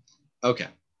 Okay.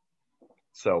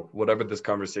 So whatever this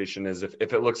conversation is,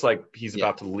 if it looks like he's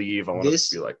about to leave, I want to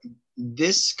be like.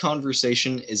 This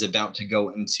conversation is about to go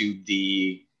into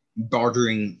the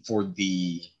bartering for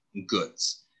the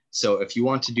goods. So if you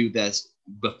want to do this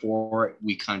before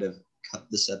we kind of cut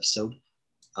this episode,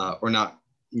 or not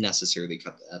necessarily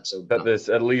cut the episode. Cut this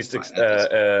at least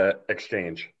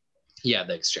exchange. Yeah,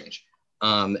 the exchange.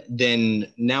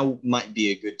 Then now might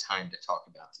be a good time to talk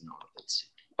about the Nautilid suit.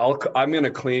 I'm going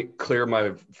to clear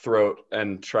my throat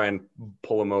and try and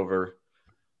pull him over.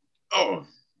 Oh,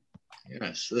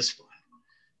 yes, this one.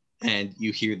 And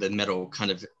you hear the metal kind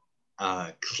of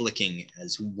clicking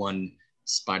as one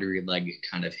spidery leg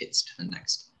kind of hits to the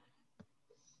next.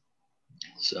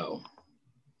 So,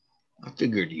 I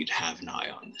figured you'd have an eye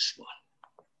on this one.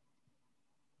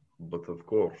 But of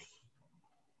course.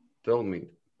 Tell me,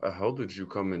 how did you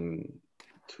come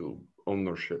into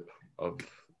ownership of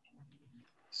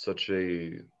such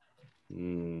a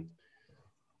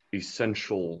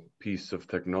essential piece of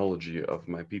technology of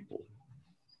my people?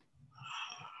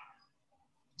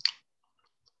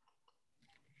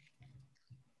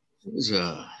 It was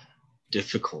a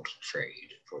difficult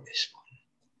trade for this one.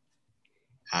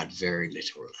 Had very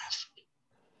little left.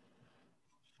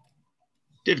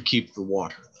 Did keep the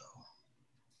water, though.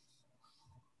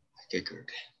 I figured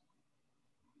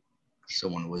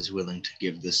someone was willing to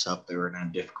give this up. They were in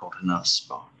a difficult enough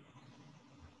spot.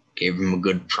 Gave him a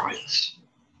good price.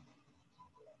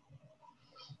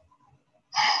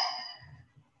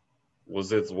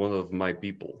 Was it one of my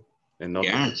people?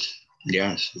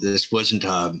 Yes. This wasn't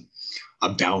a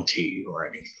bounty or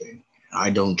anything. I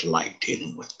don't like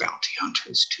dealing with bounty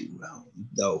hunters too well,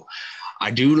 though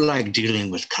I do like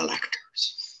dealing with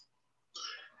collectors.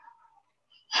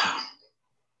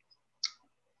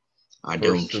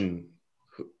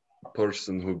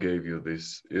 Person who gave you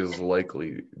this is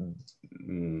likely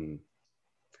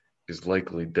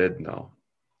dead now.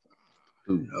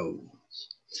 Who knows?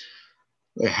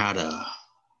 They had a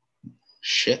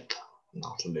ship,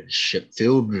 Nautilid ship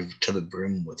filled to the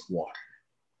brim with water.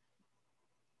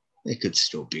 They could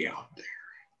still be out there.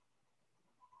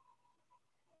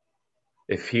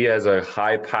 If he has a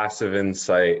high passive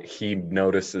insight, he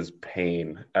notices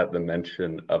pain at the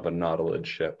mention of a Nautilid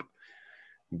ship.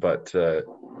 But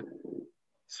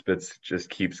Spitz just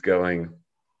keeps going.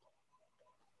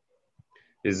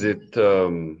 Is it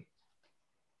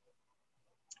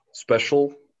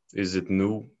special? Is it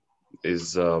new?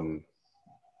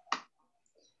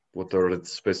 What are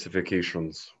its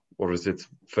specifications? Or is it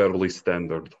fairly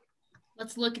standard?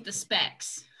 Let's look at the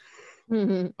specs.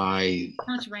 I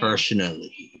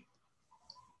personally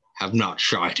have not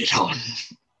tried it on,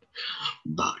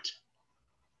 but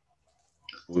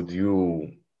would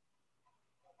you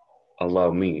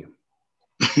allow me?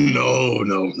 No.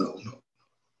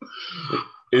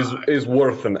 Is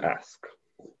worth an ask.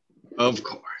 Of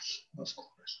course.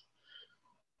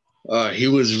 He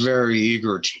was very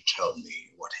eager to tell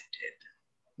me what it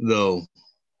did, though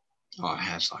I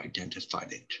have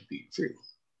identified it to be true.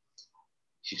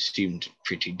 He seemed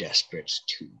pretty desperate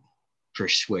to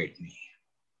persuade me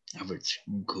of its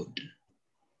good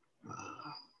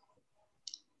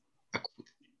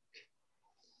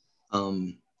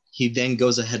equipment. He then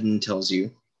goes ahead and tells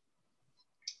you,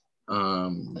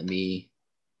 let me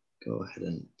go ahead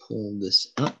and pull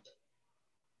this up.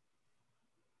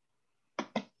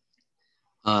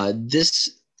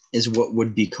 This is what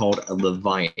would be called a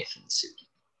Leviathan suit.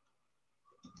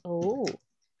 Oh.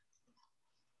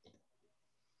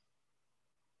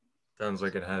 Sounds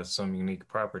like it has some unique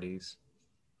properties.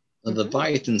 A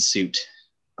Leviathan suit.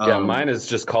 Yeah, mine is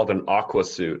just called an aqua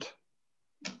suit.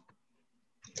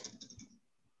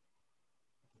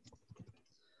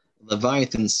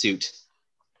 Leviathan suit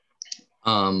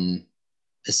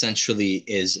essentially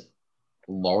is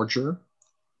larger,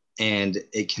 and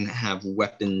it can have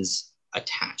weapons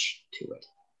attached to it.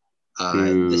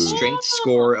 The strength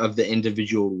score of the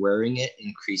individual wearing it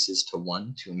increases to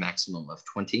 1 to a maximum of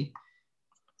 20.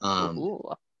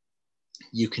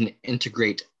 You can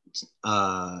integrate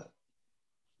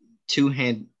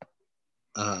two-hand.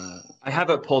 I have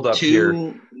it pulled up two here.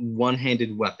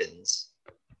 One-handed weapons,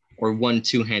 or one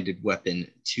two-handed weapon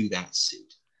to that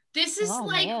suit. This is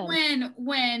when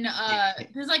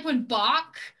this is like when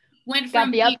Bach went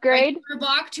from the upgrade regular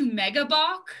Bach to Mega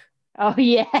Bach. Oh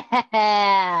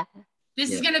yeah.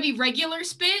 This is gonna be regular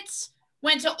Spitz.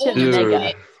 Went to Ultra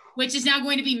Spitz, which is now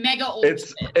going to be Mega Ultra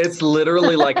Spitz. It's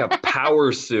literally like a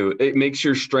power suit. It makes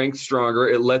your strength stronger.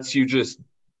 It lets you just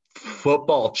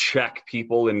football check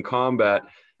people in combat,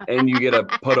 and you get to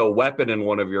put a weapon in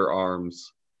one of your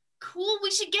arms. Cool.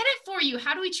 We should get it for you.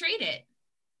 How do we trade it?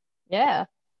 Yeah.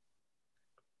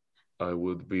 I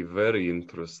would be very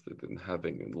interested in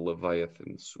having a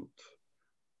Leviathan suit.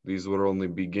 These were only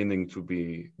beginning to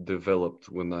be developed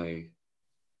when I...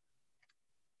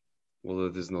 Well,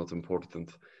 it is not important.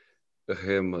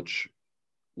 How much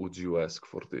would you ask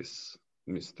for this,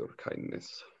 Mr.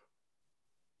 Kindness?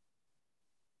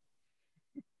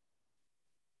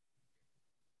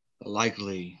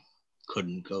 Likely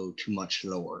couldn't go too much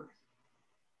lower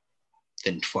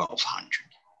than 1,200.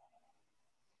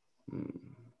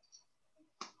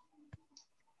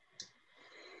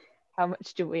 How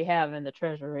much do we have in the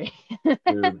treasury?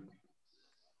 Dude,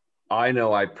 I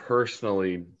know I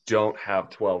personally don't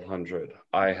have 1,200.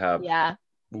 I have,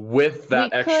 with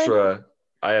that extra,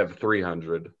 I have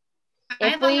 300.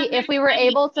 If we were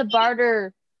able to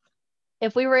barter,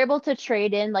 if we were able to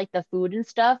trade in like the food and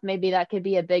stuff, maybe that could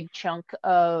be a big chunk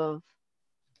of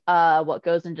what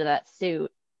goes into that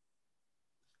suit.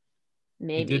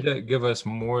 Maybe. He did give us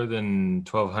more than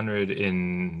 1,200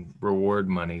 in reward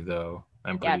money, though.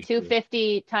 I'm pretty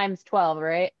 250 times 12,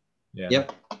 right? Yeah.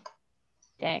 Yep.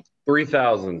 Dang.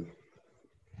 3,000.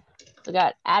 We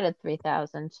got added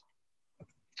 3,000.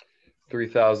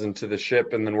 3,000 to the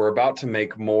ship, and then we're about to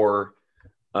make more.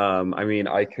 I mean,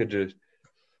 I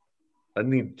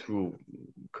need to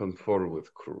confer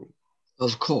with crew.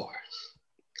 Of course.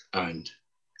 And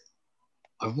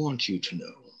I want you to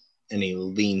know, and he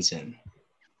leans in,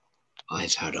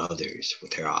 I've had others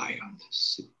with their eye on this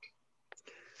suit.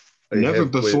 Never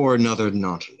before another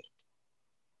Nautilus.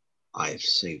 I have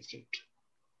saved it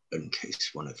in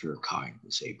case one of your kind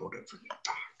was able to bring it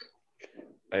back.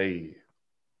 I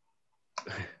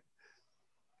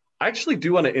actually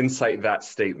do want to insight that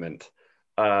statement.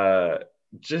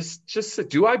 Just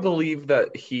do I believe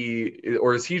that he,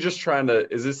 or is he just trying to,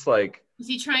 is this like, is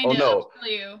he trying to no. kill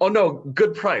you? Oh no,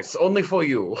 good price, only for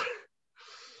you.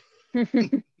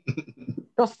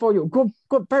 Just for you. Good,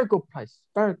 very good price.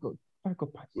 Very good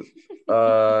price.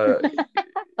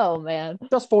 Oh man.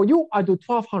 Just for you, I do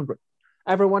 1,200.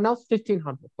 Everyone else,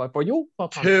 1,500. But for you,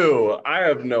 1,200. 2. I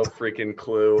have no freaking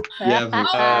clue. Yeah,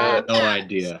 no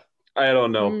idea. I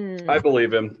don't know. I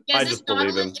believe him. I just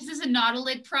believe him. Is this a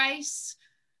Nautilus price?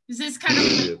 Is this kind of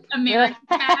like American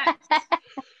tax?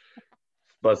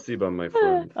 Spasiba, my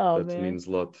friend. Oh, that means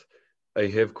a lot. I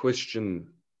have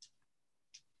question.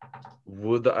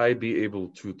 Would I be able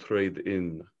to trade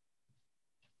in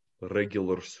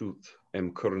regular suit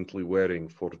I'm currently wearing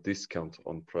for discount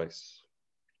on price?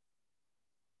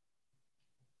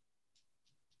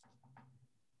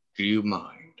 Do you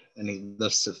mind? And he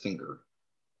lifts a finger.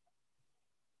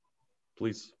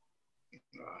 Please.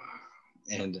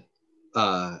 And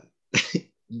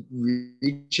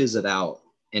reaches it out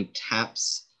and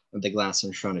taps the glass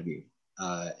in front of you.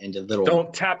 And a little...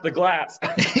 Don't tap the glass.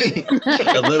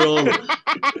 A little...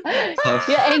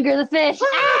 You anger the fish.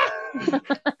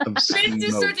 Finn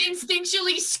just starts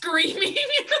instinctually screaming.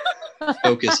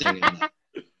 Focusing on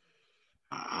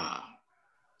that.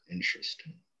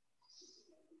 Interesting.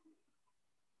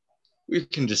 We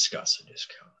can discuss a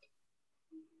discount.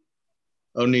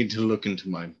 I'll need to look into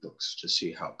my books to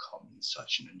see how common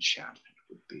such an enchantment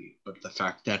would be, but the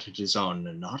fact that it is on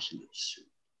a Nautilus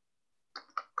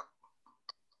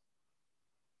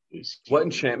suit. What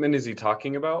enchantment is he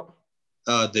talking about?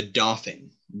 The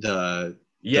dolphin. The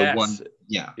one.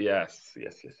 Yeah. Yes.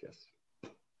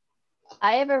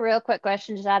 I have a real quick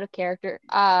question just out of character.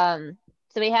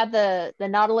 So we have the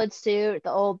Nautilus suit,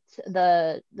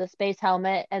 the space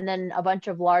helmet, and then a bunch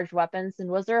of large weapons. And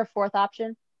was there a fourth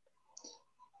option?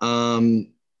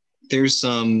 There's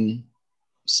some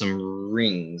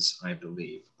rings, I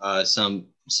believe.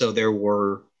 So there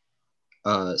were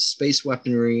space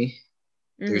weaponry.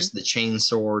 Mm-hmm. There's the chain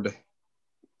sword.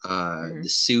 the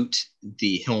suit,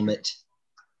 the helmet,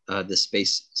 the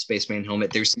spaceman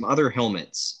helmet. There's some other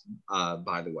helmets,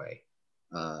 by the way.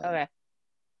 Okay.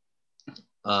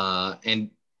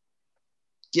 And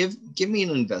give me an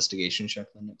investigation check,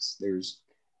 Linux. There's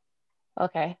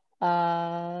Okay.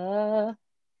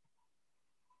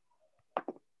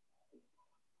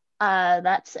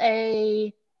 That's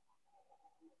a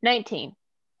 19.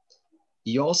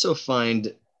 You also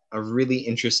find a really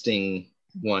interesting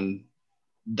one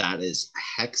that is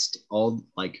hexed all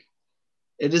like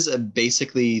it is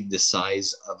basically the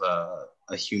size of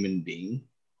a human being,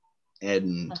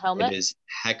 and it is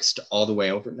hexed all the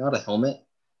way over. Not a helmet,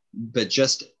 but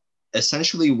just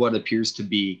essentially what appears to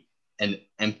be an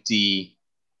empty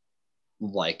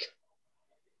like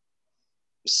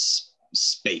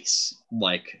space,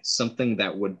 like something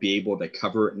that would be able to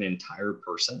cover an entire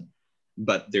person,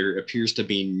 but there appears to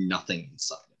be nothing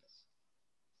inside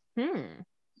of it.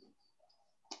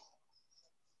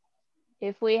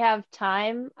 If we have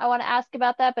time, I want to ask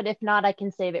about that, but if not, I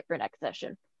can save it for next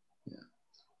session.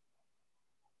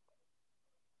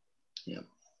 Yeah.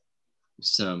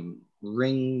 Some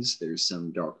rings, there's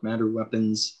some dark matter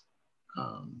weapons,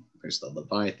 there's the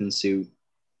Leviathan suit.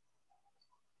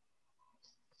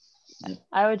 Yeah.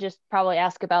 I would just probably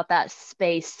ask about that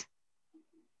space.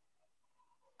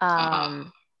 Yes.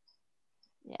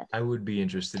 I would be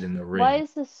interested in the ring. Why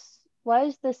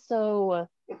is this so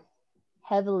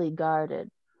heavily guarded?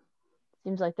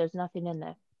 Seems like there's nothing in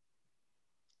there.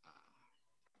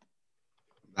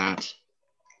 That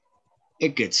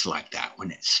it gets like that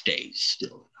when it stays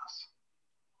still enough.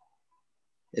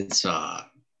 It's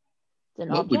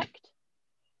an object?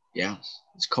 Yeah,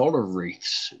 it's called a wraith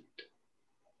suit.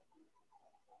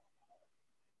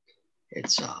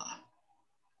 It's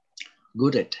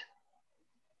good at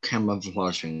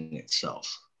camouflaging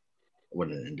itself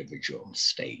when an individual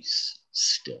stays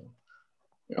still.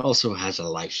 It also has a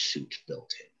life suit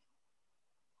built in.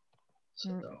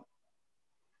 So,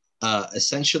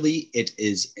 essentially, it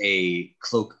is a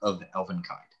cloak of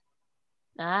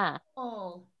Elvenkind.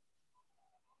 Oh.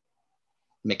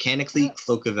 Mechanically,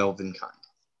 cloak of Elvenkind.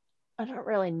 I don't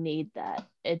really need that.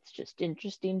 It's just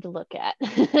interesting to look at.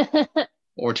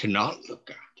 Or to not look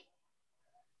at.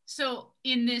 So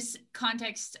in this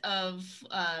context of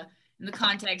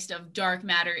dark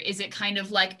matter, is it kind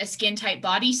of like a skin tight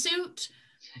bodysuit?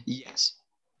 Yes.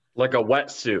 Like a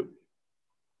wetsuit.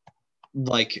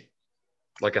 Like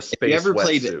a space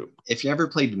wetsuit. If you ever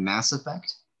played Mass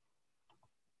Effect,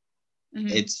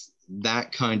 it's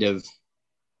that kind of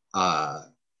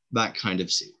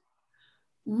suit.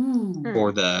 Ooh.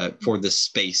 For the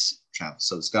space travel.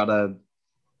 So it's got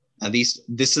at least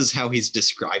this is how he's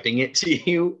describing it to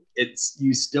you.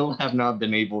 You still have not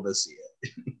been able to see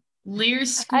it.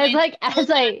 Lear's I was like,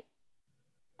 as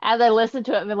I listened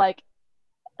to it, I'm like,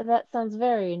 that sounds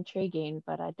very intriguing,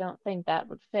 but I don't think that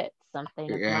would fit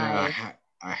something of my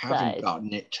I haven't size.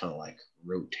 gotten it to like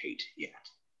rotate yet.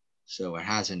 So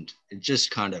it just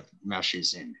kind of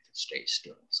meshes in if it stays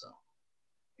still. So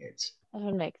that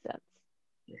would make sense.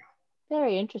 Yeah.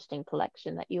 Very interesting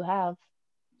collection that you have.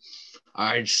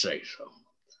 I'd say so.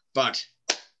 But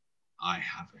I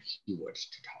have a Heward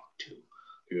to talk to.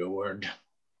 Heward.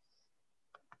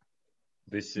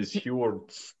 This is Heward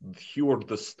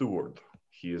the steward.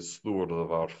 He is steward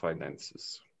of our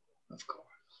finances. Of course.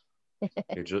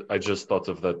 I just thought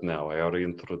of that now. I already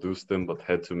introduced him, but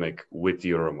had to make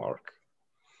witty remark.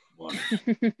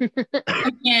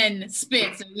 Again,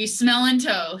 Spitz, are you smelling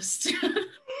toast?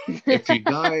 If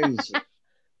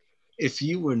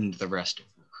you and the rest of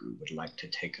the crew would like to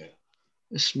take a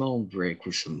small break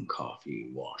with some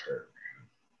coffee, water,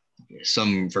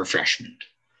 some refreshment.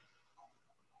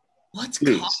 What's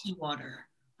coffee water?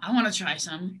 I want to try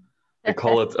some. They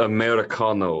call it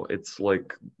Americano. It's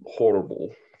like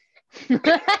horrible.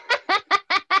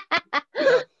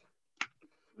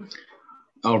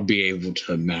 I'll be able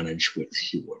to manage with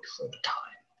Heward for the time.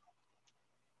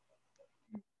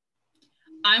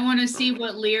 I want to see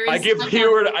what Lear is. I give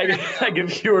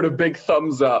Heward a big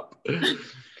thumbs up. And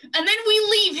then we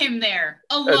leave him there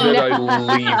alone. And then I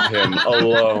leave him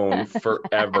alone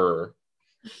forever.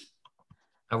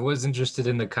 I was interested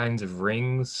in the kinds of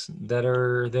rings that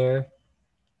are there.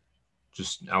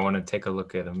 I want to take a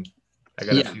look at them. I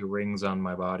got a few rings on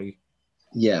my body.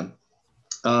 Yeah.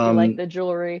 You like the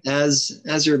jewelry. As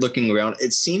you're looking around,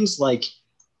 it seems like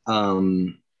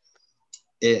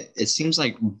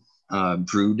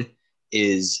Brood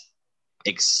is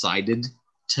excited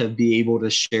to be able to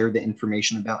share the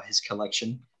information about his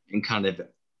collection, and kind of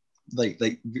like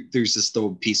there's this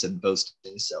little piece of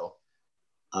boasting. So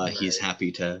he's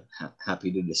happy to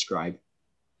describe.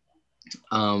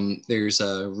 There's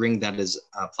a ring that is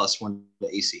 +1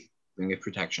 to AC, ring of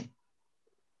protection.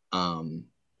 And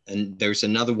there's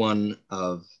another one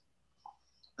of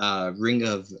ring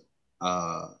of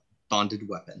bonded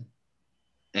weapon.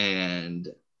 And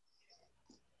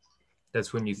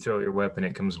that's when you throw your weapon,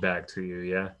 it comes back to you,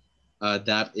 yeah?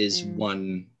 That is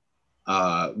one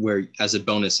where, as a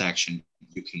bonus action,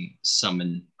 you can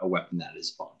summon a weapon that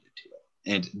is bonded to it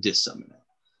and dissummon it.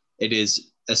 It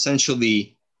is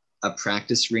essentially a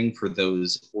practice ring for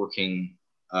those working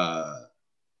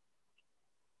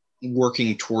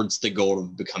towards the goal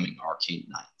of becoming arcane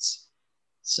knights.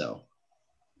 So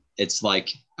it's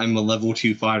like, I'm a level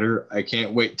 2 fighter. I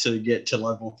can't wait to get to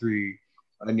level 3.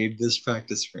 I need this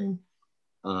practice ring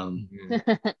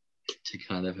to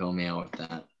kind of help me out with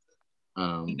that.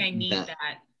 I think I need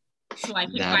that so I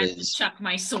can finally chuck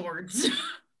my swords.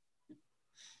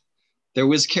 There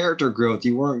was character growth.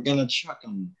 You weren't gonna chuck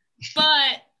them.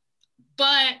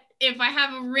 But if I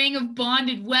have a ring of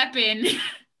bonded weapon,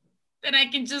 then I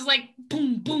can just like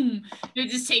boom, boom. It'll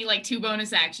just take like 2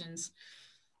 bonus actions.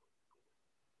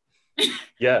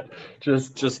 Yeah,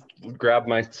 just grab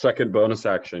my second bonus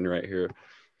action right here.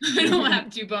 I don't have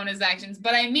 2 bonus actions,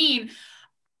 but I mean,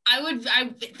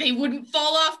 they wouldn't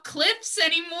fall off cliffs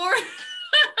anymore.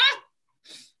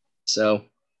 So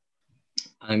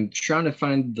I'm trying to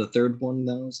find the third one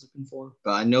that I was looking for,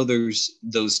 but I know there's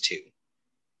those 2.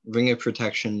 Ring of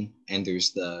protection, and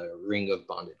there's the ring of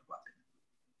bonded weapon.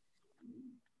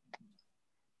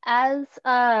 As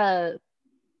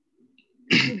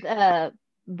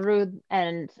Brood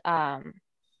and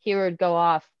Heward go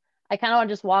off, I kind of want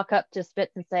to just walk up to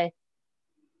Spitz and say,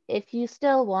 if you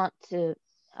still want to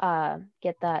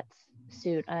get that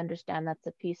suit, I understand that's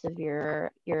a piece of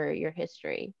your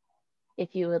history.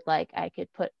 If you would like, I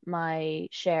could put my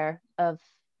share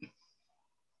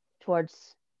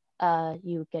towards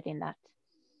you getting that.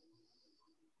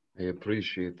 I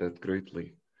appreciate that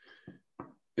greatly.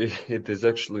 It is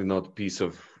actually not a piece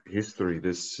of history.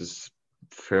 This is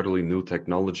fairly new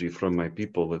technology from my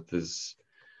people. It is.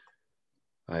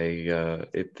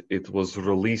 It was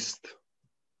released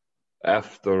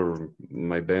after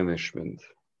my banishment.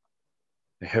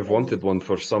 I have wanted one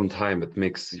for some time. It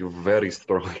makes you very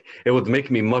strong. It would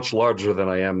make me much larger than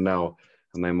I am now,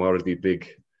 and I'm already big.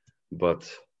 But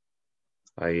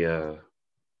I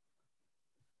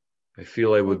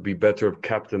feel I would be better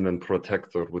captain and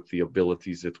protector with the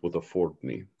abilities it would afford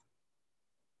me.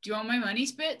 Do you want my money,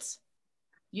 Spitz?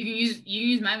 You can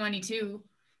use my money too.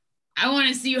 I want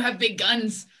to see you have big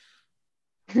guns.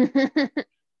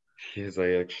 Yes,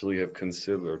 I actually have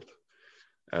considered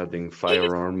adding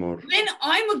firearm or... Then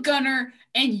I'm a gunner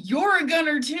and you're a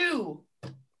gunner too.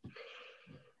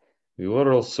 You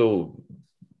are also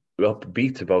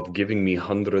upbeat about giving me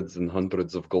hundreds and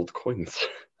hundreds of gold coins.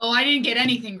 Oh, I didn't get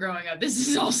anything growing up. This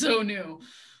is all so new.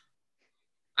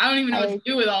 I don't even know what to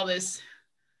do with all this.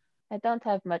 I don't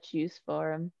have much use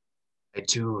for him. I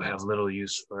too have little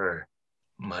use for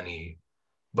money,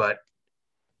 but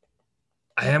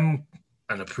I am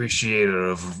an appreciator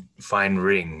of fine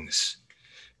rings.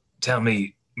 Tell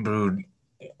me, Brood,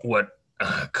 what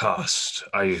cost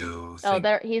are you thinking?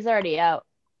 Oh, he's already out.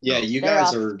 Yeah, you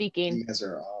guys are speaking. You guys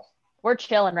are off. We're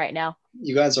chilling right now.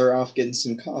 You guys are off getting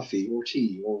some coffee or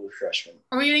tea or refreshment.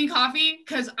 Are we getting coffee?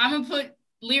 Because I'm gonna put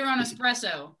Lear on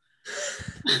espresso.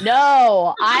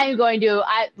 No, I'm going to.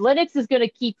 Linux is going to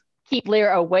keep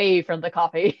Lear away from the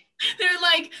coffee. They're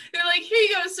like, here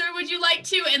you go, sir. Would you like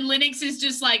to? And Linux is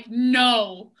just like,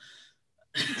 no.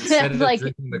 Instead of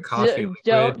drinking the coffee liquid,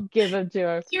 don't give him to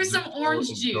her. Here's some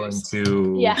orange juice.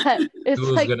 Yeah, it's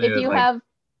like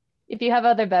if you have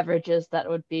other beverages, that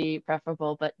would be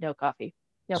preferable, but no coffee.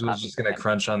 No coffee. Just gonna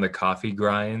crunch on the coffee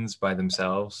grinds by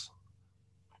themselves.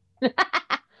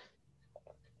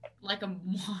 Like a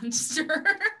monster.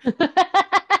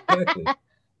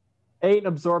 Aiden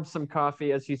absorbs some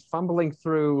coffee as he's fumbling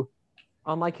through,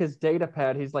 on like his data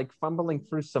pad, he's like fumbling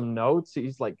through some notes.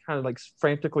 He's like kind of like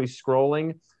frantically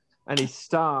scrolling, and he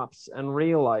stops and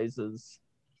realizes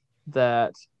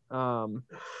that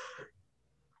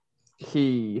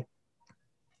he,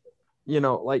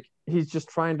 like he's just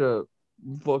trying to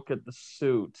look at the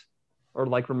suit or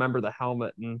like remember the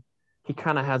helmet, and he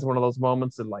kind of has one of those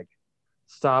moments and like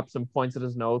stops and points at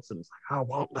his notes and is like, I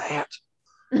want that.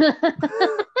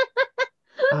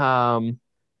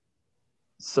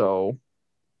 So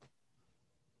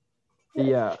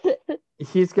yeah,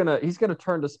 he's gonna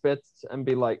turn to Spitz and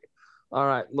be like, all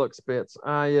right, look, Spitz,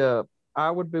 I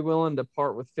would be willing to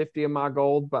part with 50 of my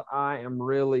gold, but I am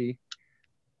really,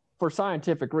 for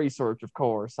scientific research, of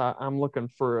course, I'm looking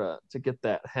for to get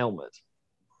that helmet.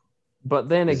 But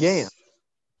then again,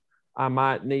 I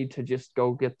might need to just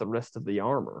go get the rest of the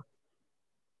armor.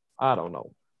 I don't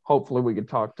know. Hopefully we can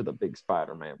talk to the big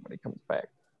Spider-Man when he comes back.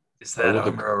 Is that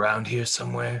armor around here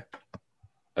somewhere?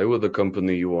 I would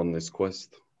accompany you on this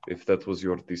quest if that was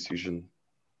your decision.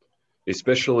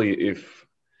 Especially if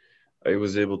I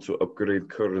was able to upgrade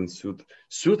current suit.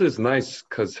 Suit is nice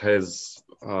because has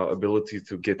ability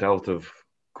to get out of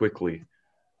quickly,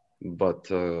 but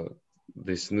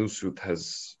this new suit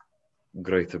has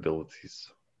great abilities.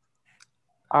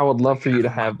 I would love for you to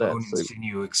have that bones suit.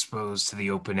 Continue exposed to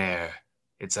the open air.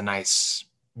 It's a nice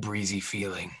breezy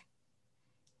feeling.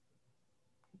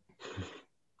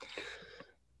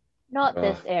 Not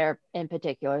this air in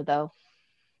particular, though.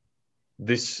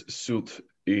 This suit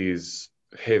is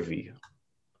heavy.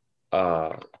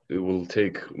 It will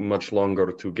take much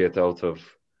longer to get out of.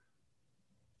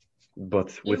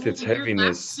 But with its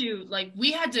heaviness, suit, like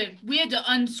we had to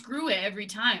unscrew it every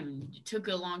time. It took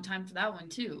a long time for that one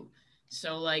too.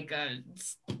 So like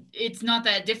it's not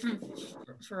that different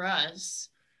for us.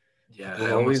 Yeah, it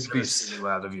will always be you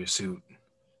out of your suit.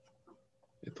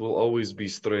 It will always be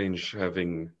strange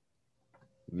having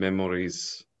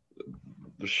memories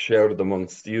shared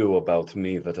amongst you about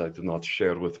me that I do not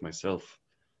share with myself.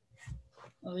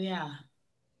 Oh yeah.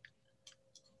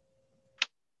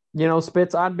 You know,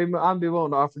 Spitz, I'd be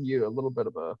willing to offer you a little bit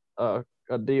of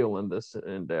a deal in this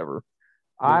endeavor.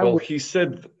 He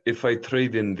said if I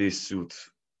trade in this suit,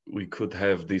 we could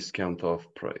have discount off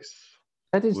price.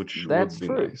 That's would be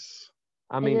true. Nice.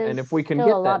 I mean, and if we can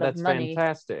get that, that's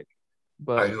fantastic.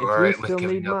 But are you all right with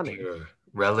giving up your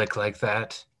relic like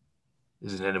that?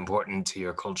 Isn't it important to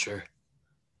your culture?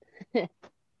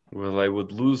 Well, I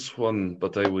would lose one,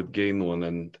 but I would gain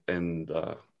one, and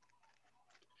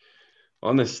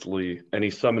honestly, and he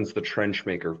summons the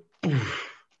Trenchmaker,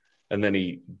 and then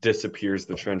he disappears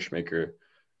the Trenchmaker.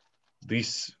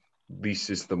 This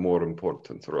is the more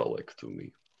important relic to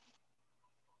me.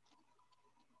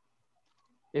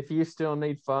 If you still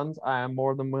need funds, I am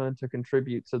more than willing to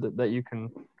contribute so that you can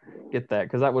get that,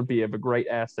 because that would be of a great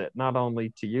asset, not only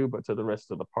to you, but to the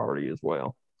rest of the party as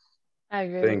well. I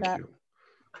agree with that. Thank you.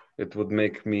 It would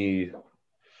make me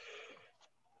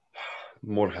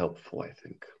more helpful, I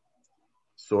think.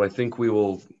 So I think we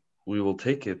will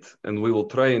take it, and we will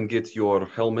try and get your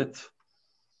helmet.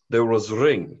 There was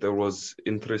ring. There was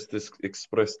interest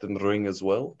expressed in ring as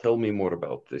well. Tell me more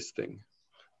about this thing.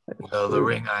 Well, the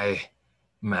ring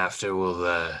I'm after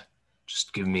will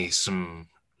just give me some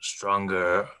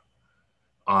stronger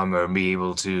armor, be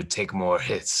able to take more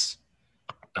hits.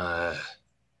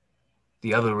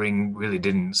 The other ring really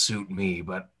didn't suit me,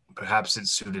 but perhaps it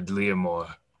suited Leah more.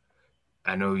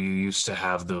 I know you used to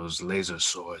have those laser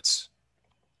swords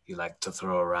you like to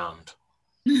throw around.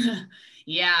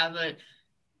 Yeah, but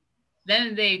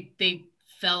then they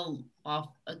fell off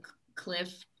a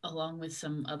cliff along with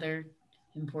some other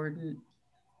important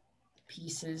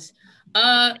pieces.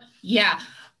 Yeah.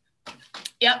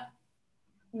 Yep.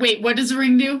 Wait, what does the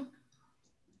ring do?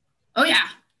 Oh yeah.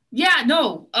 Yeah,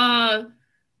 no.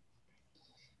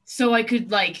 So I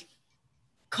could like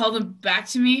call them back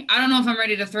to me. I don't know if I'm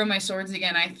ready to throw my swords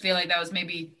again. I feel like that was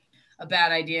maybe a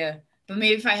bad idea. But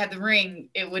maybe if I had the ring,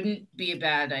 it wouldn't be a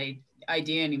bad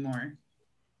idea anymore.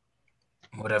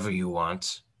 Whatever you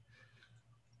want.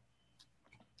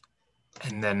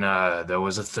 And then there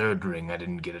was a third ring. I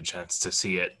didn't get a chance to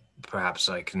see it. Perhaps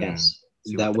I can... Yes,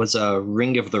 that was a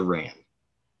Ring of the Ram.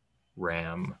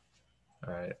 Ram.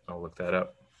 All right, I'll look that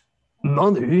up.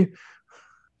 Money.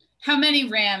 How many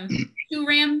RAM? 2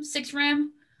 RAM? 6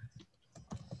 RAM?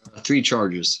 3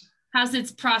 charges. How's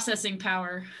its processing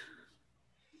power?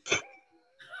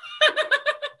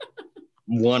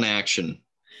 1 action.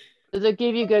 Does it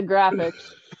give you good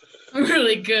graphics?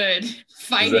 Really good.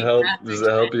 Fighting. Does it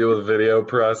help you with video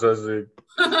processing?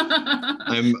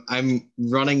 I'm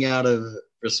running out of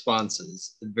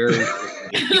responses very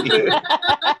quickly.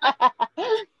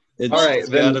 It's all right,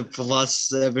 got a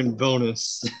 +7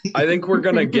 bonus. I think we're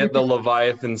gonna get the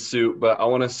Leviathan suit, but I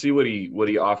want to see what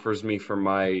he offers me for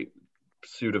my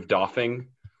suit of doffing,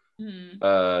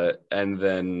 and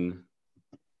then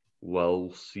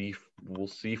we'll see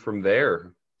from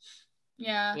there.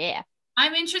 Yeah.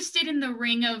 I'm interested in the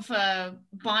ring of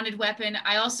bonded weapon.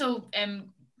 I also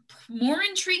am more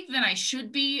intrigued than I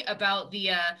should be about the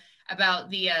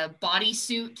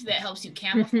bodysuit that helps you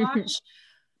camouflage.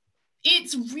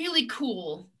 It's really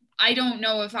cool. I don't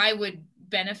know if I would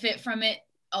benefit from it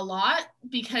a lot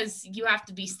because you have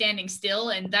to be standing still,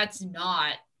 and that's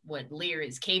not what Lear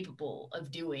is capable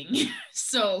of doing.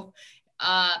 So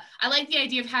I like the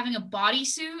idea of having a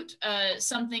bodysuit,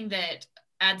 something that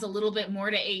adds a little bit more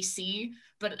to AC,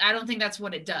 but I don't think that's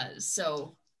what it does.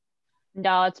 So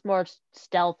No, it's more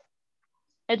stealth.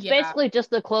 It's basically just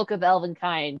the cloak of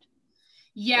Elvenkind.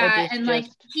 Yeah, and like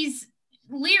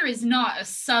Lear is not a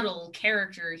subtle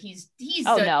character. He's He's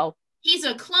a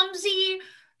clumsy,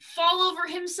 fall over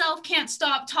himself, can't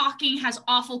stop talking, has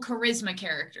awful charisma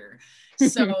character.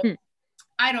 So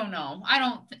I don't know.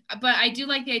 But I do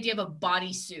like the idea of a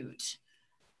bodysuit,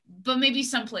 but maybe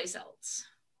someplace else.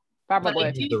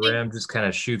 Probably. The ram just kind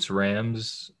of shoots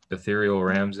ethereal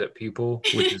rams at people,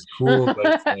 which is cool, but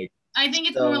it's like. I think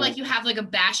it's more like you have like a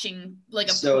bashing, like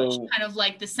a push, kind of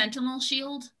like the Sentinel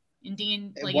shield in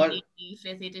D&D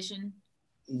 5th edition.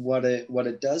 What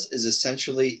it does is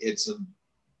essentially it's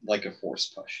like a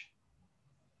force push.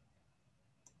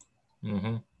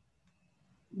 Mm-hmm.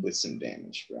 With some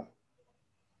damage, bro.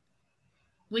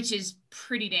 Which is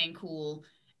pretty dang cool.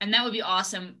 And that would be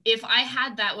awesome. If I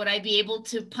had that, would I be able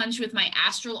to punch with my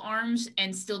astral arms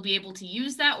and still be able to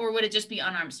use that? Or would it just be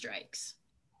unarmed strikes?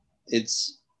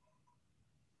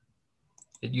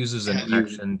 It uses an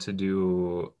action to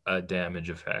do a damage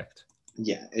effect.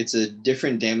 Yeah, it's a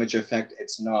different damage effect.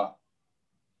 It's not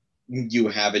you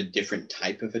have a different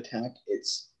type of attack.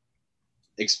 It's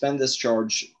expend this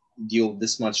charge, deal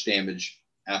this much damage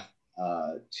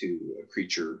to a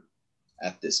creature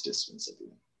at this distance of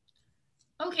you.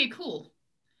 Okay, cool.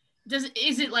 Does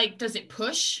it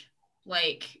push?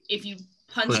 Like if you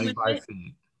punch with 5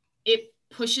 feet. It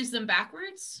pushes them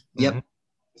backwards? Yep.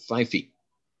 5 feet.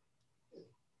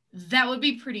 That would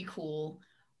be pretty cool.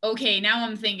 Okay, now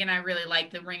I'm thinking I really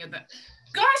like the Ring of the...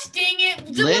 Gosh dang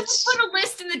it! Let's put a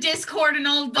list in the Discord and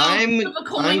I'll flip a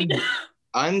coin.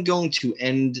 I'm going to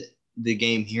end the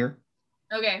game here.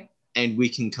 Okay. And we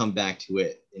can come back to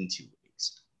it in 2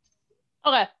 weeks.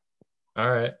 Okay.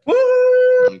 All right.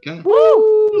 Woo! Okay.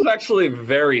 Woo! It was actually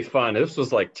very fun. This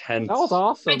was like tense. That was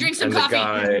awesome. I drink some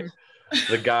coffee.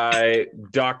 The guy,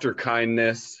 Dr.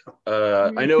 Kindness.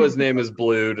 I know his name is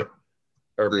Brood.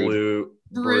 I remember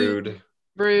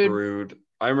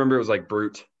it was like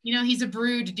Brute. You know, he's a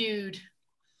brood dude.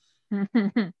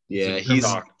 Yeah, he's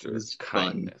Dr.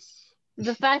 Kindness.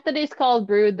 The fact that he's called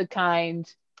Brood the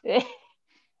Kind,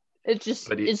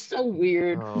 it's so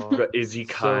weird. But is he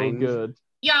kind? So good.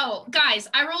 Yo, guys,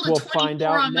 I rolled a 24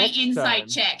 on my insight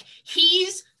check.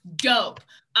 He's dope.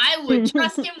 I would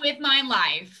trust him with my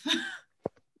life.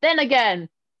 Then again,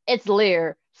 it's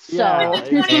Lear. So Yeah,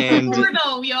 24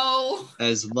 though, yo.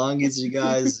 As long as you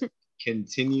guys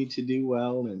continue to do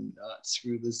well and not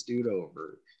screw this dude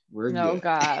over, we're good. Oh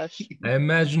gosh. I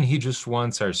imagine he just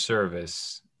wants our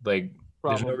service. Like,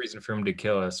 there's no Probably. reason for him to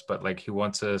kill us, but like he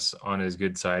wants us on his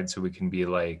good side so we can be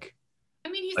like I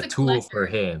mean, he's a a tool collector. for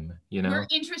him, you know? We're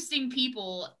interesting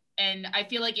people, and I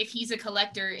feel like if he's a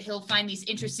collector, he'll find these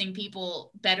interesting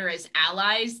people better as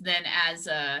allies than as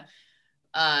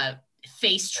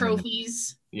face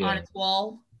trophies on his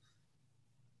wall.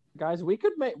 Guys, we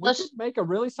could make a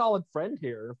really solid friend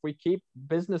here if we keep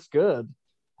business good.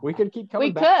 We could keep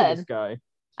coming back to this guy.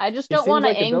 I just He don't seems want to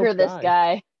like a anger dope this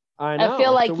guy. I know. I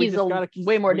feel like so we he's just gotta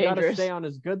way more we gotta dangerous. Stay on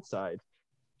his good side.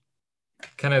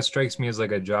 Kind of strikes me as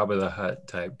like a Jabba the Hutt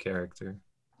type character.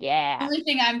 The Yeah. only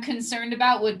thing I'm concerned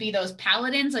about would be those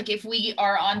paladins. Like if we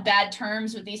are on bad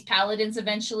terms with these paladins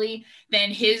eventually, then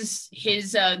his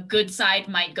good side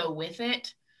might go with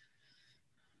it.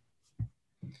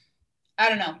 I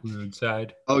don't know. Rude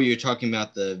side. Oh, you're talking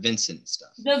about the Vincent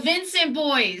stuff. The Vincent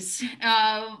boys,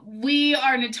 we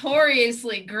are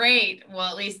notoriously great. Well,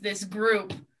 at least this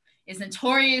group is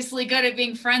notoriously good at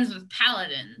being friends with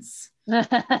paladins.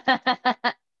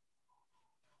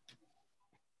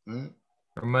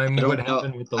 Remind me what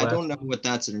happened with the last I don't know what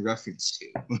that's in reference to.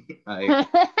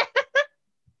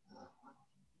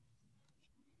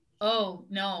 Oh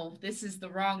no, this is the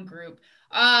wrong group.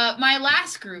 My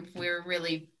last group, we're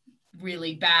really,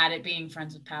 really bad at being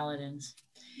friends with paladins.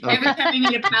 Every time we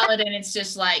meet a paladin, it's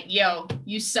just like, yo,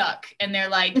 you suck. And they're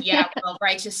like, yeah, well,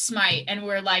 righteous smite. And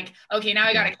we're like, okay, now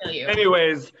I gotta kill you.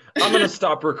 Anyways, I'm gonna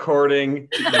stop recording.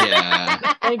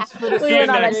 Yeah. Thanks for the We're on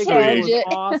a next week. tangent.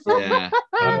 Awesome. Yeah.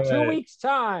 In 2 weeks'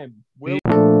 time, we'll